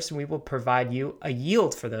dollars and we will provide you a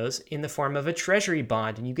yield for those in the form of a treasury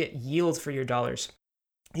bond, and you get yield for your dollars.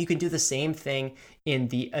 You can do the same thing in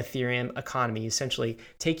the Ethereum economy. You essentially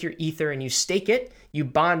take your Ether and you stake it, you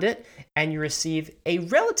bond it, and you receive a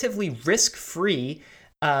relatively risk-free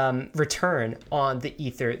return on the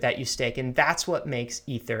Ether that you stake. And that's what makes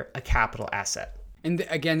Ether a capital asset. And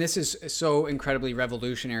again, this is so incredibly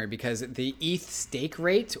revolutionary, because the ETH stake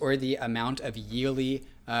rate, or the amount of yearly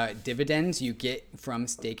dividends you get from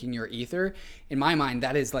staking your Ether, in my mind,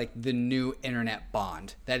 that is like the new internet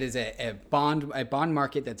bond. That is a bond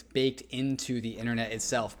market that's baked into the internet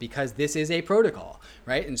itself, because this is a protocol,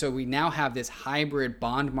 right? And so we now have this hybrid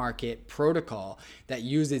bond market protocol that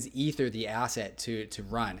uses Ether, the asset, to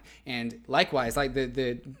run. And likewise, like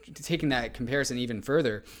the taking that comparison even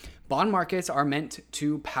further, bond markets are meant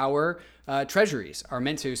to power treasuries, are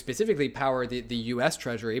meant to specifically power the U.S.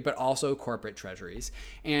 Treasury, but also corporate treasuries.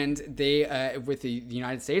 And they, with the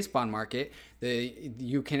United States bond market, the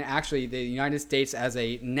United States as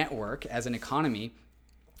a network, as an economy,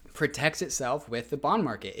 protects itself with the bond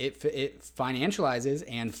market. It financializes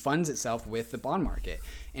and funds itself with the bond market.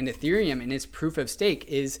 And Ethereum, in its proof of stake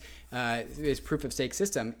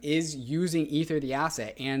system, is using Ether, the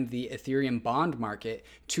asset, and the Ethereum bond market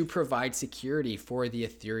to provide security for the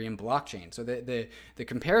Ethereum blockchain. So the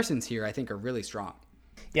comparisons here, I think, are really strong.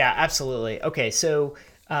 Yeah, absolutely. Okay, so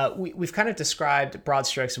we've kind of described broad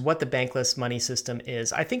strokes what the bankless money system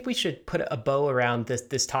is. I think we should put a bow around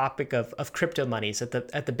this topic of crypto monies at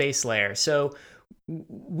the base layer. So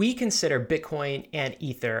we consider Bitcoin and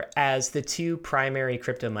Ether as the two primary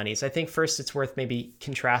crypto monies. I think first it's worth maybe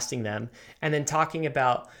contrasting them and then talking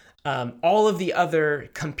about all of the other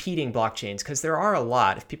competing blockchains, because there are a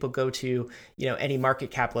lot. If people go to any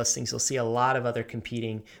market cap listings, you'll see a lot of other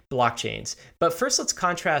competing blockchains. But first, let's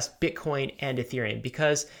contrast Bitcoin and Ethereum,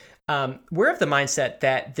 because we're of the mindset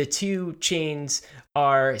that the two chains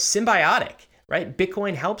are symbiotic. Right?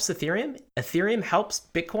 Bitcoin helps Ethereum. Ethereum helps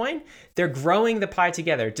Bitcoin. They're growing the pie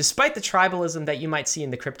together. Despite the tribalism that you might see in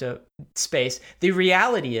the crypto space, the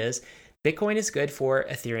reality is Bitcoin is good for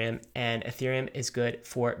Ethereum and Ethereum is good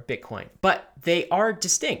for Bitcoin. But they are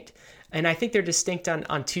distinct. And I think they're distinct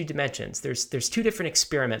on two dimensions. There's two different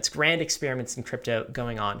experiments, grand experiments in crypto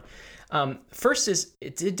going on. First is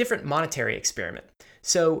it's a different monetary experiment.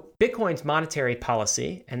 So Bitcoin's monetary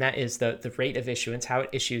policy, and that is the rate of issuance, how it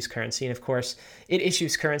issues currency. And of course, it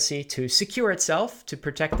issues currency to secure itself, to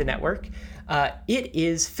protect the network. It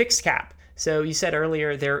is fixed cap. So you said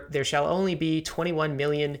earlier, there shall only be 21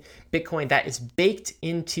 million Bitcoin. That is baked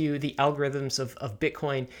into the algorithms of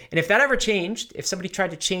Bitcoin. And if that ever changed, if somebody tried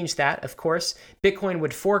to change that, of course, Bitcoin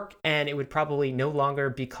would fork and it would probably no longer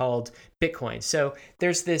be called Bitcoin. So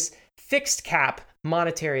there's this fixed cap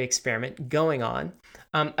monetary experiment going on.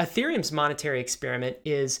 Ethereum's monetary experiment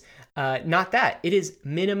is Not that. It is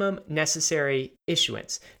minimum necessary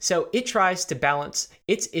issuance. So it tries to balance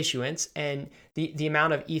its issuance and the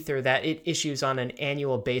amount of ether that it issues on an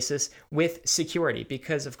annual basis with security,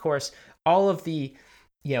 because of course all of the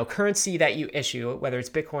currency that you issue, whether it's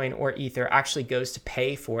Bitcoin or Ether, actually goes to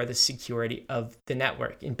pay for the security of the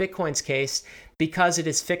network. In Bitcoin's case, because it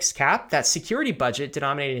is fixed cap, that security budget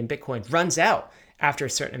denominated in Bitcoin runs out after a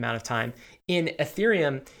certain amount of time. In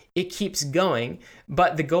Ethereum, it keeps going,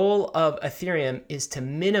 but the goal of Ethereum is to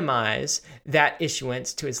minimize that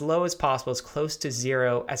issuance to as low as possible, as close to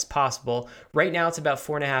zero as possible. Right now, it's about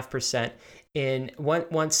 4.5%.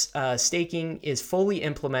 Once staking is fully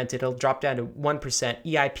implemented, it'll drop down to 1%.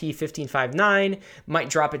 EIP 1559 might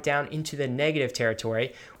drop it down into the negative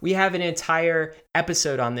territory. We have an entire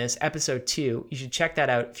episode on this, episode 2. You should check that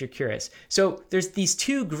out if you're curious. So there's these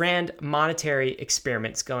two grand monetary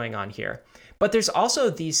experiments going on here. But there's also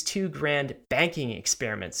these two grand banking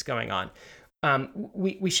experiments going on.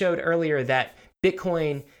 We showed earlier that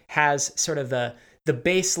Bitcoin has sort of the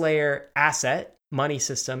base layer asset money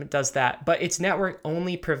system. It does that, but its network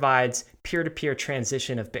only provides peer-to-peer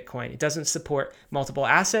transition of Bitcoin. It doesn't support multiple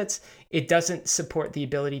assets. It doesn't support the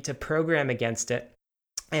ability to program against it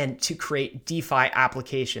and to create DeFi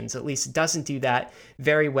applications. At least it doesn't do that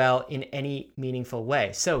very well in any meaningful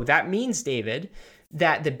way. So that means, David,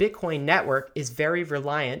 that the Bitcoin network is very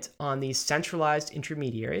reliant on these centralized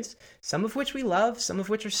intermediaries, some of which we love, some of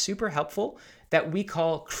which are super helpful, that we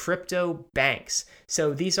call crypto banks.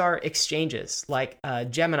 So these are exchanges like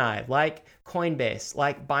Gemini, like Coinbase,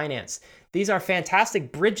 like Binance. These are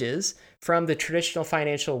fantastic bridges from the traditional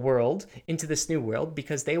financial world into this new world,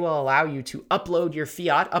 because they will allow you to upload your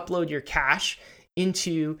fiat, upload your cash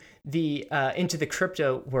into the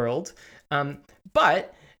crypto world.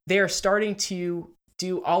 But they are starting to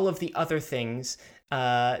do all of the other things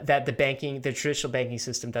that the traditional banking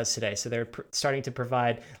system does today. So they're starting to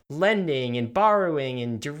provide lending and borrowing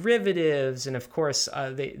and derivatives, and of course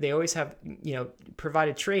they always have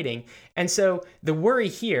provided trading. And so the worry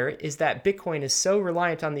here is that Bitcoin is so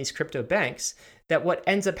reliant on these crypto banks that what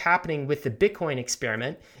ends up happening with the Bitcoin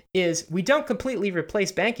experiment is we don't completely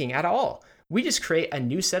replace banking at all. We just create a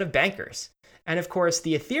new set of bankers. And of course,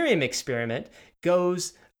 the Ethereum experiment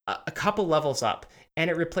goes a couple levels up, and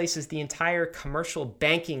it replaces the entire commercial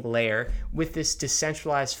banking layer with this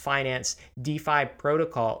decentralized finance DeFi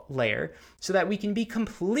protocol layer, so that we can be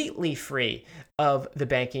completely free of the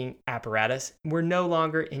banking apparatus. We're no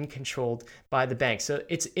longer controlled by the bank. So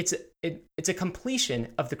it's a completion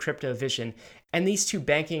of the crypto vision, and these two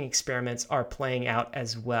banking experiments are playing out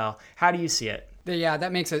as well. How do you see it? Yeah,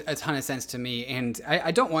 that makes a ton of sense to me. And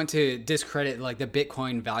I don't want to discredit like the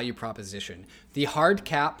Bitcoin value proposition. The hard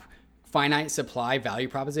cap finite supply value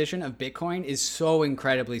proposition of Bitcoin is so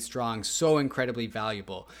incredibly strong, so incredibly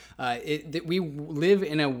valuable. We live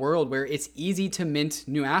in a world where it's easy to mint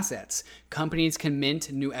new assets. Companies can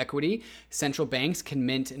mint new equity, central banks can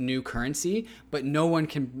mint new currency, but no one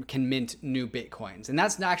can mint new Bitcoins. And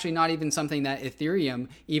that's actually not even something that Ethereum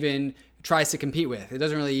even tries to compete with. It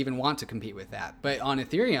doesn't really even want to compete with that. But on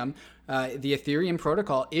Ethereum, the Ethereum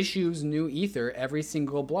protocol issues new Ether every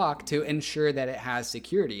single block to ensure that it has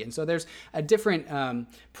security. And so there's a different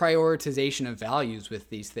prioritization of values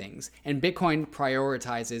with these things. And Bitcoin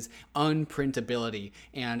prioritizes unprintability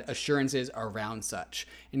and assurances around such.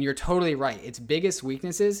 And you're totally right. Its biggest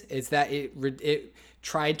weaknesses is that it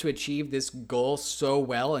tried to achieve this goal so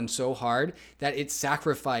well and so hard that it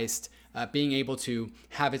sacrificed being able to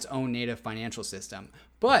have its own native financial system.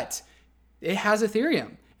 But it has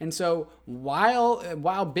Ethereum. And so while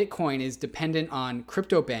Bitcoin is dependent on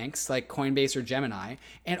crypto banks like Coinbase or Gemini,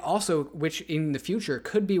 and also which in the future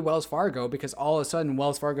could be Wells Fargo, because all of a sudden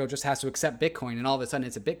Wells Fargo just has to accept Bitcoin and all of a sudden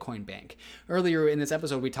it's a Bitcoin bank. Earlier in this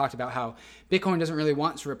episode, we talked about how Bitcoin doesn't really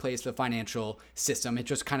want to replace the financial system. It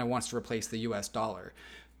just kind of wants to replace the US dollar.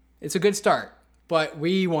 It's a good start. But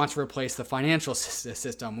we want to replace the financial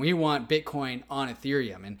system. We want Bitcoin on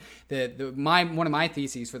Ethereum. And one of my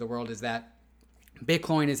theses for the world is that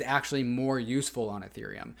Bitcoin is actually more useful on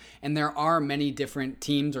Ethereum. And there are many different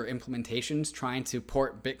teams or implementations trying to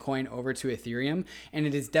port Bitcoin over to Ethereum. And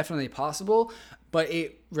it is definitely possible, but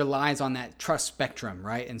it relies on that trust spectrum,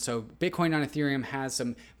 right? And so Bitcoin on Ethereum has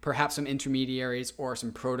perhaps some intermediaries or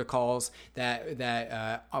some protocols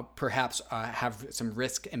that perhaps have some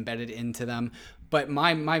risk embedded into them. But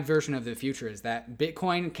my version of the future is that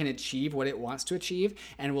Bitcoin can achieve what it wants to achieve,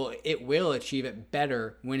 and it will achieve it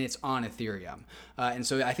better when it's on Ethereum. And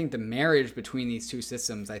so I think the marriage between these two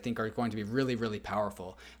systems, I think, are going to be really, really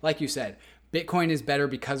powerful. Like you said, Bitcoin is better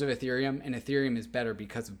because of Ethereum, and Ethereum is better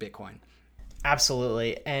because of Bitcoin.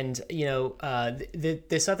 Absolutely. And,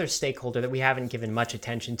 this other stakeholder that we haven't given much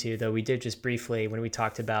attention to, though we did just briefly when we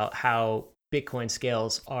talked about how Bitcoin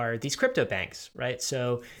scales, are these crypto banks, right?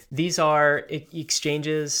 So these are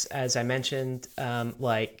exchanges, as I mentioned,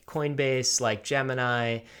 like Coinbase, like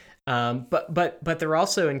Gemini, but they're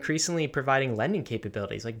also increasingly providing lending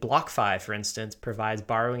capabilities. Like BlockFi, for instance, provides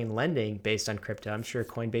borrowing and lending based on crypto. I'm sure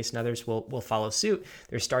Coinbase and others will follow suit.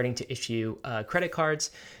 They're starting to issue credit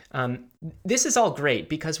cards. This is all great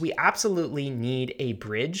because we absolutely need a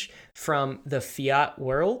bridge from the fiat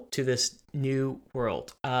world to this new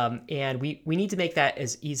world. And we need to make that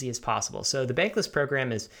as easy as possible. So the Bankless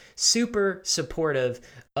program is super supportive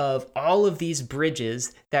of all of these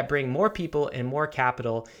bridges that bring more people and more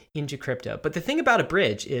capital into crypto. But the thing about a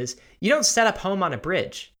bridge is you don't set up home on a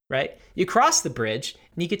bridge, right? You cross the bridge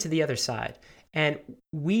and you get to the other side. And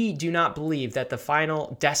we do not believe that the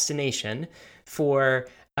final destination for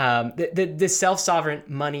the self-sovereign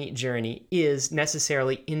money journey is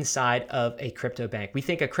necessarily inside of a crypto bank. We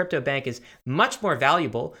think a crypto bank is much more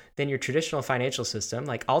valuable than your traditional financial system.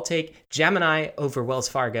 Like, I'll take Gemini over Wells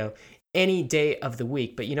Fargo any day of the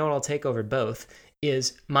week, but you know what I'll take over both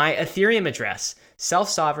is my Ethereum address,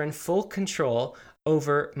 self-sovereign, full control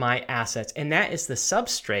over my assets. And that is the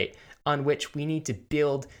substrate on which we need to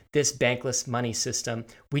build this bankless money system.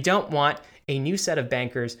 We don't want a new set of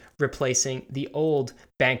bankers replacing the old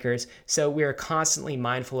bankers. So we're constantly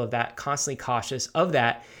mindful of that, constantly cautious of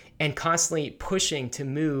that, and constantly pushing to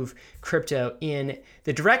move crypto in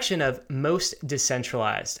the direction of most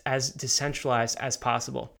decentralized as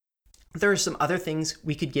possible. There are some other things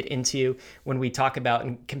we could get into when we talk about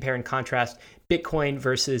and compare and contrast Bitcoin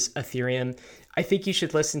versus Ethereum. I think you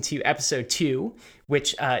should listen to episode 2,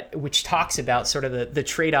 which talks about sort of the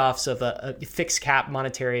trade-offs of a fixed cap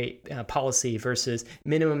monetary policy versus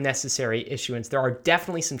minimum necessary issuance. There are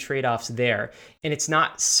definitely some trade-offs there, and it's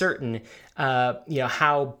not certain,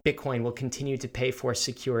 how Bitcoin will continue to pay for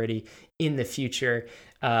security in the future.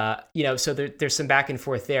 So there's some back and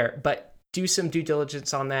forth there, but do some due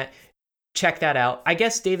diligence on that. Check that out. I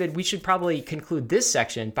guess, David, we should probably conclude this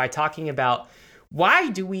section by talking about why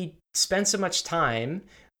do we spend so much time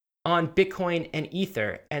on Bitcoin and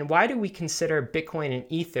Ether, and why do we consider Bitcoin and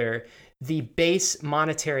Ether the base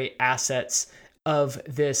monetary assets of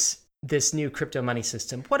this new crypto money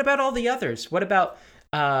system? What about all the others? What about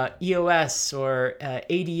EOS or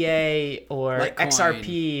ADA or Litecoin.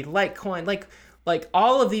 XRP, Litecoin, like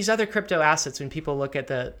all of these other crypto assets? When people look at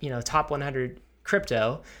the top 100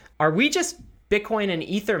 crypto, are we just Bitcoin and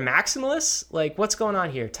Ether maximalists? Like, what's going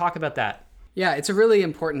on here? Talk about that. Yeah, it's a really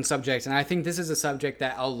important subject, and I think this is a subject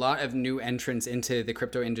that a lot of new entrants into the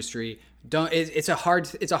crypto industry don't. It's a hard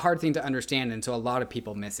thing to understand, and so a lot of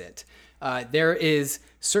people miss it. There is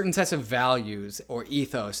certain sets of values or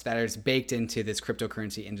ethos that is baked into this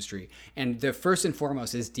cryptocurrency industry, and the first and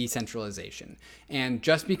foremost is decentralization. And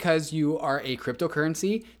just because you are a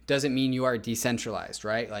cryptocurrency doesn't mean you are decentralized,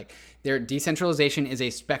 right? Like, their decentralization is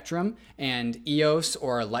a spectrum, and EOS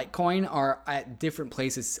or Litecoin are at different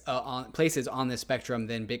places on the spectrum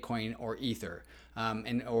than Bitcoin or Ether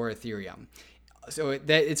or Ethereum. So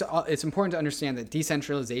it's important to understand that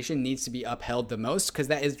decentralization needs to be upheld the most, because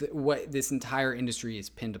that is what this entire industry is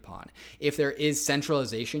pinned upon. If there is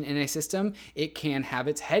centralization in a system, it can have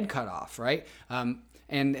its head cut off, right?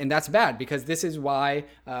 And that's bad, because this is why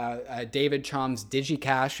David Chaum's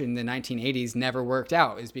DigiCash in the 1980s never worked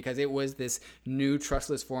out, is because it was this new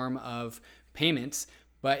trustless form of payments,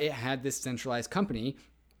 but it had this centralized company.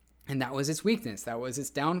 And that was its weakness. That was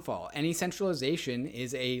its downfall. Any centralization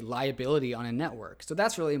is a liability on a network. So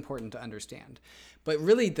that's really important to understand. But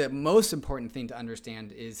really, the most important thing to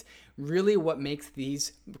understand is really what makes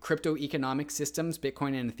these crypto economic systems,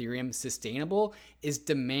 Bitcoin and Ethereum, sustainable is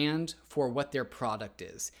demand for what their product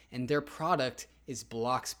is. And their product is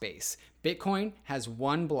block space. Bitcoin has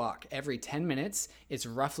one block every 10 minutes. It's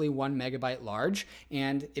roughly 1 megabyte large.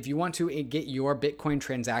 And if you want to get your Bitcoin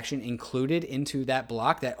transaction included into that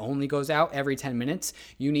block that only goes out every 10 minutes,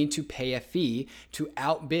 you need to pay a fee to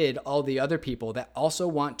outbid all the other people that also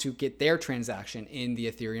want to get their transaction in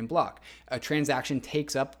the Ethereum block. A transaction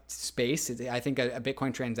takes up space. I think a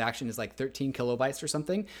Bitcoin transaction is like 13 kilobytes or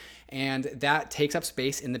something. And that takes up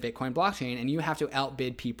space in the Bitcoin blockchain, and you have to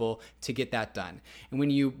outbid people to get that done. And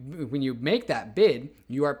when you make that bid,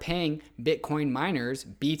 you are paying Bitcoin miners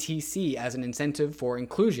BTC as an incentive for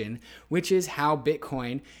inclusion, which is how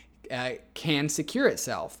Bitcoin can secure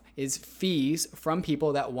itself, is fees from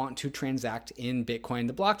people that want to transact in Bitcoin,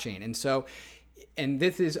 the blockchain. And so And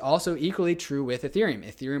this is also equally true with Ethereum.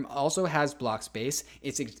 Ethereum also has block space.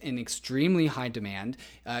 It's in extremely high demand.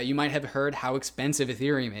 You might have heard how expensive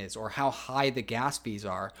Ethereum is or how high the gas fees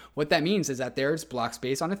are. What that means is that there's block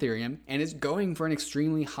space on Ethereum and it's going for an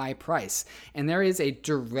extremely high price. And there is a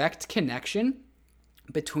direct connection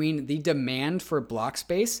between the demand for block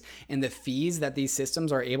space and the fees that these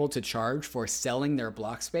systems are able to charge for selling their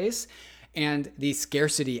block space, and the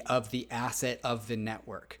scarcity of the asset of the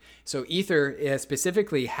network. So Ether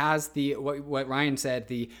specifically has the what Ryan said,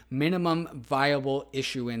 the minimum viable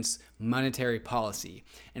issuance monetary policy.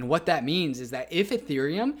 And what that means is that if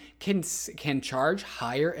Ethereum can charge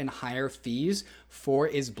higher and higher fees for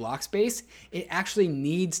its block space, it actually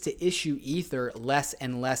needs to issue Ether less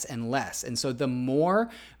and less and less. And so the more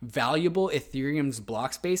valuable Ethereum's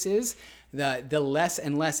block space is, the less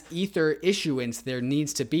and less Ether issuance there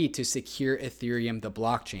needs to be to secure Ethereum, the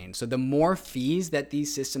blockchain. So the more fees that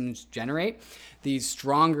these systems generate, the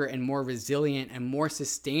stronger and more resilient and more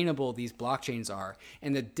sustainable these blockchains are.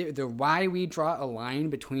 And the why we draw a line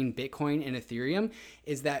between Bitcoin and Ethereum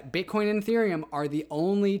is that Bitcoin and Ethereum are the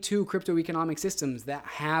only two crypto economic systems that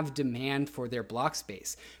have demand for their block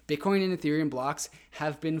space. Bitcoin and Ethereum blocks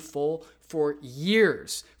have been full for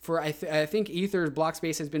years. I think Ether's block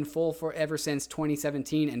space has been full for ever since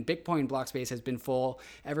 2017, and Bitcoin block space has been full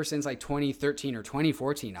ever since like 2013 or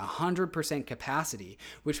 2014, 100% capacity,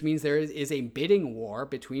 which means there is a bidding war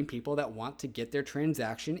between people that want to get their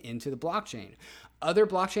transaction into the blockchain. Other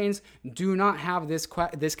blockchains do not have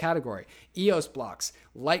this category. EOS blocks,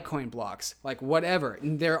 Litecoin blocks, like whatever.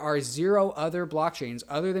 There are zero other blockchains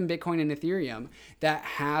other than Bitcoin and Ethereum that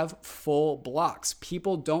have full blocks.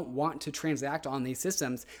 People don't want to transact on these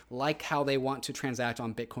systems like how they want to transact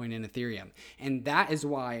on Bitcoin and Ethereum. And that is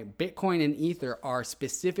why Bitcoin and Ether are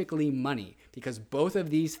specifically money, because both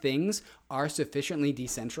of these things are sufficiently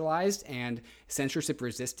decentralized and censorship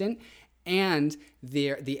resistant. And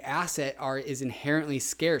the asset is inherently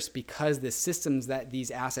scarce because the systems that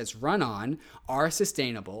these assets run on are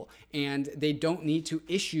sustainable, and they don't need to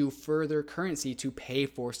issue further currency to pay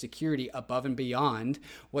for security above and beyond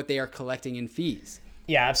what they are collecting in fees.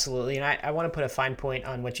 Yeah, absolutely. And I want to put a fine point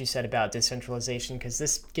on what you said about decentralization, because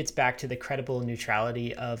this gets back to the credible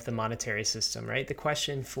neutrality of the monetary system, right? The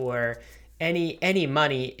question for any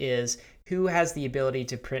money is, who has the ability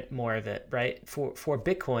to print more of it, right? For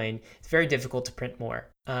Bitcoin, it's very difficult to print more.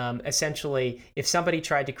 Essentially, if somebody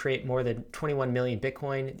tried to create more than 21 million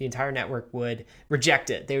Bitcoin, the entire network would reject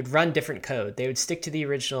it. They would run different code. They would stick to the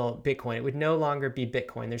original Bitcoin. It would no longer be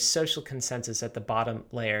Bitcoin. There's social consensus at the bottom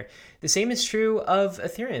layer. The same is true of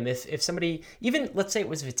Ethereum. If somebody, even let's say it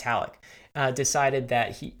was Vitalik, decided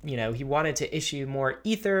that he wanted to issue more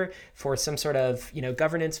Ether for some sort of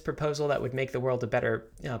governance proposal that would make the world a better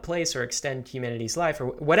place or extend humanity's life or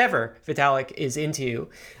whatever Vitalik is into,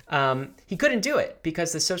 he couldn't do it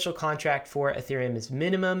because the social contract for Ethereum is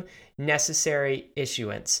minimum necessary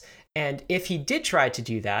issuance. And if he did try to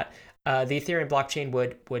do that, the Ethereum blockchain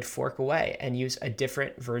would fork away and use a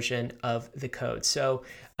different version of the code. So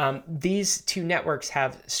these two networks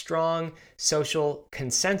have strong social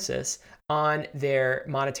consensus on their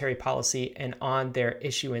monetary policy and on their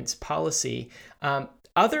issuance policy.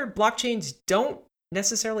 Other blockchains don't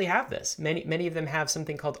necessarily have this. Many of them have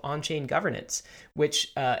something called on-chain governance,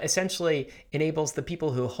 which essentially enables the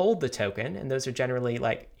people who hold the token, and those are generally,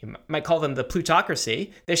 like, you might call them the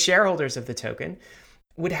plutocracy, the shareholders of the token,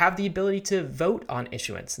 would have the ability to vote on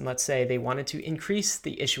issuance. And let's say they wanted to increase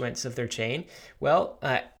the issuance of their chain. Well,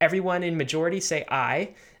 everyone in majority say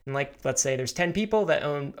aye. And let's say there's 10 people that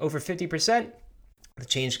own over 50%, the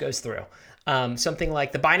change goes through. Something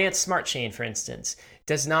like the Binance Smart Chain, for instance,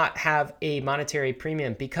 does not have a monetary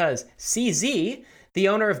premium because CZ, the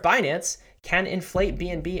owner of Binance, can inflate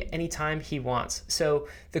BNB anytime he wants. So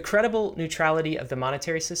the credible neutrality of the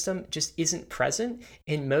monetary system just isn't present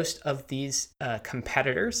in most of these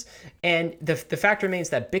competitors. And the fact remains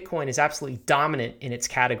that Bitcoin is absolutely dominant in its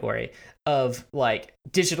category of like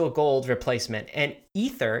digital gold replacement, and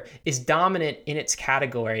Ether is dominant in its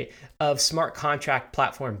category of smart contract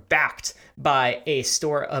platform backed by a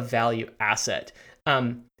store of value asset.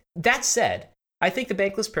 That said, I think the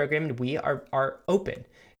Bankless program and we are open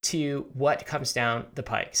to what comes down the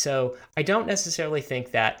pike. So I don't necessarily think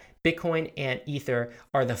that Bitcoin and Ether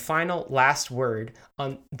are the final last word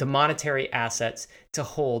on the monetary assets to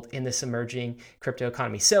hold in this emerging crypto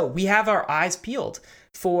economy. So we have our eyes peeled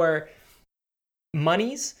for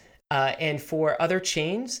monies and for other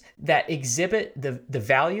chains that exhibit the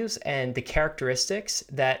values and the characteristics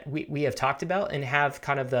that we have talked about and have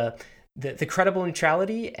kind of the the credible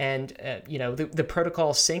neutrality and the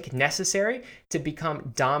protocol sync necessary to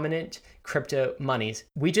become dominant crypto monies.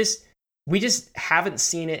 We just haven't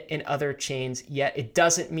seen it in other chains yet. It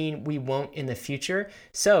doesn't mean we won't in the future.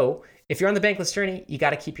 So if you're on the Bankless journey, you got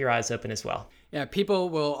to keep your eyes open as well. Yeah, people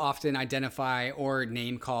will often identify or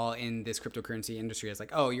name call in this cryptocurrency industry as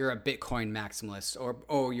like, oh, you're a Bitcoin maximalist, or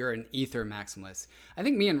oh, you're an Ether maximalist. I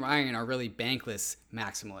think me and Ryan are really Bankless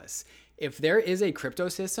maximalists. If there is a crypto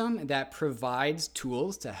system that provides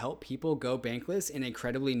tools to help people go bankless in a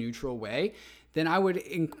credibly neutral way, then I would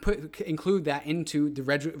include that into the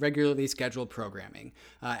regularly scheduled programming.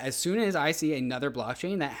 As soon as I see another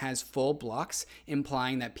blockchain that has full blocks,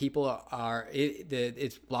 implying that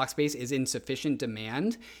its block space is in sufficient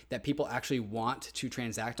demand, that people actually want to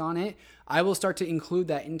transact on it, I will start to include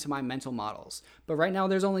that into my mental models. But right now,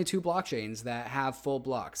 there's only 2 blockchains that have full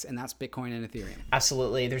blocks, and that's Bitcoin and Ethereum.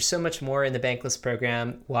 Absolutely. There's so much more in the Bankless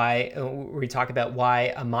program. Why we talk about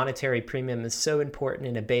why a monetary premium is so important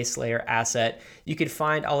in a base layer asset. You could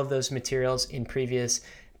find all of those materials in previous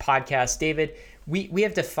podcasts. David, we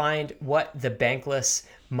have defined what the Bankless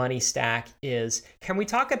money stack is. Can we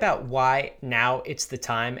talk about why now it's the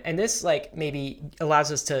time? And this maybe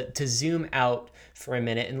allows us to zoom out for a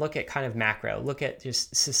minute and look at kind of macro, look at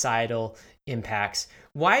just societal impacts.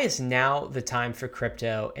 Why is now the time for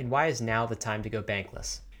crypto, and why is now the time to go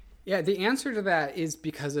bankless? Yeah, the answer to that is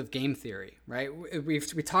because of game theory, right? We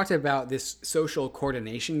talked about this social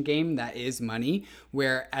coordination game that is money,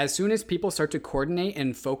 where as soon as people start to coordinate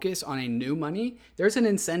and focus on a new money, there's an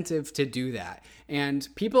incentive to do that. And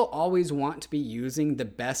people always want to be using the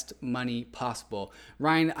best money possible.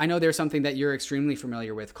 Ryan, I know there's something that you're extremely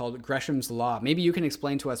familiar with called Gresham's Law. Maybe you can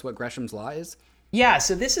explain to us what Gresham's Law is? Yeah,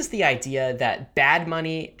 so this is the idea that bad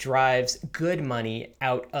money drives good money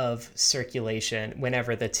out of circulation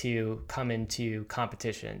whenever the two come into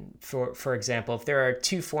competition. For example, if there are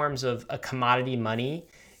 2 forms of a commodity money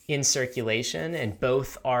in circulation and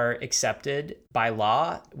both are accepted by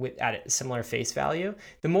law at a similar face value,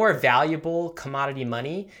 the more valuable commodity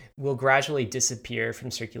money will gradually disappear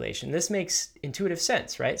from circulation. This makes intuitive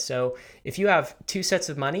sense, right? So if you have 2 sets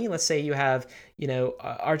of money, let's say you have,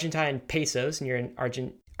 Argentine pesos and you're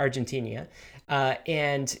in Argentina,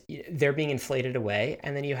 and they're being inflated away,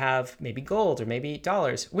 and then you have maybe gold or maybe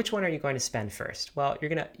dollars. Which one are you going to spend first? Well, you're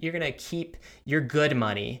gonna keep your good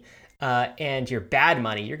money. And your bad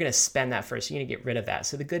money, you're going to spend that first. You're going to get rid of that.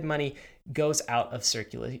 So the good money goes out of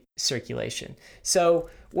circulation. So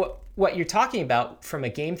what you're talking about from a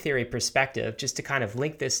game theory perspective, just to kind of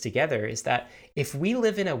link this together, is that if we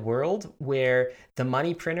live in a world where the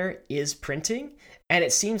money printer is printing, and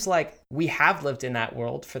it seems like we have lived in that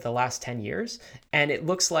world for the last 10 years, and it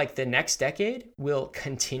looks like the next decade will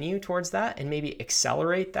continue towards that and maybe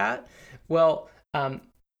accelerate that, well,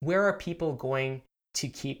 where are people going to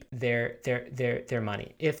keep their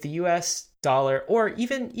money? If the US dollar or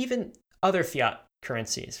even other fiat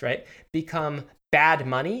currencies, right, become bad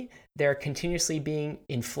money, they're continuously being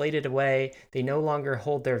inflated away, they no longer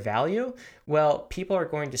hold their value, well, people are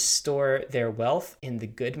going to store their wealth in the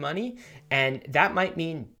good money, and that might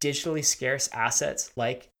mean digitally scarce assets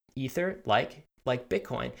like Ether, like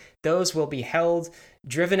Bitcoin. Those will be held,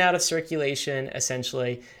 driven out of circulation,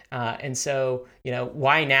 essentially. And so,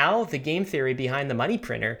 why now? The game theory behind the money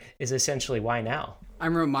printer is essentially why now.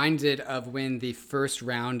 I'm reminded of when the first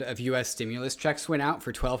round of U.S. stimulus checks went out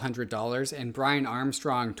for $1,200, and Brian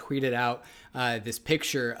Armstrong tweeted out this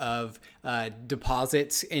picture of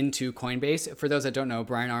deposits into Coinbase. For those that don't know,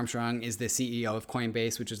 Brian Armstrong is the CEO of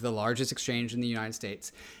Coinbase, which is the largest exchange in the United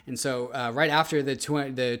States. And so right after the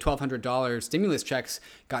 $1,200 stimulus checks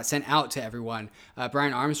got sent out to everyone,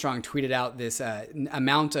 Brian Armstrong tweeted out this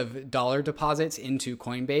amount of dollar deposits into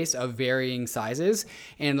Coinbase of varying sizes.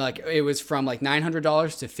 And it was from $900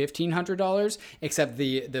 to $1,500, except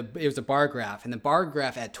it was a bar graph. And the bar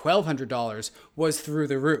graph at $1,200 was through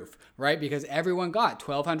the roof, right? Because everyone got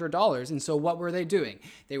 $1,200. And so what were they doing?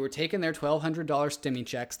 They were taking their $1,200 stimmy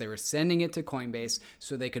checks, they were sending it to Coinbase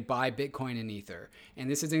so they could buy Bitcoin and Ether. And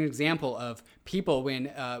this is an example of people,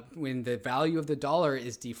 when the value of the dollar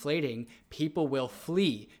is deflating, people will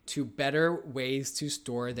flee to better ways to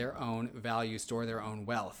store their own value, store their own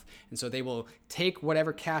wealth. And so they will take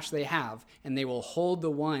whatever cash they have and they will hold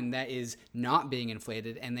the one that is not being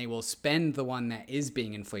inflated, and they will spend the one that is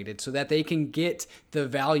being inflated so that they can get the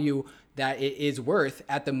value that it is worth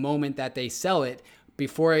at the moment that they sell it,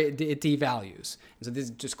 before it devalues. And so this is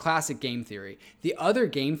just classic game theory. The other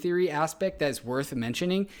game theory aspect that's worth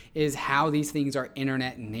mentioning is how these things are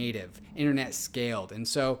internet native, internet scaled. And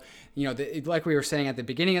so, like we were saying at the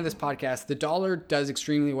beginning of this podcast, the dollar does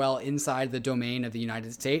extremely well inside the domain of the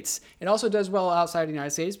United States. It also does well outside the United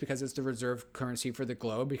States because it's the reserve currency for the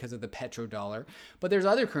globe because of the petrodollar. But there's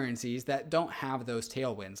other currencies that don't have those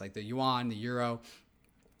tailwinds, like the yuan, the euro.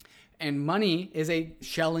 And money is a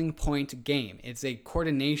shelling point game. It's a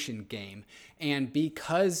coordination game. And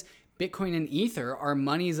because Bitcoin and Ether are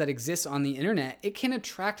monies that exist on the internet, it can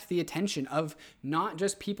attract the attention of not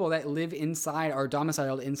just people that live inside or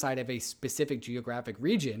domiciled inside of a specific geographic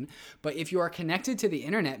region, but if you are connected to the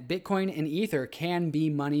internet, Bitcoin and Ether can be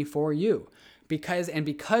money for you. Because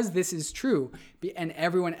this is true, and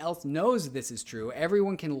everyone else knows this is true,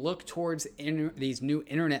 everyone can look towards these new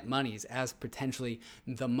internet monies as potentially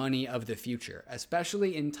the money of the future,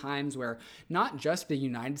 especially in times where not just the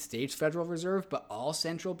United States Federal Reserve, but all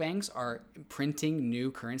central banks are printing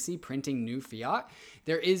new currency, printing new fiat.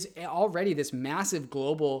 There is already this massive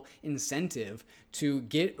global incentive to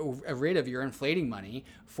get rid of your inflating money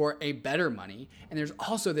for a better money. And there's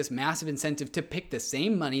also this massive incentive to pick the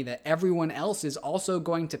same money that everyone else is also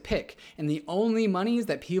going to pick. And the only monies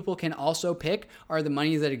that people can also pick are the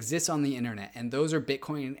monies that exist on the internet. And those are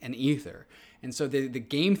Bitcoin and Ether. And so the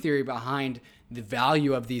game theory behind the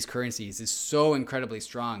value of these currencies is so incredibly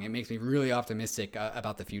strong. It makes me really optimistic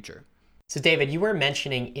about the future. So David, you were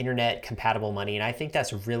mentioning internet compatible money, and I think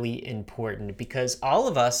that's really important because all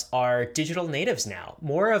of us are digital natives now.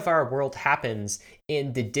 More of our world happens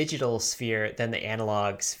in the digital sphere than the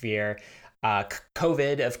analog sphere.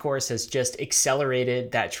 COVID, of course, has just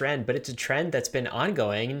accelerated that trend, but it's a trend that's been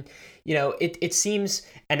ongoing. It seems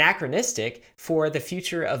anachronistic for the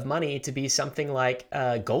future of money to be something like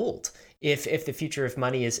gold. If the future of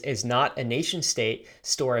money is not a nation state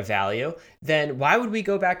store of value, then why would we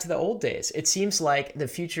go back to the old days? It seems like the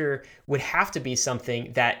future would have to be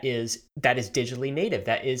something that is digitally native,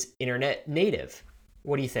 that is internet native.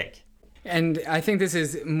 What do you think? And I think this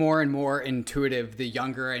is more and more intuitive the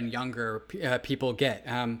younger and younger people get.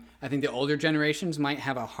 I think the older generations might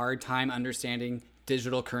have a hard time understanding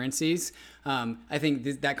digital currencies. I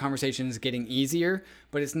think that conversation is getting easier,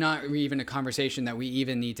 but it's not even a conversation that we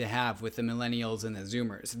even need to have with the millennials and the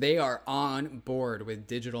Zoomers. They are on board with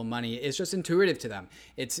digital money. It's just intuitive to them.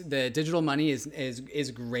 The digital money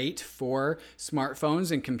is great for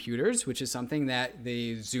smartphones and computers, which is something that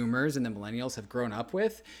the Zoomers and the millennials have grown up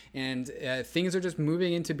with. And things are just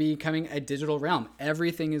moving into becoming a digital realm.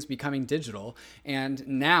 Everything is becoming digital. And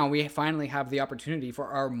now we finally have the opportunity for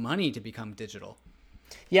our money to become digital.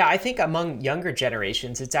 Yeah, I think among younger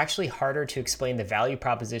generations, it's actually harder to explain the value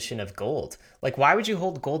proposition of gold. Like, why would you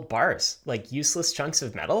hold gold bars? Like useless chunks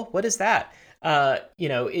of metal? What is that? And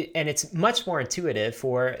it's much more intuitive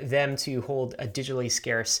for them to hold a digitally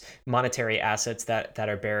scarce monetary assets that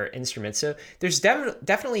are bearer instruments. So there's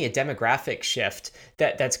definitely a demographic shift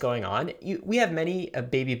that's going on. We have many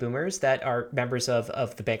baby boomers that are members of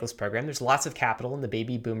the Bankless program. There's lots of capital in the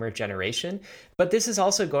baby boomer generation, but this is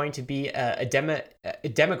also going to be a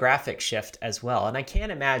demographic shift as well. And I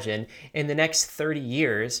can't imagine in the next 30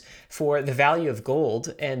 years for the value of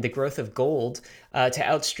gold and the growth of gold to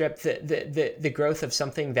outstrip the growth of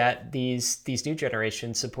something that these new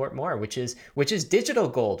generations support more, which is digital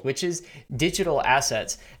gold, which is digital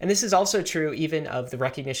assets. And this is also true even of the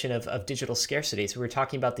recognition of digital scarcity. So we were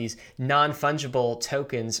talking about these non-fungible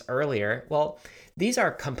tokens earlier. Well, these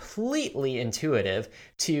are completely intuitive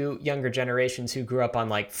to younger generations who grew up on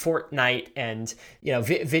like Fortnite and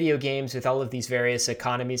video games with all of these various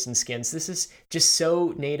economies and skins. This is just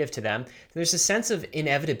so native to them. There's a sense of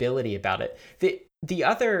inevitability about it. The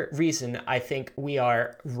other reason I think we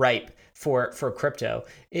are ripe for crypto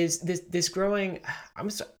is this growing, I'm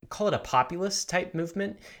going to call it a populist type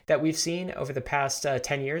movement that we've seen over the past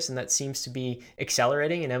 10 years, and that seems to be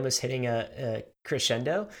accelerating and almost hitting a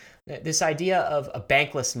crescendo. This idea of a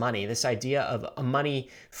bankless money, this idea of a money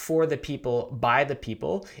for the people, by the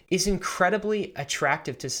people, is incredibly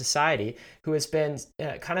attractive to society who has been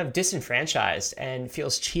kind of disenfranchised and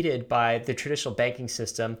feels cheated by the traditional banking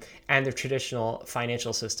system and the traditional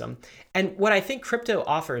financial system. And what I think crypto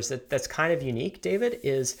offers that's kind of unique, David,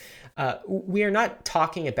 is we are not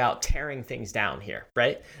talking about tearing things down here,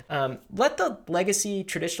 right? Let the legacy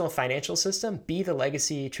traditional financial system be the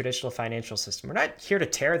legacy traditional financial system. We're not here to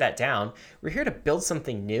tear that down. We're here to build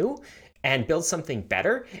something new and build something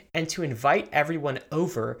better and to invite everyone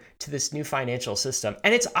over to this new financial system.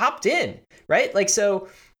 And it's opt-in, right? Like, so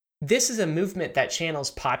this is a movement that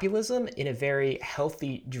channels populism in a very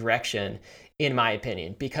healthy direction, in my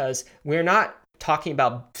opinion, because we're not talking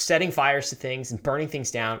about setting fires to things and burning things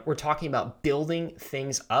down. We're talking about building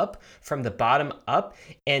things up from the bottom up.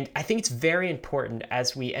 And I think it's very important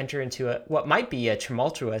as we enter into what might be a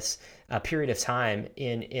tumultuous period of time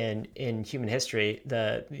in human history,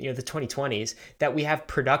 the 2020s, that we have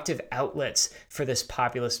productive outlets for this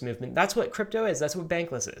populist movement. That's what crypto is. That's what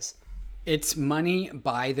Bankless is. It's money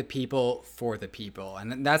by the people for the people.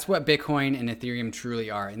 And that's what Bitcoin and Ethereum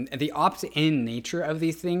truly are. And the opt-in nature of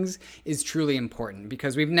these things is truly important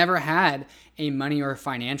because we've never had a money or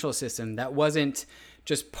financial system that wasn't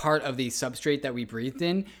just part of the substrate that we breathed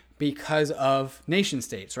in because of nation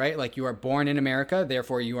states, right? Like you are born in America,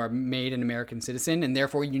 therefore you are made an American citizen, and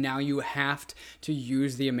therefore you have to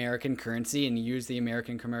use the American currency and use the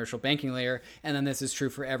American commercial banking layer. And then this is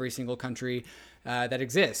true for every single country that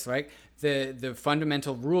exists, right? The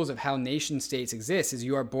fundamental rules of how nation states exist is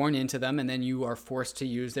you are born into them and then you are forced to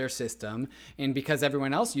use their system. And because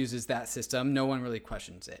everyone else uses that system, no one really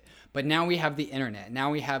questions it. But now we have the internet.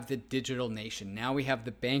 Now we have the digital nation. Now we have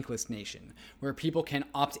the bankless nation where people can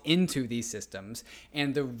opt into these systems.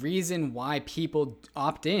 And the reason why people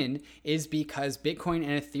opt in is because Bitcoin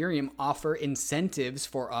and Ethereum offer incentives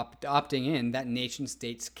for opting in that nation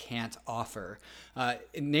states can't offer.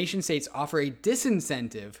 Nation states offer a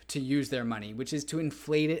disincentive to use their money, which is to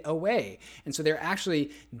inflate it away. And so they're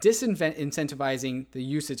actually disincentivizing the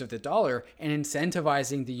usage of the dollar and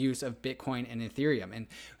incentivizing the use of Bitcoin and Ethereum. And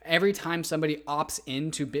every time somebody opts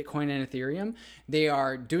into Bitcoin and Ethereum, they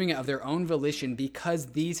are doing it of their own volition because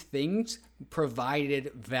these things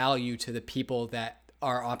provided value to the people that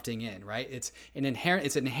are opting in, right? It's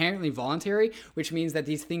inherently voluntary, which means that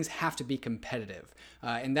these things have to be competitive,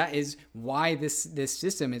 and that is why this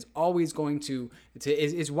system is always going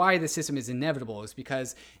is why the system is inevitable. Is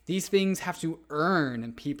because these things have to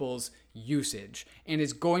earn people's usage, and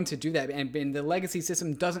it's going to do that. And the legacy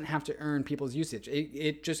system doesn't have to earn people's usage;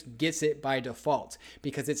 it just gets it by default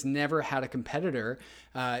because it's never had a competitor.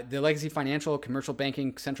 The legacy financial, commercial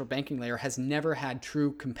banking, central banking layer has never had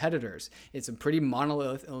true competitors. It's a pretty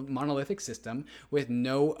monolithic system with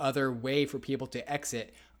no other way for people to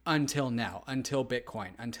exit until now, until Bitcoin,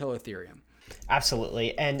 until Ethereum.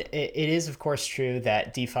 Absolutely. And it is, of course, true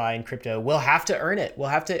that DeFi and crypto will have to earn it. We'll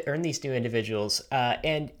have to earn these new individuals.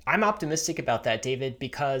 And I'm optimistic about that, David,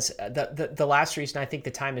 because the last reason I think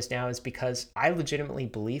the time is now is because I legitimately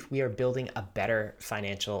believe we are building a better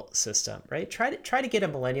financial system, right? Try to get a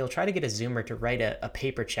millennial, try to get a Zoomer to write a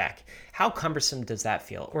paper check. How cumbersome does that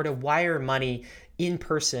feel? Or to wire money in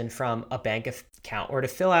person from a bank account, or to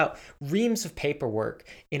fill out reams of paperwork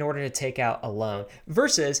in order to take out a loan,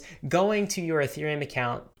 versus going to your Ethereum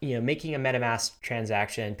account, making a MetaMask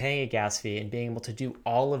transaction, paying a gas fee, and being able to do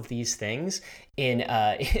all of these things in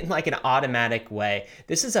like an automatic way.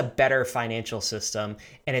 This is a better financial system,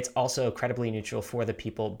 and it's also credibly neutral for the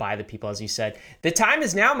people, by the people, as you said. The time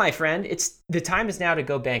is now, my friend. The time is now to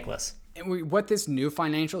go bankless. And what this new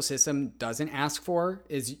financial system doesn't ask for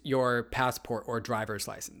is your passport or driver's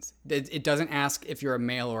license. It doesn't ask if you're a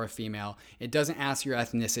male or a female. It doesn't ask your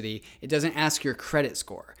ethnicity. It doesn't ask your credit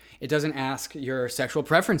score. It doesn't ask your sexual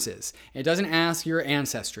preferences. It doesn't ask your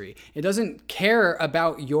ancestry. It doesn't care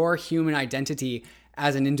about your human identity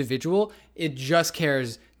as an individual. It just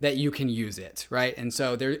cares that you can use it, right? And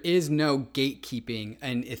so there is no gatekeeping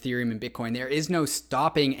in Ethereum and Bitcoin. There is no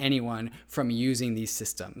stopping anyone from using these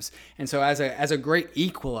systems. And so as a great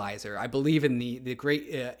equalizer, I believe in the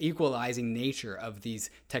great equalizing nature of these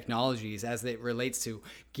technologies as it relates to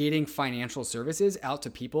getting financial services out to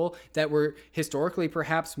people that were historically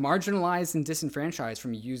perhaps marginalized and disenfranchised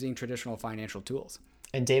from using traditional financial tools.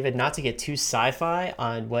 And David, not to get too sci-fi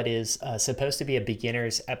on what is supposed to be a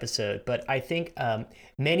beginner's episode, but I think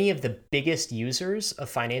many of the biggest users of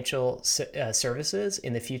financial services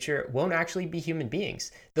in the future won't actually be human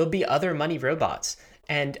beings. They'll be other money robots.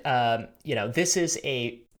 And,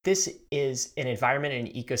 this is an environment and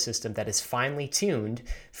an ecosystem that is finely tuned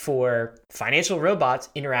for financial robots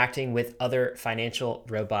interacting with other financial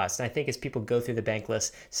robots. And I think as people go through the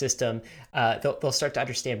Bankless system, they'll start to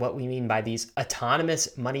understand what we mean by these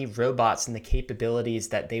autonomous money robots and the capabilities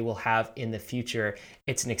that they will have in the future.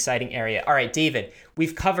 It's an exciting area. All right, David,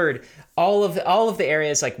 we've covered all of the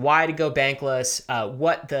areas, like why to go bankless,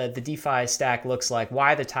 what the DeFi stack looks like,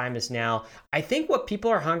 why the time is now. I think what people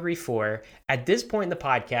are hungry for at this point in the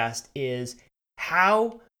podcast is,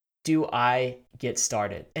 how do I get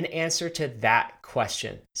started? An answer to that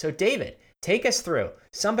question. So David, take us through.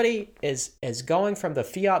 Somebody is going from the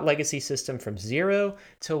fiat legacy system from 0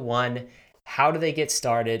 to 1. How do they get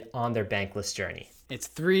started on their bankless journey? It's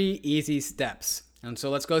 3 easy steps. And so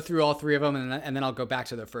let's go through all three of them, and then I'll go back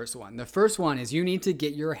to the first one. The first one is you need to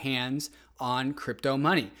get your hands on crypto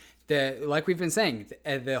money. Like we've been saying,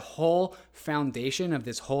 the whole foundation of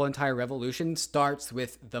this whole entire revolution starts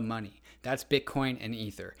with the money. That's Bitcoin and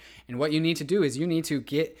Ether. And what you need to do is you need to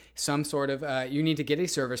get some sort of, you need to get a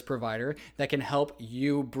service provider that can help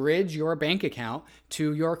you bridge your bank account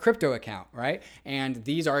to your crypto account, right? And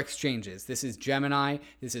these are exchanges. This is Gemini,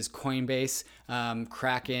 this is Coinbase,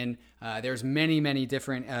 Kraken. There's many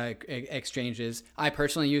different exchanges. I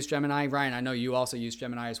personally use Gemini. Ryan, I know you also use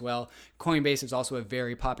Gemini as well. Coinbase is also a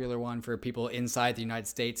very popular one for people inside the United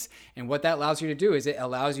States. And what that allows you to do is it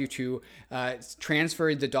allows you to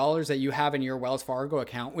transfer the dollars that you have in your Wells Fargo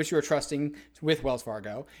account, which you're trusting with Wells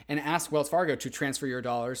Fargo, and ask Wells Fargo to transfer your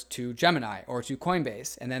dollars to Gemini or to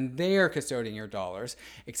Coinbase. And then they're custodian your dollars,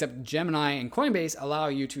 except Gemini and Coinbase allow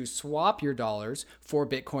you to swap your dollars for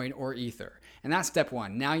Bitcoin or Ether. And that's step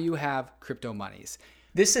one. Now you have crypto monies.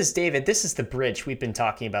 This is, David, this is the bridge we've been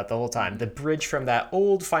talking about the whole time. The bridge from that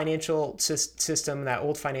old financial system, that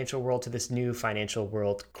old financial world to this new financial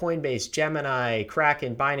world. Coinbase, Gemini,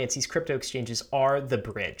 Kraken, Binance, these crypto exchanges are the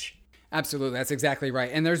bridge. Absolutely, that's exactly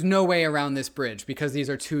right. And there's no way around this bridge because these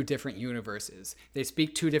are two different universes. They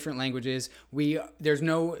speak two different languages. There's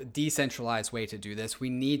no decentralized way to do this. We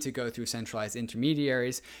need to go through centralized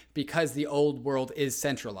intermediaries because the old world is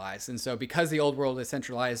centralized. And so because the old world is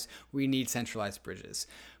centralized, we need centralized bridges.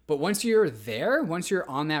 But once you're there, once you're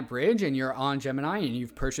on that bridge and you're on Gemini and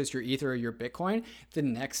you've purchased your Ether or your Bitcoin, the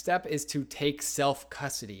next step is to take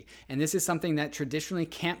self-custody. And this is something that traditionally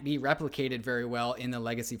can't be replicated very well in the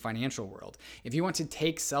legacy financial world. If you want to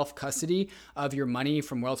take self-custody of your money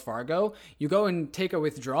from Wells Fargo, you go and take a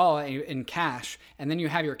withdrawal in cash, and then you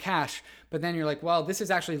have your cash, but then you're like, well, this is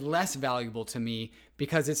actually less valuable to me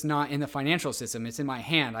because it's not in the financial system. It's in my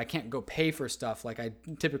hand. I can't go pay for stuff like I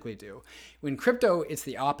typically do. In crypto, it's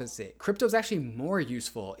the opposite. Crypto is actually more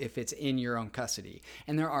useful if it's in your own custody.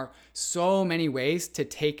 And there are so many ways to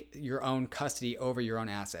take your own custody over your own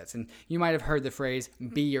assets. And you might have heard the phrase,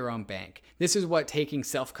 be your own bank. This is what taking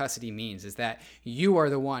self-custody means, is that you are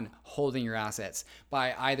the one holding your assets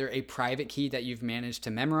by either a private key that you've managed to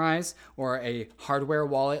memorize or a hardware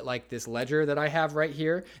wallet like this ledger that I have right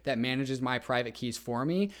here that manages my private keys for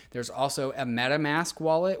me. There's also a MetaMask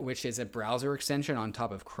wallet, which is a browser extension on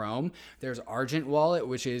top of Chrome. There's Argent Wallet,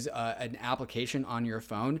 which is an application on your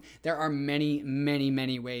phone. There are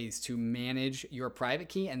many ways to manage your private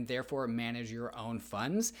key and therefore manage your own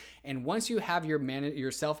funds. And once you have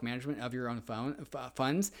your self-management of your own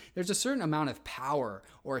funds, there's a certain amount of power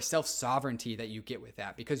or self-sovereignty that you get with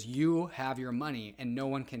that because you have your money and no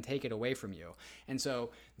one can take it away from you. And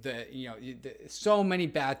so so many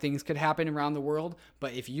bad things could happen around the world,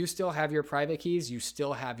 but if you still have your private keys, you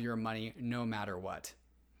still have your money no matter what.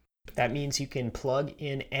 That means you can plug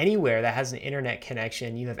in anywhere that has an internet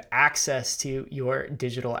connection. You have access to your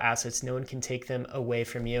digital assets. No one can take them away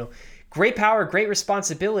from you. Great power, great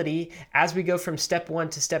responsibility. As we go from step one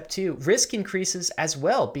to step two, risk increases as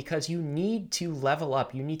well because you need to level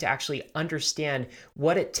up. You need to actually understand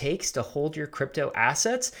what it takes to hold your crypto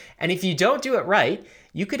assets. And if you don't do it right,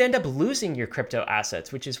 you could end up losing your crypto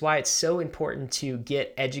assets, which is why it's so important to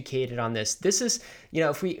get educated on this. This is,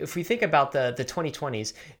 if we think about the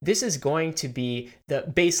 2020s, this is going to be the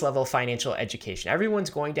base level financial education. Everyone's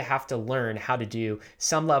going to have to learn how to do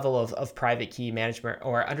some level of private key management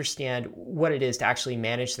or understand what it is to actually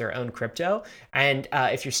manage their own crypto. And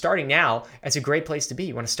if you're starting now, it's a great place to be.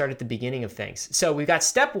 You want to start at the beginning of things. So we've got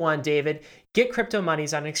step one, David, get crypto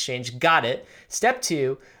monies on an exchange. Got it. Step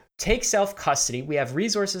two, take self-custody. We have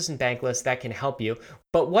resources in Bankless that can help you.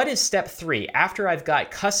 But what is step three? After I've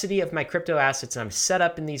got custody of my crypto assets and I'm set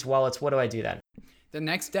up in these wallets, what do I do then? The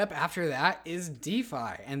next step after that is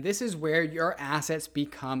DeFi, and this is where your assets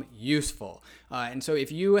become useful. And so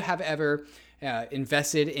if you have ever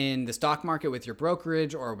invested in the stock market with your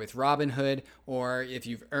brokerage or with Robinhood, or if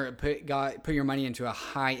you've put your money into a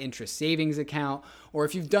high interest savings account, or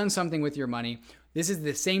if you've done something with your money, this is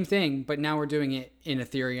the same thing, but now we're doing it in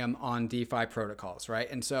Ethereum on DeFi protocols,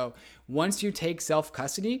 right? And so once you take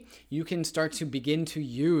self-custody, you can start to begin to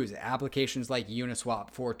use applications like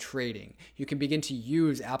Uniswap for trading. You can begin to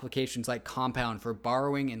use applications like Compound for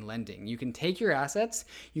borrowing and lending. You can take your assets,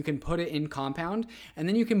 you can put it in Compound, and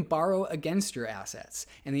then you can borrow against your assets.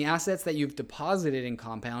 And the assets that you've deposited in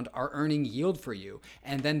Compound are earning yield for you.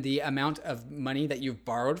 And then the amount of money that you've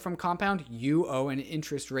borrowed from Compound, you owe an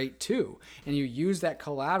interest rate to. And you use that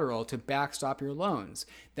collateral to backstop your loans.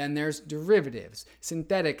 Then there's derivatives,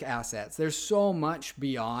 synthetic assets. There's so much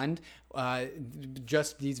beyond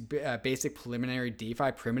just these basic preliminary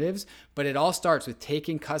DeFi primitives, but it all starts with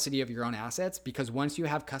taking custody of your own assets, because once you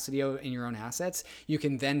have custody in your own assets, you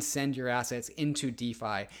can then send your assets into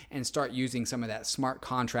DeFi and start using some of that smart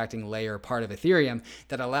contracting layer part of Ethereum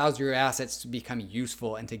that allows your assets to become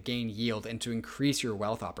useful and to gain yield and to increase your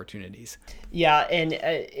wealth opportunities. Yeah, and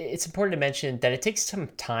it's important to mention that it takes some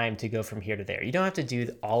time to go from here to there. You don't have to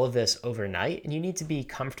do all of this overnight, and you need to be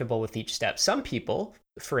comfortable with each step. Some people,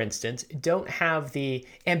 for instance, don't have the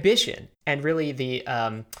ambition and really the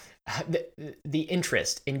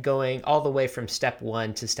interest in going all the way from step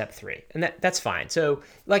 1 to step 3, and that's fine. So,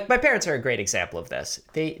 like, my parents are a great example of this.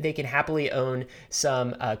 They can happily own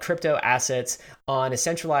some crypto assets on a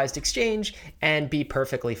centralized exchange and be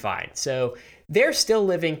perfectly fine. So they're still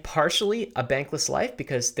living partially a bankless life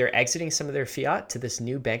because they're exiting some of their fiat to this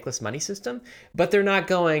new bankless money system, but they're not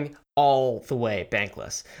going all the way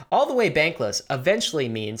bankless. All the way bankless eventually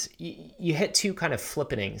means you hit two kind of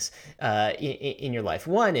flippenings in your life.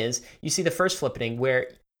 One is you see the first flippening where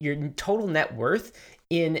your total net worth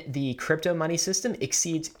in the crypto money system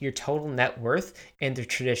exceeds your total net worth in the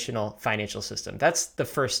traditional financial system. That's the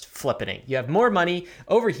first flippening. You have more money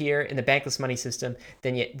over here in the bankless money system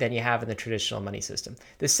than you have in the traditional money system.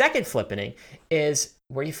 The second flippening is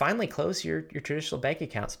where you finally close your traditional bank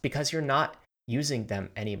accounts because you're not using them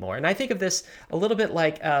anymore. And I think of this a little bit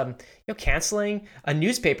like canceling a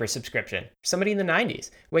newspaper subscription. Somebody in the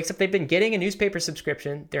 90s wakes up, they've been getting a newspaper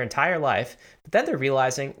subscription their entire life, but then they're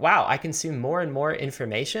realizing, wow, I consume more and more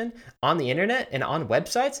information on the internet and on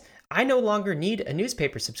websites. I no longer need a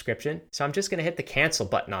newspaper subscription, so I'm just going to hit the cancel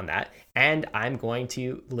button on that, and I'm going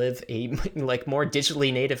to live a more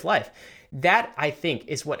digitally native life. That, I think,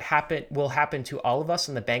 is what will happen to all of us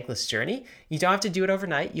on the bankless journey. You don't have to do it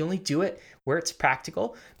overnight. You only do it where it's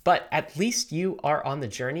practical, but at least you are on the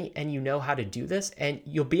journey and you know how to do this, and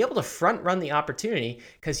you'll be able to front run the opportunity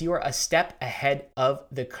because you are a step ahead of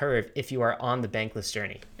the curve if you are on the bankless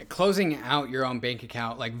journey. Closing out your own bank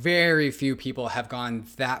account, like, very few people have gone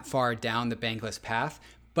that far down the bankless path.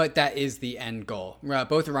 But that is the end goal.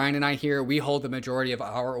 Both Ryan and I here, we hold the majority of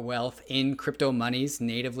our wealth in crypto monies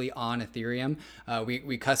natively on Ethereum.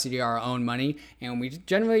 We custody our own money, and we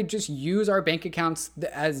generally just use our bank accounts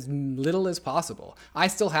as little as possible. I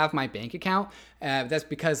still have my bank account. That's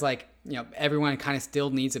because, everyone kind of still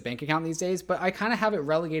needs a bank account these days, but I kind of have it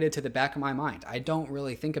relegated to the back of my mind. I don't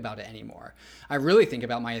really think about it anymore. I really think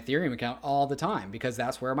about my Ethereum account all the time because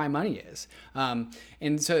that's where my money is.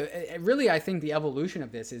 And so really, I think the evolution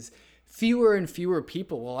of this is fewer and fewer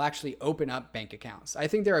people will actually open up bank accounts. I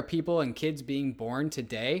think there are people and kids being born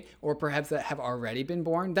today, or perhaps that have already been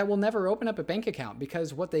born, that will never open up a bank account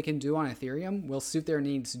because what they can do on Ethereum will suit their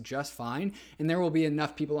needs just fine. And there will be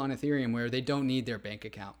enough people on Ethereum where they don't need their bank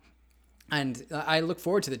account. And I look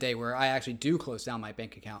forward to the day where I actually do close down my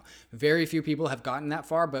bank account. Very few people have gotten that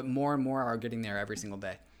far, but more and more are getting there every single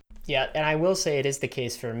day. Yeah, and I will say it is the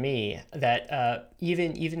case for me that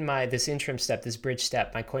even this interim step, this bridge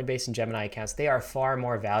step, my Coinbase and Gemini accounts, they are far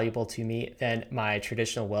more valuable to me than my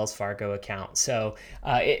traditional Wells Fargo account. So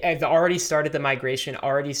I've already started the migration,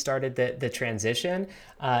 already started the transition,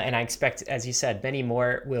 and I expect, as you said, many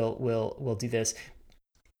more will do this.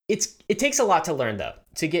 It takes a lot to learn, though,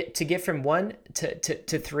 to get from 1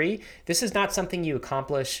 to 3. This is not something you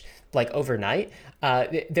accomplish overnight.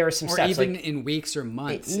 There are some steps, even in weeks or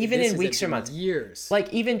months. Years.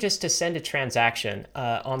 Even just to send a transaction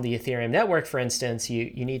on the Ethereum network, for instance,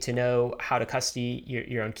 you need to know how to custody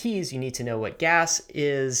your own keys. You need to know what gas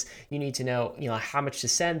is. You need to know how much to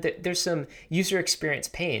send. There's some user experience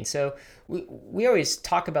pain. So we always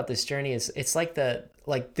talk about this journey as it's like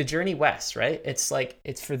the journey west, right?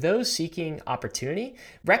 It's for those seeking opportunity.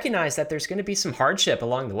 Recognize that there's going to be some hardship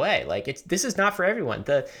along the way. This is not for everyone.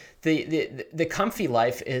 The comfy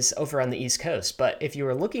life is over on the East Coast, but if you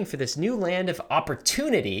are looking for this new land of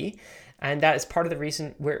opportunity, and that is part of the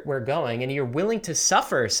reason we're going, and you're willing to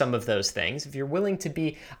suffer some of those things, if you're willing to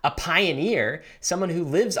be a pioneer, someone who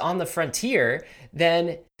lives on the frontier,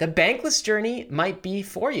 then the bankless journey might be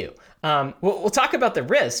for you. We'll talk about the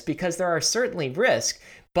risks because there are certainly risks,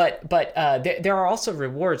 but there are also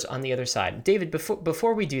rewards on the other side. David,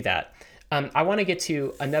 before we do that, I want to get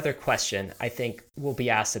to another question I think will be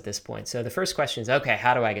asked at this point. So the first question is, okay,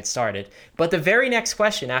 how do I get started? But the very next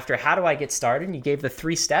question after how do I get started, and you gave the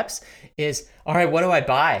 3 steps, is, all right, what do I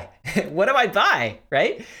buy? What do I buy,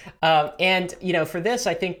 right? And for this,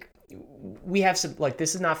 I think we have some, like,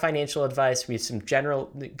 this is not financial advice. We have some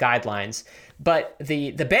general guidelines, but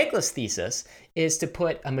the Bankless thesis is to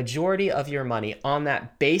put a majority of your money on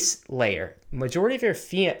that base layer, majority of your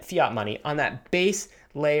fiat money on that base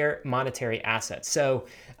layer monetary asset. So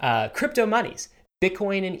crypto monies,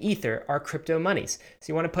 Bitcoin and Ether are crypto monies.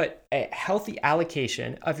 So you want to put a healthy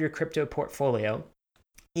allocation of your crypto portfolio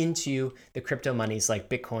into the crypto monies like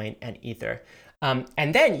Bitcoin and Ether.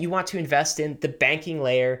 And then you want to invest in the banking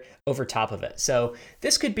layer over top of it. So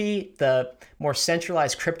this could be the more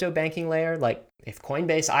centralized crypto banking layer, like if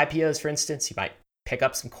Coinbase IPOs, for instance, you might pick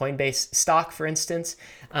up some Coinbase stock, for instance.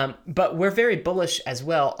 But we're very bullish as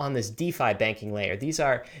well on this DeFi banking layer. These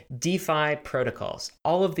are DeFi protocols.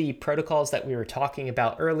 All of the protocols that we were talking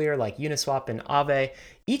about earlier, like Uniswap and Aave,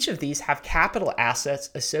 each of these have capital assets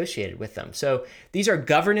associated with them. So these are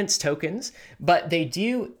governance tokens, but they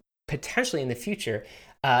do potentially in the future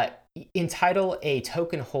entitle a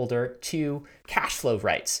token holder to cash flow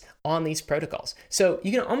rights on these protocols. So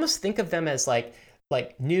you can almost think of them as like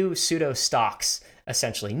new pseudo stocks,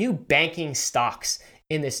 essentially new banking stocks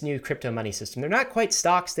in this new crypto money system. They're not quite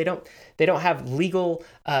stocks. They don't have legal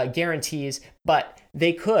guarantees, but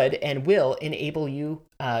they could and will enable you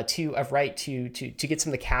to a right to get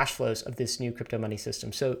some of the cash flows of this new crypto money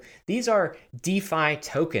system. So these are DeFi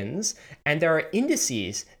tokens, and there are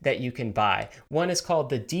indices that you can buy. One is called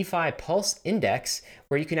the DeFi Pulse Index,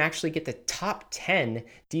 where you can actually get the top 10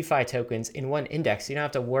 DeFi tokens in one index. You don't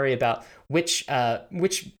have to worry about which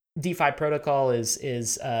DeFi protocol is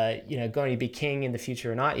going to be king in the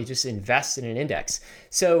future or not. You just invest in an index.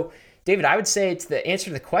 So David, I would say it's the answer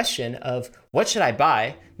to the question of what should I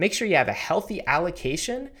buy? Make sure you have a healthy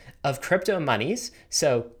allocation of crypto monies,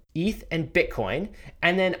 so ETH and Bitcoin,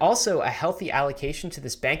 and then also a healthy allocation to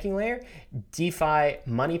this banking layer, DeFi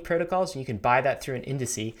money protocols, and you can buy that through an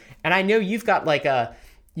indice. And I know you've got like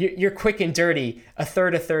you're quick and dirty, a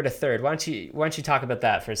third. Why don't you talk about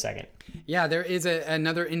that for a second? Yeah, there is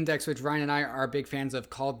another index which Ryan and I are big fans of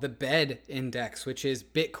called the BED index, which is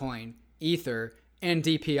Bitcoin, Ether, and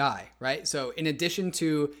DPI, right? So in addition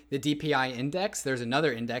to the DPI index, there's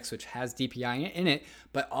another index which has DPI in it,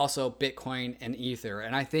 but also Bitcoin and Ether.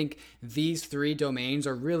 And I think these three domains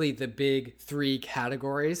are really the big three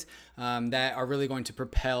categories that are really going to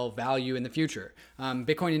propel value in the future.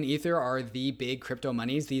 Bitcoin and Ether are the big crypto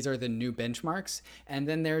monies. These are the new benchmarks. And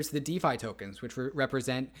then there's the DeFi tokens, which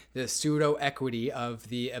represent the pseudo equity of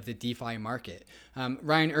the DeFi market.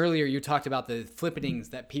 Ryan, earlier you talked about the flippenings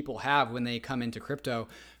that people have when they come into crypto.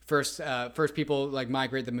 First people like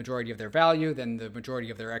migrate the majority of their value, then the majority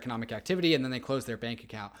of their economic activity, and then they close their bank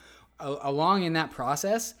account. Along in that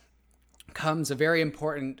process comes a very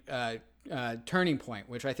important turning point,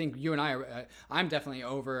 which I think you and I are, I'm definitely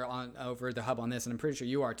over the hub on this, and I'm pretty sure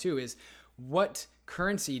you are too, is what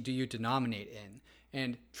currency do you denominate in?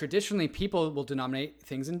 And traditionally people will denominate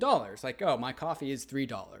things in dollars, like, oh, my coffee is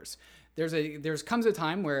 $3. There's comes a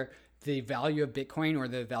time where the value of Bitcoin or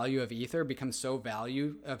the value of Ether becomes so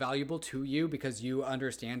valuable to you because you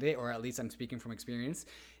understand it, or at least I'm speaking from experience,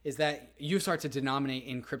 is that you start to denominate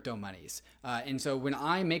in crypto monies. And so when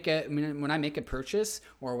I make a purchase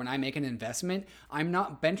or when I make an investment, I'm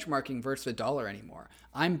not benchmarking versus the dollar anymore.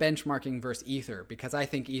 I'm benchmarking versus Ether because I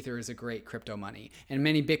think Ether is a great crypto money. And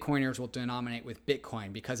many Bitcoiners will denominate with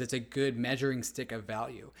Bitcoin because it's a good measuring stick of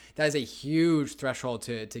value. That is a huge threshold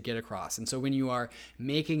to get across. And so when you are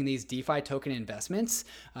making these DeFi token investments,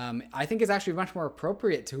 I think it's actually much more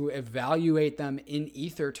appropriate to evaluate them in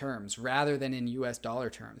Ether terms rather than in US dollar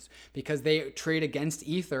terms, because they trade against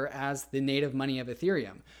Ether as the native money of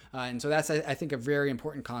Ethereum. And so that's, I think, a very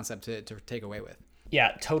important concept to take away with.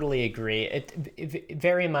 Yeah, totally agree. It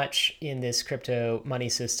very much in this crypto money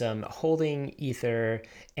system, holding Ether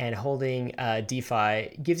and holding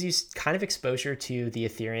DeFi gives you kind of exposure to the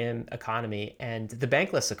Ethereum economy and the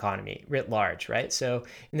bankless economy writ large, right? So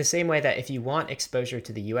in the same way that if you want exposure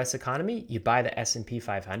to the US economy, you buy the S&P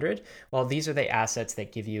 500. Well, these are the assets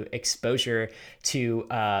that give you exposure to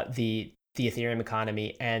the Ethereum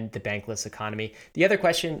economy and the bankless economy. The other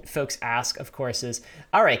question folks ask, of course, is,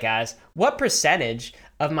 all right, guys, what percentage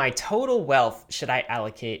of my total wealth should I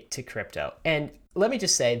allocate to crypto? And let me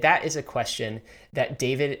just say that is a question that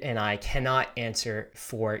David and I cannot answer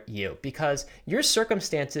for you because your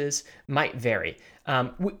circumstances might vary.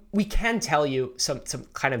 We can tell you some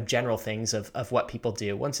kind of general things of what people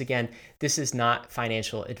do. Once again, this is not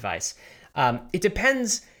financial advice. It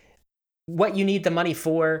depends what you need the money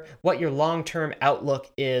for, what your long-term outlook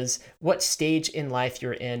is, what stage in life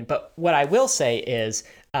you're in. But what I will say is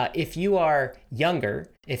If you are younger,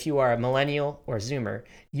 if you are a millennial or Zoomer,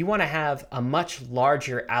 you want to have a much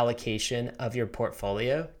larger allocation of your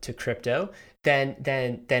portfolio to crypto than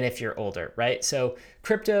if you're older, right? So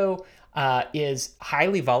crypto is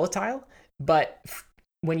highly volatile, but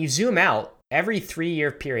when you zoom out, every 3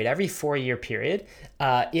 year period, every 4 year period,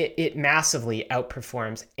 it massively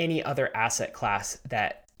outperforms any other asset class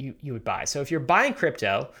that you would buy. So if you're buying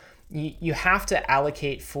crypto, you have to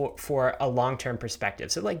allocate for a long-term perspective.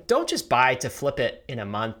 So like, don't just buy to flip it in a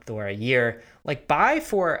month or a year, like buy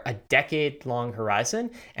for a decade long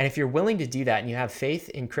horizon. And if you're willing to do that and you have faith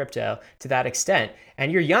in crypto to that extent,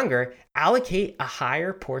 and you're younger, allocate a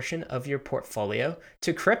higher portion of your portfolio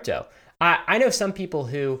to crypto. I know some people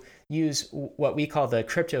who use what we call the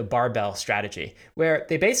crypto barbell strategy, where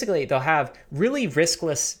they'll have really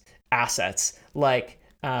riskless assets like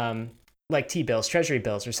T-bills, treasury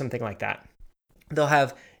bills, or something like that. They'll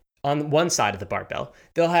have on one side of the barbell,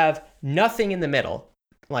 they'll have nothing in the middle,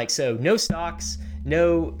 like so no stocks,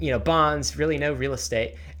 no bonds, really no real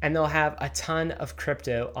estate, and they'll have a ton of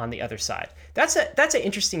crypto on the other side. That's an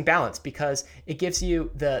interesting balance because it gives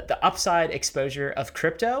you the upside exposure of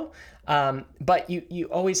crypto, but you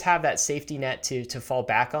always have that safety net to fall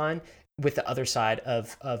back on with the other side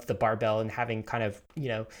of the barbell and having kind of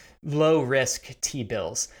low risk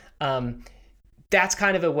T-bills. That's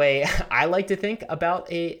kind of a way I like to think about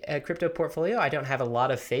a crypto portfolio. I don't have a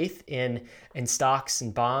lot of faith in stocks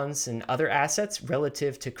and bonds and other assets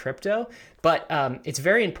relative to crypto, but it's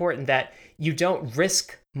very important that you don't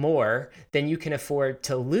risk more than you can afford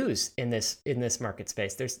to lose in this market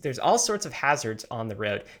space. There's all sorts of hazards on the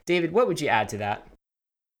road. David, what would you add to that?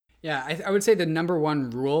 Yeah, I would say the number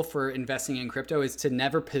one rule for investing in crypto is to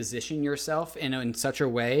never position yourself in such a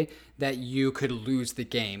way that you could lose the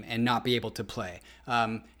game and not be able to play.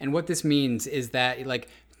 And what this means is that like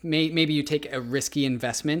maybe you take a risky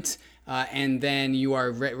investment and then you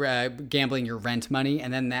are gambling your rent money,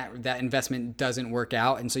 and then that investment doesn't work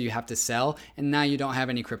out, and so you have to sell, and now you don't have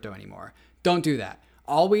any crypto anymore. Don't do that.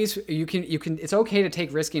 Always, you can. It's okay to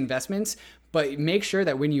take risky investments, but make sure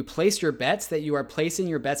that when you place your bets, that you are placing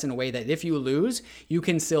your bets in a way that if you lose, you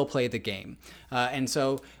can still play the game. And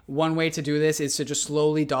so one way to do this is to just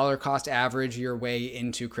slowly dollar cost average your way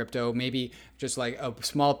into crypto, maybe just like a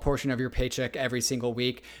small portion of your paycheck every single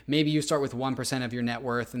week. Maybe you start with 1% of your net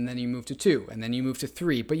worth, and then you move to 2, and then you move to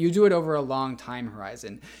 3, but you do it over a long time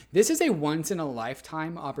horizon. This is a once in a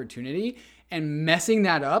lifetime opportunity, and messing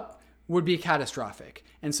that up would be catastrophic.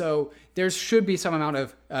 And so there should be some amount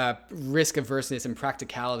of risk averseness and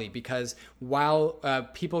practicality, because while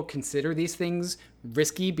people consider these things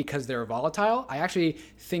risky because they're volatile, I actually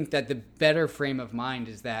think that the better frame of mind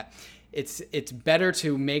is that it's better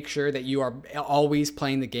to make sure that you are always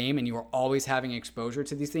playing the game and you are always having exposure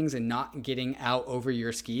to these things and not getting out over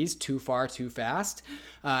your skis too far too fast.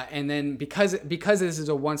 And then because this is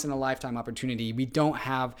a once in a lifetime opportunity, we don't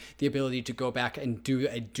have the ability to go back and do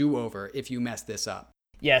a do-over if you mess this up.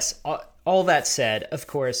 Yes. All that said, of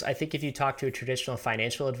course, I think if you talk to a traditional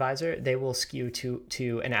financial advisor, they will skew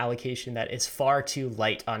to an allocation that is far too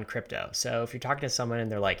light on crypto. So if you're talking to someone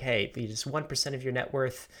and they're like, hey, just 1% of your net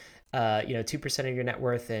worth, 2% of your net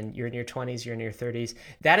worth, and you're in your 20s, you're in your 30s,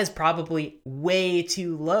 that is probably way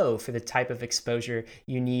too low for the type of exposure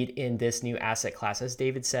you need in this new asset class. As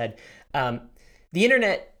David said, the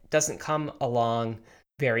internet doesn't come along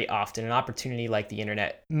very often, an opportunity like the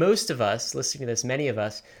internet. Most of us listening to this, many of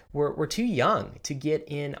us, we're too young to get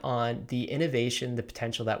in on the innovation, the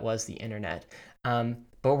potential that was the internet.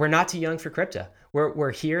 But we're not too young for crypto.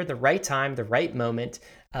 We're here, the right time, the right moment.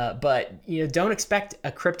 But don't expect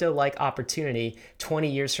a crypto-like opportunity 20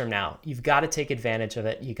 years from now. You've got to take advantage of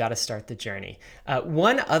it. You got to start the journey.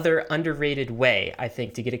 One other underrated way, I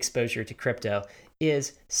think, to get exposure to crypto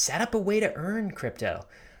is set up a way to earn crypto.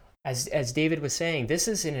 As David was saying, this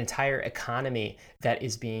is an entire economy that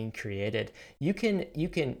is being created. You can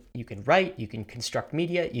write, you can construct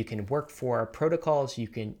media, you can work for protocols, you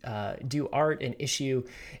can do art and issue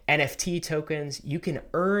NFT tokens. You can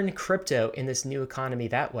earn crypto in this new economy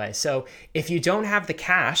that way. So if you don't have the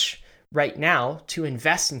cash right now to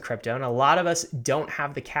invest in crypto, and a lot of us don't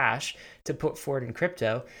have the cash to put forward in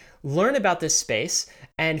crypto, learn about this space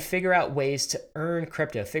and figure out ways to earn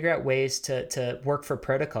crypto, figure out ways to work for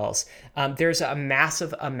protocols. There's a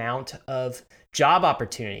massive amount of job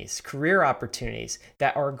opportunities, career opportunities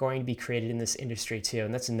that are going to be created in this industry too.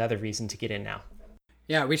 And that's another reason to get in now.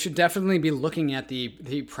 Yeah, we should definitely be looking at the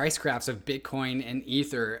price graphs of Bitcoin and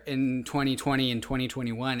Ether in 2020 and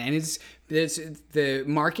 2021. And it's the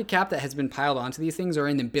market cap that has been piled onto these things are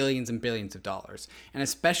in the billions and billions of dollars. And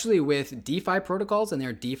especially with DeFi protocols and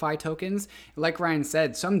their DeFi tokens, like Ryan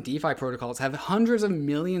said, some DeFi protocols have hundreds of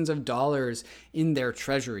millions of dollars in their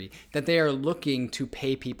treasury that they are looking to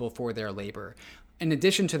pay people for their labor. In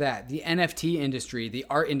addition to that, the NFT industry, the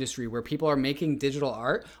art industry, where people are making digital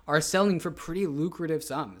art, are selling for pretty lucrative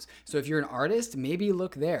sums. So if you're an artist, maybe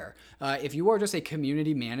look there. If you are just a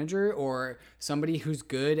community manager or somebody who's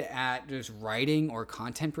good at just writing or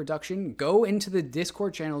content production, go into the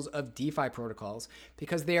Discord channels of DeFi protocols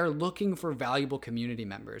because they are looking for valuable community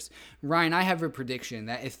members. Ryan, I have a prediction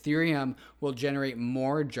that Ethereum will generate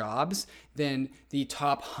more jobs than the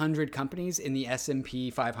top 100 companies in the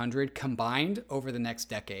S&P 500 combined over the next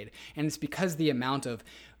decade. And it's because the amount of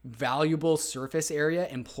valuable surface area,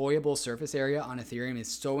 employable surface area on Ethereum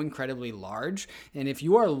is so incredibly large. And if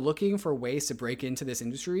you are looking for ways to break into this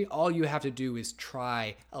industry, all you have to do is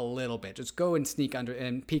try a little bit. Just go and sneak under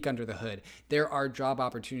and peek under the hood. There are job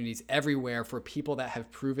opportunities everywhere for people that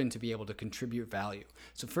have proven to be able to contribute value.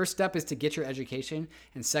 So first step is to get your education,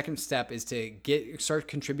 and second step is to start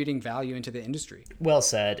contributing value into the industry. Well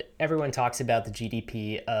said. Everyone talks about the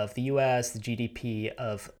GDP of the US, the GDP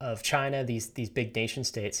of China, these big nation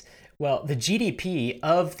states. Well, the GDP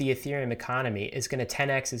of the Ethereum economy is going to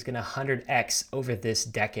 10x, is going to 100x over this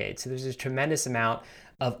decade. So there's a tremendous amount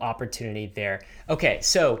of opportunity there. Okay,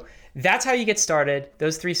 so that's how you get started.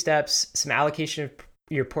 Those 3 steps, some allocation of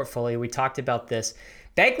your portfolio. We talked about this.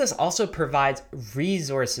 Bankless also provides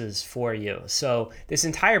resources for you. So this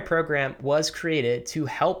entire program was created to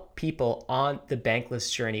help people on the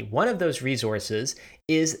Bankless journey. One of those resources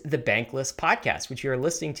is the Bankless podcast, which you're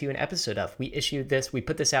listening to an episode of. We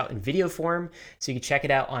put this out in video form, so you can check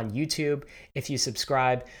it out on YouTube if you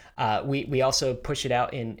subscribe. We also push it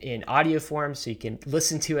out in audio form, so you can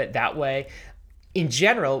listen to it that way. In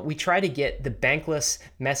general, we try to get the Bankless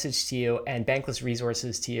message to you and Bankless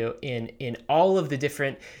resources to you in all of the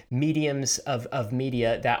different mediums of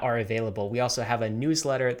media that are available. We also have a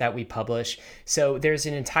newsletter that we publish. So there's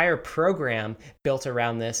an entire program built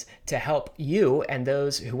around this to help you and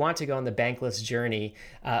those who want to go on the Bankless journey,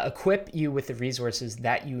 equip you with the resources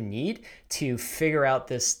that you need to figure out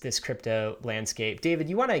this crypto landscape. David,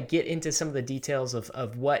 you want to get into some of the details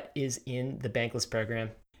of what is in the Bankless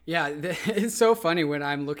program? Yeah, it's so funny when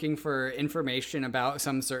I'm looking for information about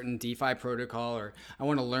some certain DeFi protocol or I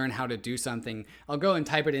want to learn how to do something. I'll go and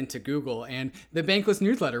type it into Google and the Bankless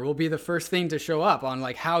newsletter will be the first thing to show up on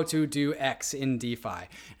like how to do X in DeFi.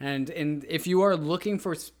 And if you are looking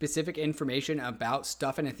for specific information about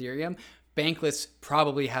stuff in Ethereum, Bankless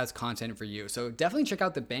probably has content for you. So definitely check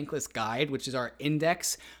out the Bankless guide, which is our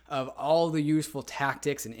index of all the useful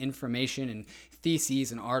tactics and information and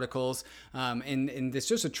theses and articles. And it's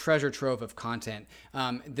just a treasure trove of content.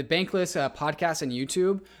 The Bankless podcast on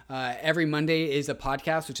YouTube, every Monday is a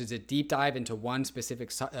podcast, which is a deep dive into one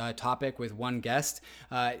specific topic with one guest.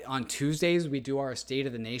 On Tuesdays, we do our State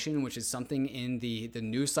of the Nation, which is something in the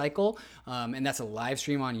news cycle. And that's a live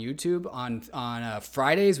stream on YouTube. On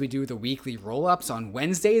Fridays, we do the weekly roll-ups. On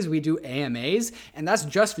Wednesdays, we do AMAs. And that's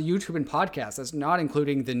just the YouTube and podcast. That's not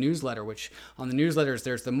including the newsletter, which on the newsletters,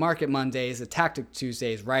 there's the Market Mondays, the Tactic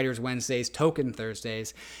Tuesdays, Writers Wednesdays, Token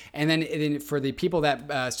Thursdays. And then for the people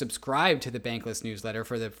that subscribe to the Bankless newsletter,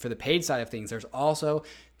 for the paid side of things, there's also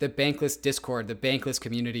the Bankless Discord, the Bankless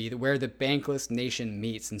community, where the Bankless Nation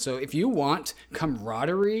meets. And so if you want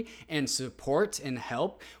camaraderie and support and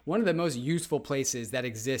help, one of the most useful places that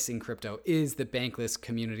exists in crypto is the Bankless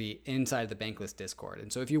community inside the Bankless Discord.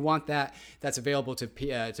 And so if you want that, that's available to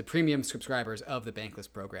premium subscribers of the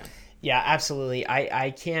Bankless program. Yeah, absolutely. I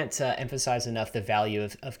can't emphasize enough the value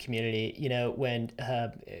of community. You know, when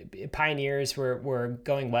pioneers were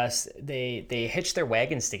going west, they hitched their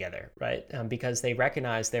wagons together, right? Because they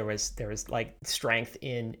recognized there was like strength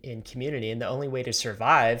in community, and the only way to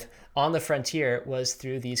survive on the frontier was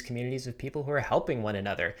through these communities of people who are helping one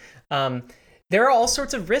another. There are all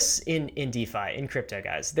sorts of risks in DeFi, in crypto,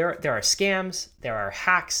 guys. There are scams, there are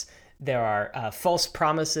hacks, there are false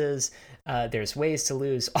promises. There's ways to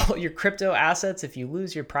lose all your crypto assets if you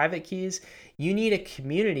lose your private keys. You need a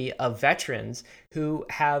community of veterans who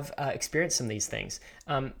have experienced some of these things.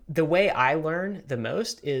 The way I learn the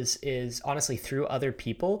most is honestly through other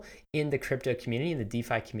people in the crypto community, in the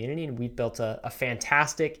DeFi community, and we've built a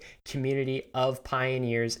fantastic community of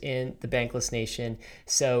pioneers in the Bankless Nation.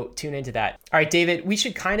 So tune into that. All right, David, we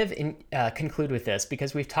should kind of conclude with this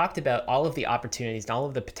because we've talked about all of the opportunities and all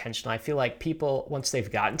of the potential. I feel like people, once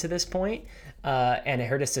they've gotten to this point, and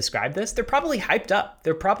heard us describe this, they're probably hyped up.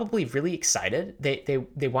 They're probably really excited.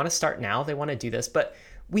 They want to start now. They want to do this, but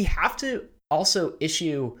we have to also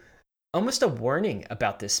issue almost a warning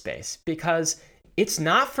about this space because it's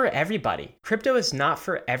not for everybody. Crypto is not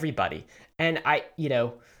for everybody. And I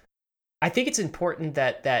think it's important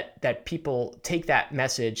that people take that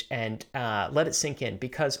message and let it sink in,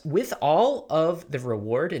 because with all of the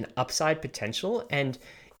reward and upside potential, and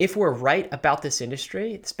if we're right about this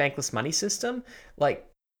industry, this bankless money system, like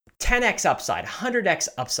 10x upside, 100x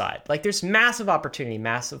upside, like there's massive opportunity,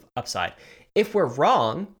 massive upside. If we're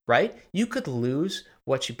wrong, right, you could lose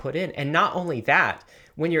what you put in. And not only that,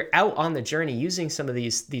 when you're out on the journey using some of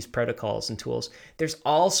these protocols and tools, there's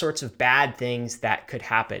all sorts of bad things that could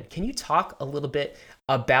happen. Can you talk a little bit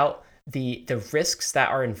about the risks that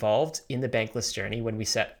are involved in the bankless journey when we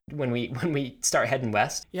start heading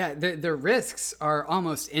west? Yeah, the risks are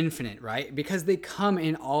almost infinite, right? Because they come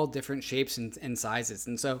in all different shapes and sizes.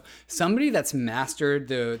 And so somebody that's mastered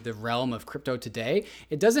the realm of crypto today,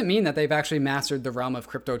 it doesn't mean that they've actually mastered the realm of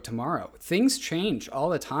crypto tomorrow. Things change all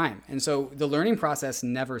the time. And so the learning process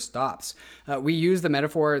never stops. We use the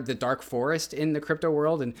metaphor, the dark forest in the crypto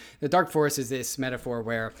world. And the dark forest is this metaphor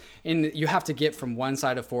where you have to get from one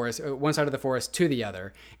side of the forest to the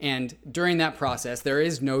other. And during that process, there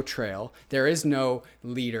is no trail, there is no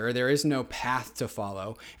leader, there is no path to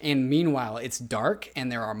follow. And meanwhile, it's dark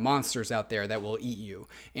and there are monsters out there that will eat you.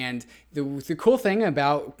 And the cool thing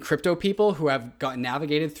about crypto people who have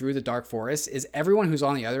navigated through the dark forest is everyone who's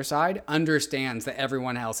on the other side understands that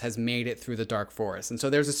everyone else has made it through the dark forest. And so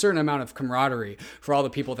there's a certain amount of camaraderie for all the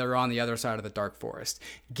people that are on the other side of the dark forest.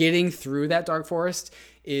 Getting through that dark forest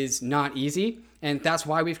is not easy. And that's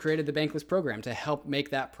why we've created the Bankless program, to help make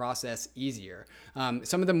that process easier.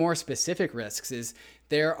 Some of the more specific risks is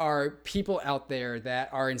there are people out there that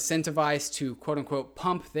are incentivized to quote unquote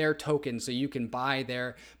pump their token so you can buy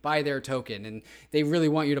their token. And they really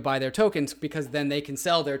want you to buy their tokens because then they can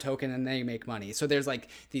sell their token and they make money. So there's like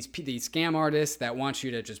these scam artists that want you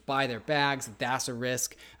to just buy their bags. That's a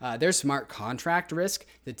risk. There's smart contract risk.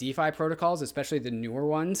 The DeFi protocols, especially the newer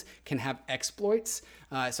ones, can have exploits.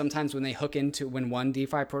 Sometimes when one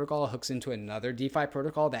DeFi protocol hooks into another DeFi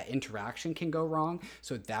protocol, that interaction can go wrong.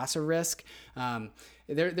 So that's a risk.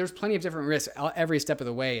 There's plenty of different risks every step of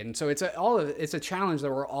the way. And so it's a challenge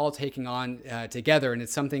that we're all taking on together. And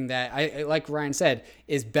it's something that, I like Ryan said,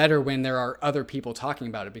 is better when there are other people talking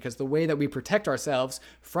about it, because the way that we protect ourselves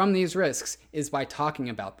from these risks is by talking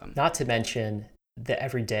about them. Not to mention the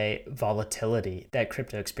everyday volatility that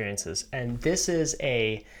crypto experiences. And this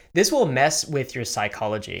will mess with your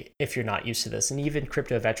psychology if you're not used to this. And even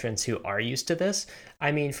crypto veterans who are used to this,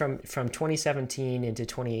 I mean, from 2017 into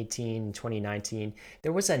 2018, 2019,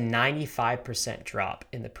 there was a 95% drop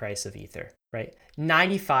in the price of Ether, right?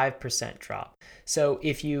 95% drop. So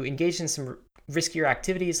if you engage in some riskier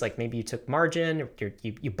activities, like maybe you took margin, or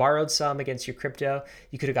you borrowed some against your crypto,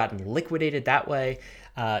 you could have gotten liquidated that way.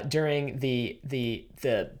 During the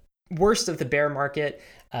worst of the bear market,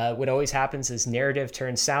 what always happens is narrative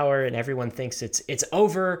turns sour and everyone thinks it's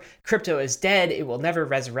over, crypto is dead, it will never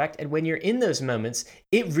resurrect. And when you're in those moments,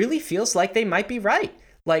 it really feels like they might be right.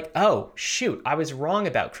 Like, oh shoot, I was wrong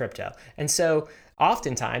about crypto. And so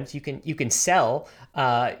oftentimes you can sell,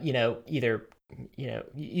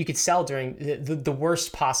 you could sell during the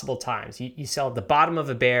worst possible times. You sell at the bottom of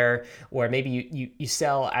a bear, or maybe you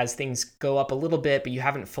sell as things go up a little bit, but you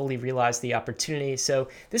haven't fully realized the opportunity. So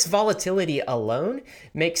this volatility alone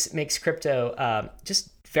makes crypto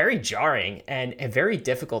just very jarring and very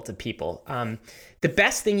difficult to people. The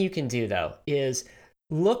best thing you can do, though, is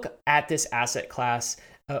look at this asset class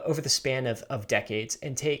over the span of decades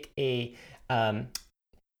and take a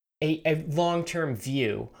long-term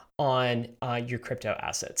view on your crypto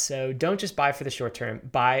assets. So don't just buy for the short term,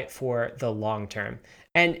 buy for the long term.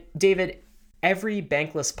 And David, every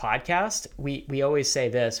Bankless podcast, we always say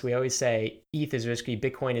this. We always say ETH is risky,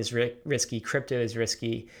 Bitcoin is risky, crypto is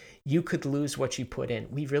risky. You could lose what you put in.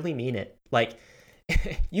 We really mean it. Like,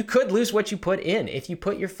 you could lose what you put in. If you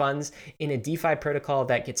put your funds in a DeFi protocol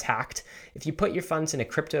that gets hacked, if you put your funds in a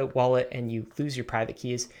crypto wallet and you lose your private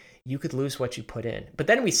keys, you could lose what you put in. But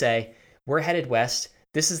then we say, we're headed west.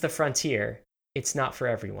 This is the frontier. It's not for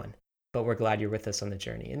everyone, but we're glad you're with us on the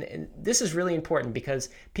journey. And this is really important because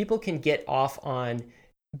people can get off on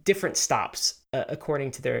different stops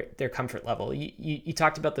according to their comfort level. You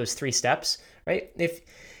talked about those 3 steps, right?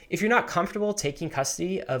 If you're not comfortable taking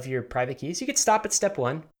custody of your private keys, you could stop at step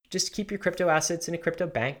 1. Just keep your crypto assets in a crypto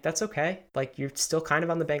bank. That's okay. Like, you're still kind of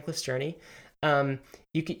on the bankless journey.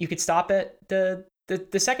 You could stop at the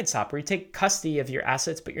the second stop, where you take custody of your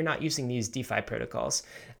assets, but you're not using these DeFi protocols.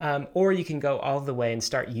 Or you can go all the way and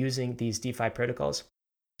start using these DeFi protocols.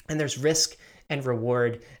 And there's risk and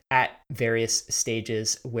reward at various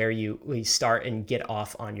stages where you start and get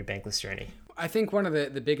off on your Bankless journey. I think one of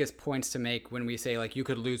the biggest points to make when we say like you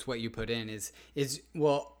could lose what you put in is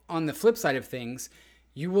well, on the flip side of things,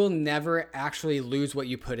 you will never actually lose what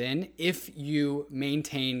you put in if you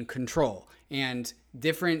maintain control. And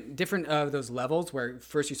different of those levels, where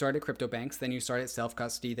first you start at crypto banks, then you start at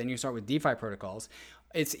self-custody, then you start with DeFi protocols.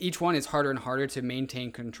 Each one is harder and harder to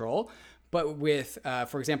maintain control. But with,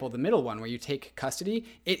 for example, the middle one where you take custody,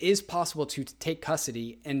 it is possible to take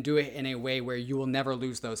custody and do it in a way where you will never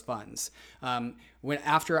lose those funds.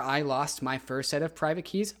 After I lost my first set of private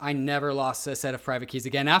keys, I never lost a set of private keys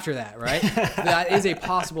again after that, right? That is a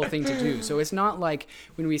possible thing to do. So it's not like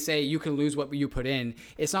when we say you can lose what you put in,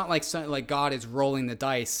 it's not like God is rolling the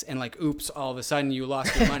dice and like, oops, all of a sudden you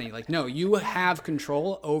lost your money. Like, no, you have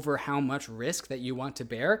control over how much risk that you want to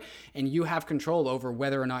bear, and you have control over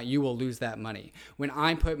whether or not you will lose that money. When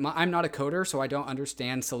I'm not a coder, so I don't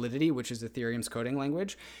understand Solidity, which is Ethereum's coding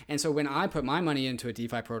language. And so when I put my money into a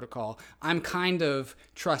DeFi protocol, I'm kind of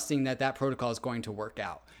trusting that protocol is going to work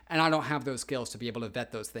out. And I don't have those skills to be able to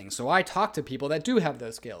vet those things. So I talk to people that do have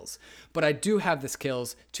those skills, but I do have the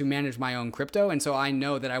skills to manage my own crypto. And so I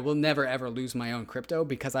know that I will never, ever lose my own crypto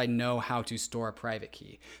because I know how to store a private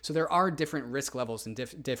key. So there are different risk levels and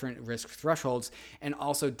different risk thresholds, and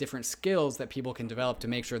also different skills that people can develop to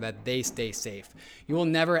make sure that they stay safe. You'll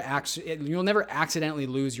never accidentally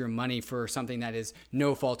lose your money for something that is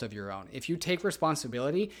no fault of your own. If you take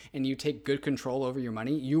responsibility and you take good control over your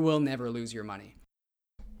money, you will never lose your money.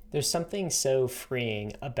 There's something so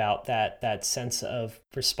freeing about that sense of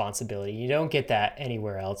responsibility. You don't get that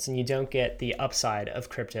anywhere else, and you don't get the upside of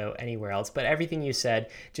crypto anywhere else. But everything you said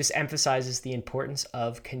just emphasizes the importance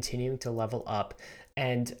of continuing to level up.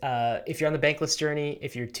 And if you're on the Bankless journey,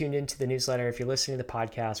 if you're tuned into the newsletter, if you're listening to the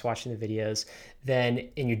podcast, watching the videos, and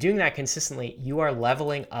you're doing that consistently, you are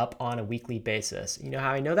leveling up on a weekly basis. You know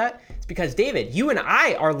how I know that? It's because, David, you and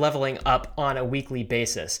I are leveling up on a weekly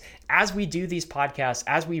basis. As we do these podcasts,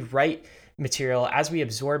 as we write material, as we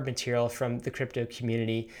absorb material from the crypto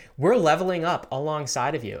community, we're leveling up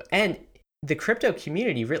alongside of you. And the crypto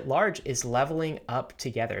community writ large is leveling up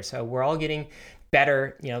together. So we're all getting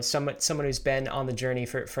better. You know, someone who's been on the journey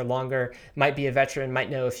for longer, might be a veteran, might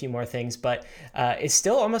know a few more things, but is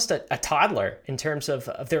still almost a toddler in terms of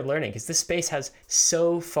their learning, because this space has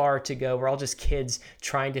so far to go. We're all just kids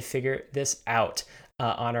trying to figure this out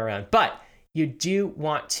on our own. But you do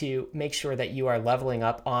want to make sure that you are leveling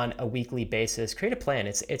up on a weekly basis. Create a plan.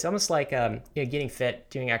 It's almost like getting fit,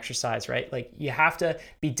 doing exercise, right? Like, you have to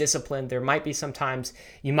be disciplined. There might be some times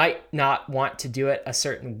you might not want to do it a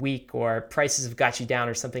certain week, or prices have got you down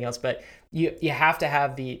or something else, but you have to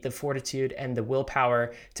have the fortitude and the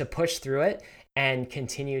willpower to push through it and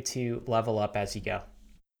continue to level up as you go.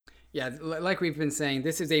 Yeah, like we've been saying,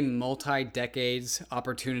 this is a multi-decades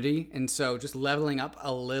opportunity. And so just leveling up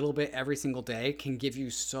a little bit every single day can give you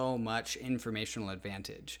so much informational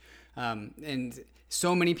advantage. And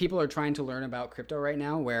so many people are trying to learn about crypto right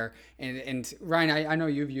now, and Ryan, I know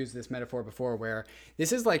you've used this metaphor before, where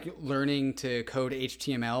this is like learning to code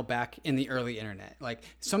HTML back in the early internet. Like,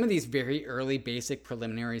 some of these very early basic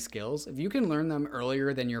preliminary skills, if you can learn them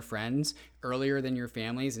earlier than your friends, earlier than your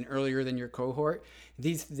families, and earlier than your cohort,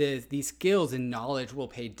 these skills and knowledge will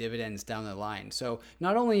pay dividends down the line. So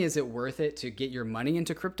not only is it worth it to get your money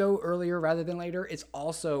into crypto earlier rather than later, it's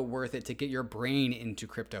also worth it to get your brain into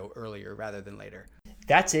crypto earlier rather than later.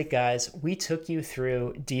 That's it, guys. We took you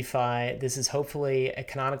through DeFi. This is hopefully a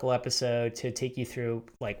canonical episode to take you through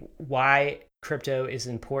like why crypto is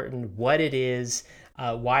important, what it is,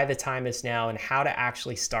 why the time is now, and how to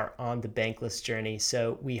actually start on the Bankless journey.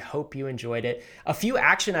 So we hope you enjoyed it. A few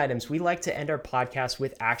action items. We like to end our podcast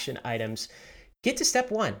with action items. Get to step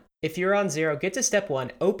one. If you're on zero, get to step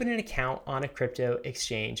one, open an account on a crypto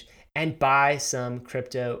exchange and buy some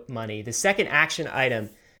crypto money. The second action item,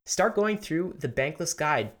 start going through the Bankless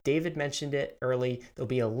guide. David mentioned it early. There'll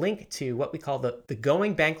be a link to what we call the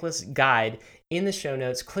Going Bankless guide in the show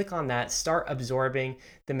notes. Click on that, start absorbing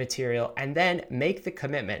the material, and then make the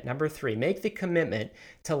commitment. Number 3, make the commitment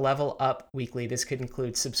to level up weekly. This could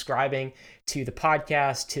include subscribing to the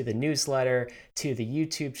podcast, to the newsletter, to the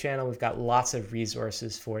YouTube channel. We've got lots of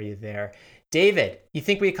resources for you there. David, you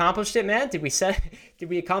think we accomplished it, man? Did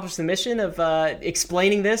we accomplish the mission of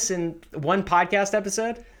explaining this in one podcast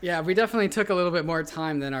episode? Yeah, we definitely took a little bit more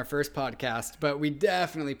time than our first podcast, but we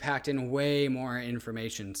definitely packed in way more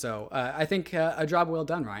information. So I think a job well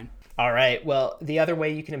done, Ryan. All right. Well, the other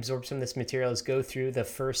way you can absorb some of this material is go through the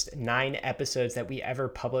first 9 episodes that we ever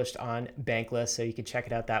published on Bankless, so you can check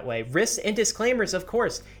it out that way. Risks and disclaimers, of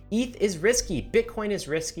course. ETH is risky. Bitcoin is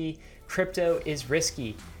risky. Crypto is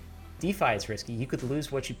risky. DeFi is risky. You could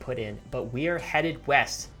lose what you put in, but we are headed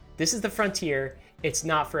west. This is the frontier. It's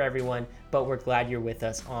not for everyone, but we're glad you're with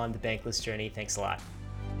us on the Bankless journey. Thanks a lot.